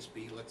 whatever the case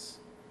be, let's,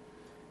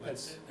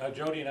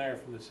 Jody and I are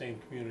from the same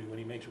community. When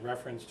he makes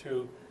reference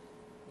to,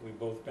 we've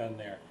both been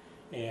there.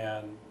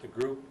 And the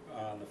group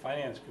on the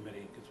finance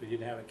committee, because we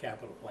didn't have a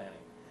capital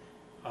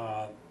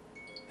planning,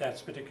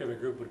 that particular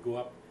group would go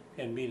up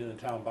and meet in the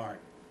town barn.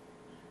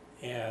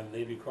 And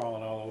they'd be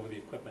crawling all over the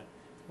equipment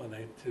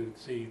to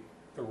see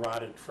the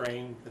rotted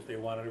frame that they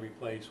wanted to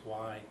replace,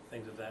 why,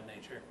 things of that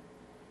nature.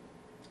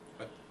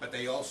 but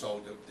they also,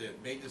 the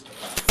maintenance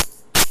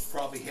department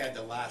probably had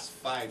the last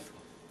 5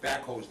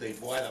 backhoes they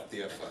bought up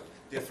there for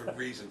different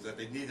reasons, that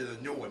they needed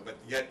a new one, but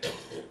yet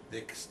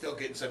they're still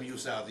getting some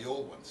use out of the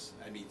old ones.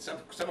 I mean, some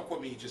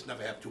equipment you just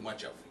never have too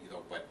much of, you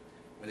know, but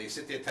when they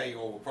sit there and tell you,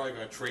 oh, we're probably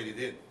gonna trade it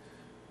in,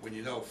 when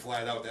you know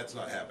flat out that's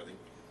not happening.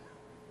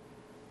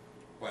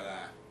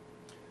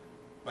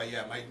 But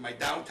yeah, my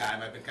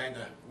downtime, I've been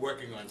kinda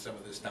working on some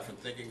of this stuff and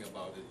thinking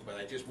about it, but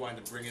I just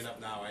wanted to bring it up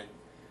now.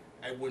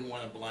 I wouldn't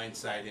wanna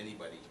blindside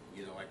anybody,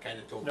 you know, I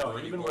kinda told No,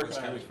 Bernie you've been what was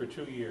working on coming. this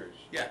for 2 years.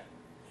 Yeah,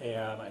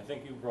 And I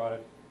think you brought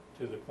it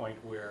to the point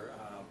where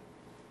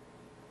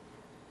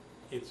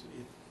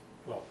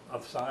well,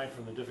 aside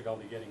from the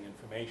difficulty getting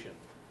information,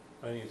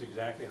 I think it's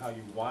exactly how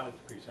you wanted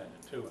to present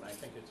it too, and I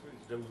think it's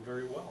doing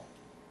very well.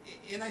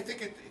 and I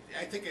think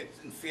it's,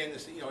 in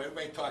fairness, you know,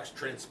 everybody talks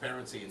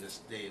transparency in this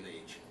day and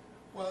age.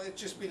 Well,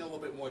 it's just being a little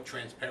bit more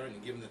transparent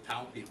and giving the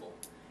town people,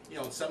 you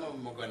know, and some of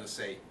them are gonna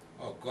say,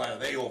 oh, God, are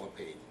they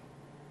overpaid?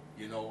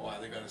 You know, or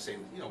they're gonna say,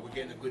 you know, we're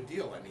getting a good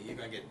deal. I mean, you're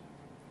gonna get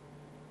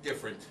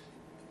different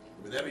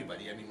with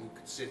everybody. I mean, we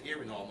could sit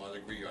here and all not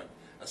agree on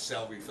a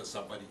salary for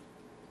somebody,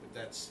 but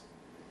that's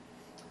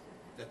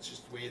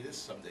just the way it is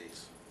some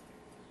days.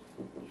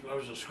 As far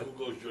as the school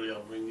goes, Judy,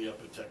 I'll bring the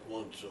Upper Tech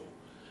one, so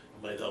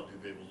it might help you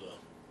be able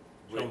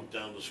to break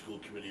down the school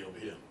committee over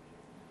here,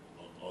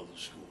 or the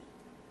school.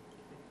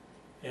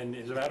 And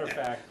as a matter of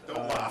fact, Don't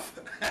laugh.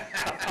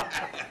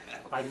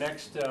 our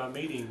next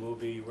meeting will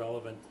be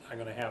relevant. I'm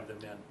gonna have them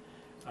in.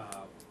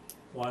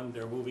 One,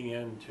 they're moving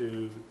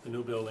into the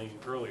new building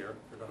earlier.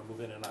 They're gonna move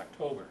in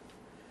October,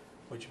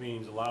 which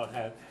means a lot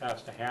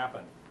has to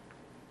happen.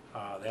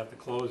 They have to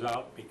close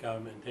out,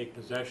 and take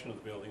possession of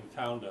the building,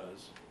 the town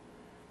does.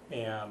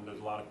 And there's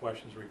a lot of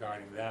questions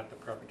regarding that, the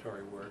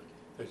preparatory work.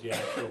 There's the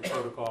actual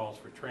protocols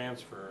for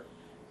transfer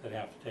that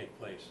have to take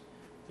place.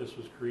 This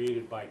was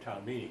created by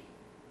town meeting,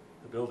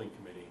 the building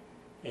committee,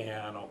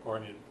 and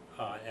according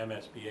to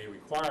MSBA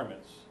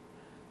requirements,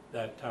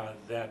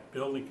 that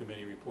building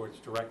committee reports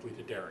directly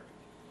to Derek,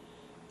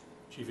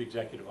 Chief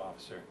Executive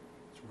Officer.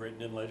 It's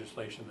written in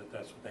legislation that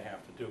that's what they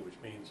have to do, which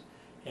means,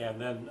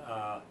 and then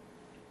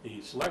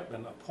the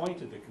selectmen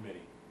appointed the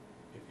committee,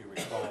 if you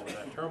recall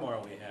that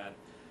turmoil we had.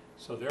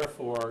 So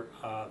therefore,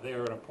 they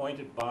are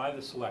appointed by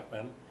the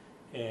selectmen,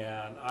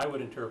 and I would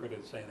interpret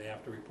it saying they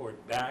have to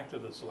report back to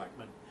the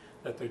selectmen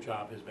that their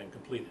job has been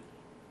completed.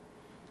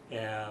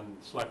 And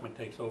the selectman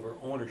takes over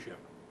ownership.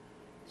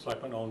 The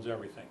selectman owns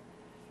everything.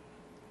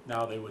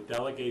 Now, they would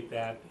delegate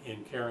that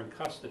in care and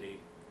custody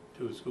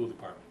to the school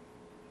department.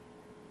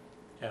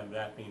 And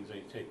that means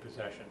they take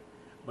possession.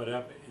 But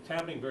it's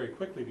happening very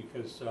quickly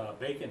because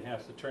Bacon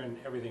has to turn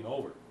everything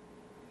over.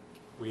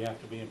 We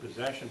have to be in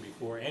possession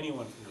before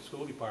anyone from the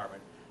school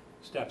department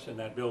steps in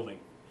that building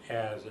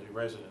as a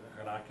resident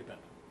or an occupant.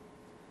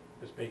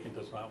 Because Bacon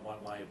does not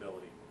want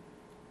liability.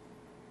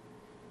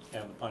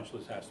 And the punch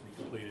list has to be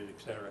completed,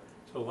 et cetera.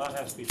 So a lot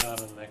has to be done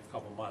in the next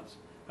couple of months.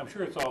 I'm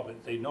sure it's all been,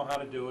 they know how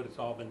to do it, it's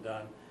all been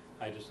done.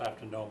 I just have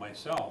to know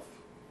myself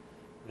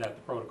that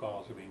the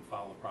protocols are being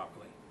followed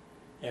properly.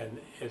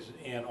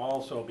 And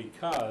also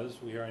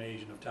because we are an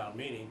agent of town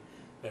meeting,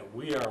 that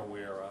we are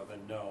aware of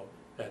and know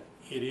that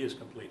it is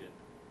completed.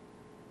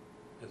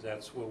 Because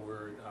that's what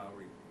we're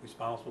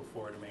responsible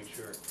for, to make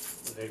sure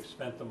that they've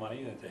spent the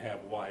money, and to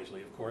have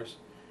wisely, of course.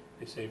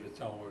 They saved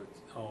it over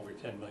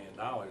 $10 million,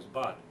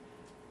 but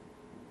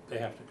they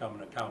have to come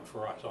and account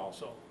for us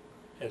also,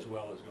 as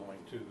well as going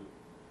to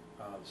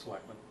the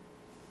selectmen.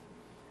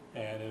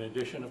 And in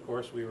addition, of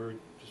course, we were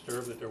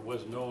disturbed that there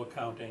was no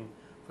accounting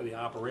for the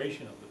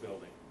operation of the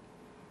building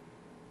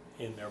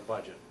in their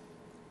budget.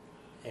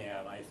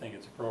 And I think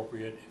it's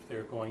appropriate, if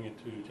they're going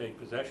to take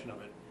possession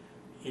of it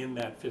in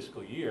that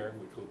fiscal year,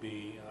 which will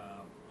be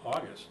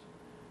August,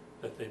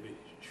 that they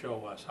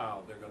show us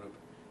how they're going to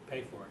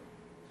pay for it.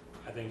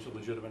 I think it's a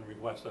legitimate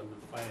request on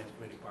the finance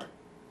committee part.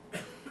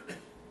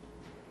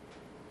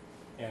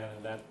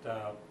 And that,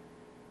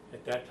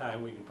 at that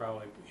time, we can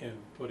probably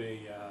put a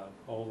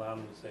hold on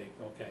and say,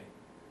 okay,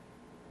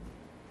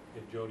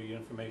 give Jody the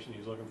information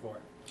he's looking for.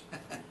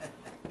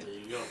 There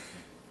you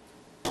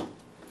go.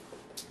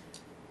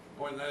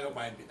 Boy, and I don't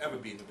mind ever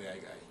being the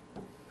bad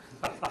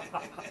guy.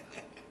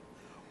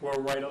 We're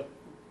right up,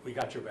 we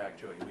got your back,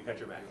 Jody, we got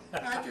your back.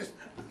 I just,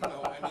 you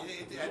know, I mean,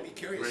 I'd be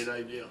curious. Great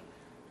idea.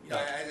 You know,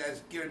 I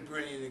was giving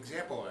Bernie an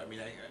example. I mean,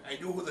 I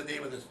knew who the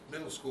name of the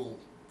middle school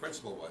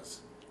principal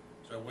was.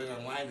 So I went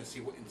online to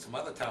see what, in some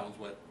other towns,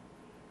 what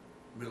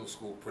middle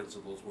school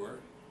principals were.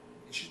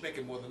 And she's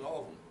making more than all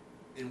of them.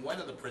 And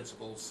one of the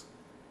principals,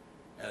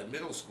 at a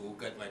middle school,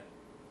 got like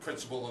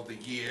Principal of the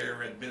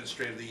Year,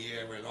 Administrator of the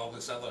Year, and all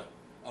this other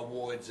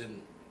awards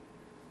and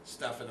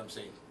stuff, and I'm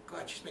saying,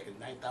 God, she's making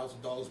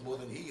 $9,000 more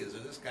than he is,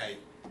 and this guy,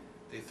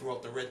 they throw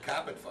out the red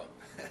carpet for.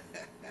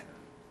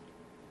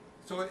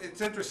 So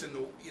it's interesting,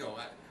 you know,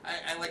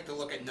 I like to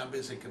look at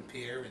numbers and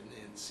compare and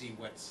see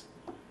what's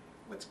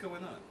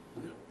going on.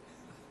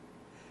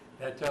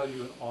 That tells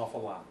you an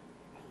awful lot.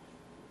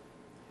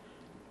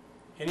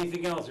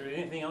 Anything else, or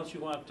anything else you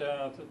want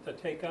to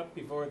take up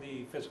before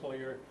the fiscal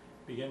year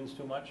begins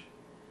too much?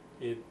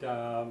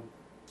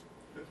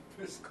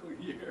 Fiscal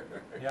year.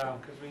 Yeah,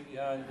 because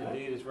the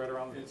date is right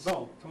around,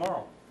 no,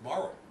 tomorrow.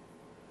 Tomorrow.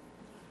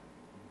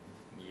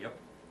 Yep.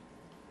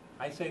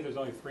 I say there's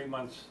only 3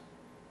 months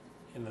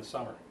in the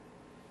summer,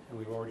 and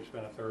we've already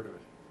spent a third of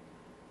it.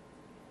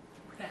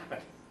 What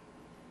happened?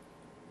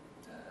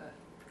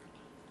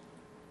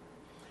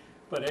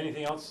 But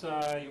anything else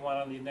you want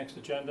on the next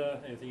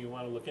agenda? Anything you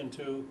want to look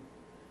into?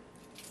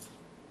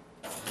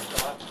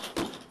 Thoughts?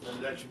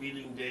 The next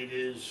meeting date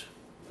is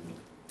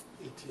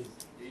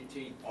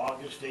 18.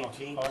 August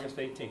 18th, August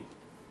 18th,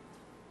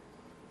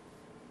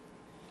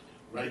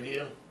 right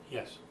here,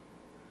 yes.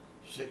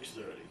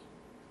 6:30.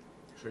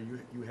 So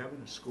you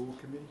having a school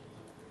committee?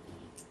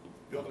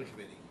 Building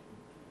Committee.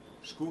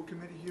 School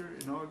committee here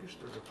in August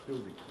or the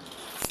building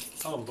committee?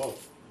 Oh,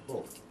 both.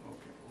 Both,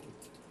 okay.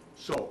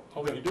 So.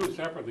 Oh, we can do it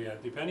separately,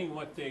 depending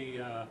what they,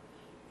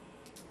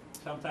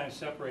 sometimes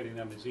separating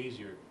them is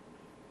easier.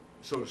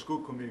 So the school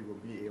committee will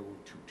be able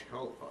to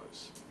tell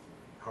us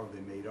how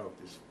they made out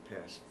this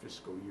past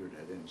fiscal year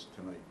that ends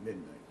tonight,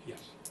 midnight.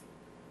 Yes.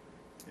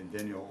 And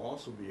then you'll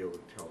also be able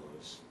to tell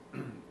us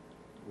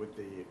what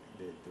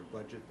their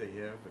budget they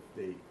have, if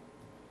they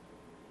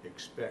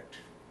expect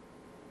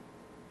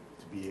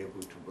to be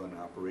able to run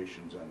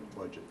operations on the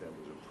budget that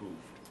was approved.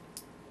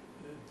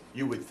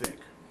 You would think.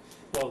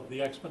 Well,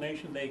 the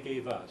explanation they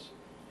gave us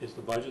is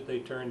the budget they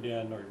turned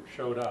in or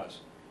showed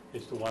us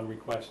is the one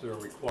requested or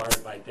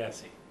required by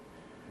DESI.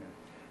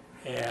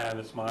 And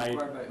it's my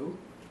Required by who?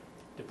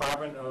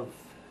 Department of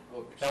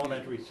Oh,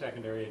 Elementary,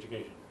 Secondary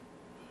Education.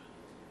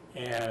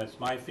 And it's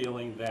my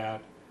feeling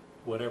that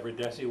whatever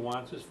DESI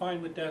wants is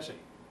fine with DESI.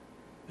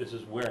 This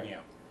is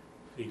Wareham.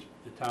 The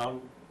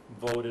town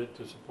voted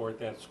to support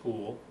that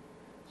school,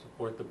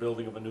 support the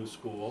building of a new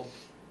school.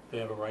 They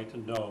have a right to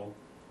know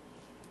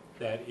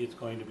that it's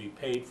going to be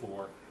paid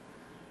for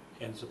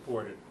and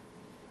supported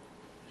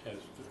as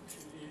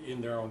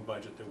in their own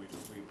budget that we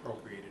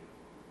appropriated.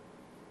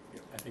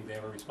 I think they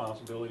have a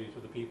responsibility to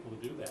the people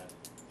to do that,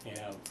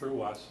 and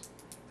through us,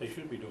 they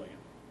should be doing it.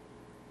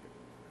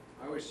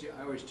 I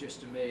was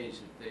just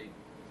amazed that they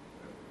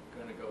are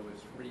gonna go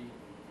with 3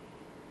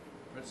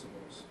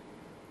 principals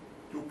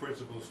 2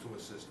 principals, 2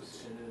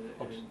 assistants.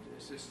 and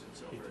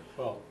assistants over it.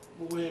 Well,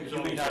 Williams you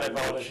may always not had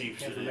have all more the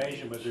chiefs than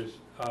information, but Indians.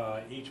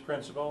 there's, each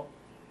principal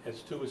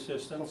has 2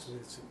 assistants, Hopefully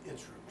it's some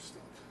interim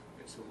stuff.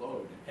 It's a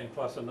load. and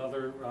plus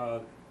another,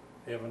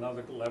 they have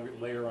another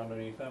layer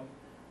underneath them.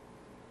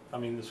 I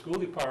mean, the school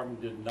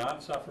department did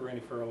not suffer any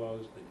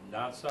furloughs, did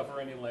not suffer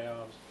any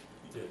layoffs,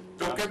 did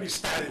not. Don't get me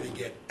started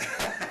again.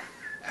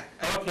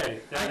 Okay,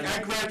 then,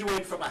 I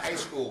graduated from a high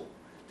school.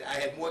 I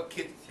had more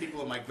kids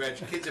in my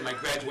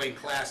graduating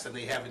class than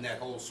they have in that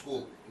whole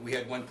school. We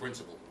had 1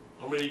 principal.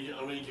 How many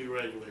did you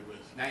graduate with?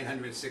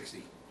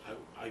 960.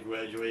 I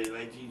graduated in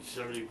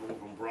 1974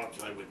 from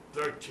Brockside with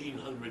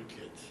 1,300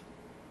 kids.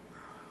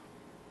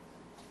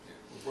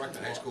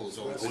 Brockton High School is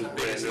over That's the not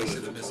biggest bad. east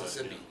of the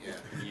Mississippi, yeah.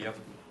 Yep.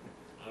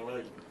 All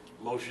right,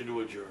 motion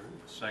to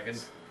adjourn.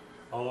 Second.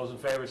 all those in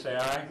favor say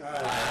aye.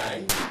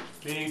 Aye.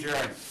 Meeting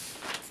adjourned.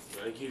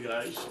 Thank you,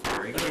 guys.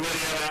 Very good. Everybody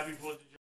have a happy 4th of July.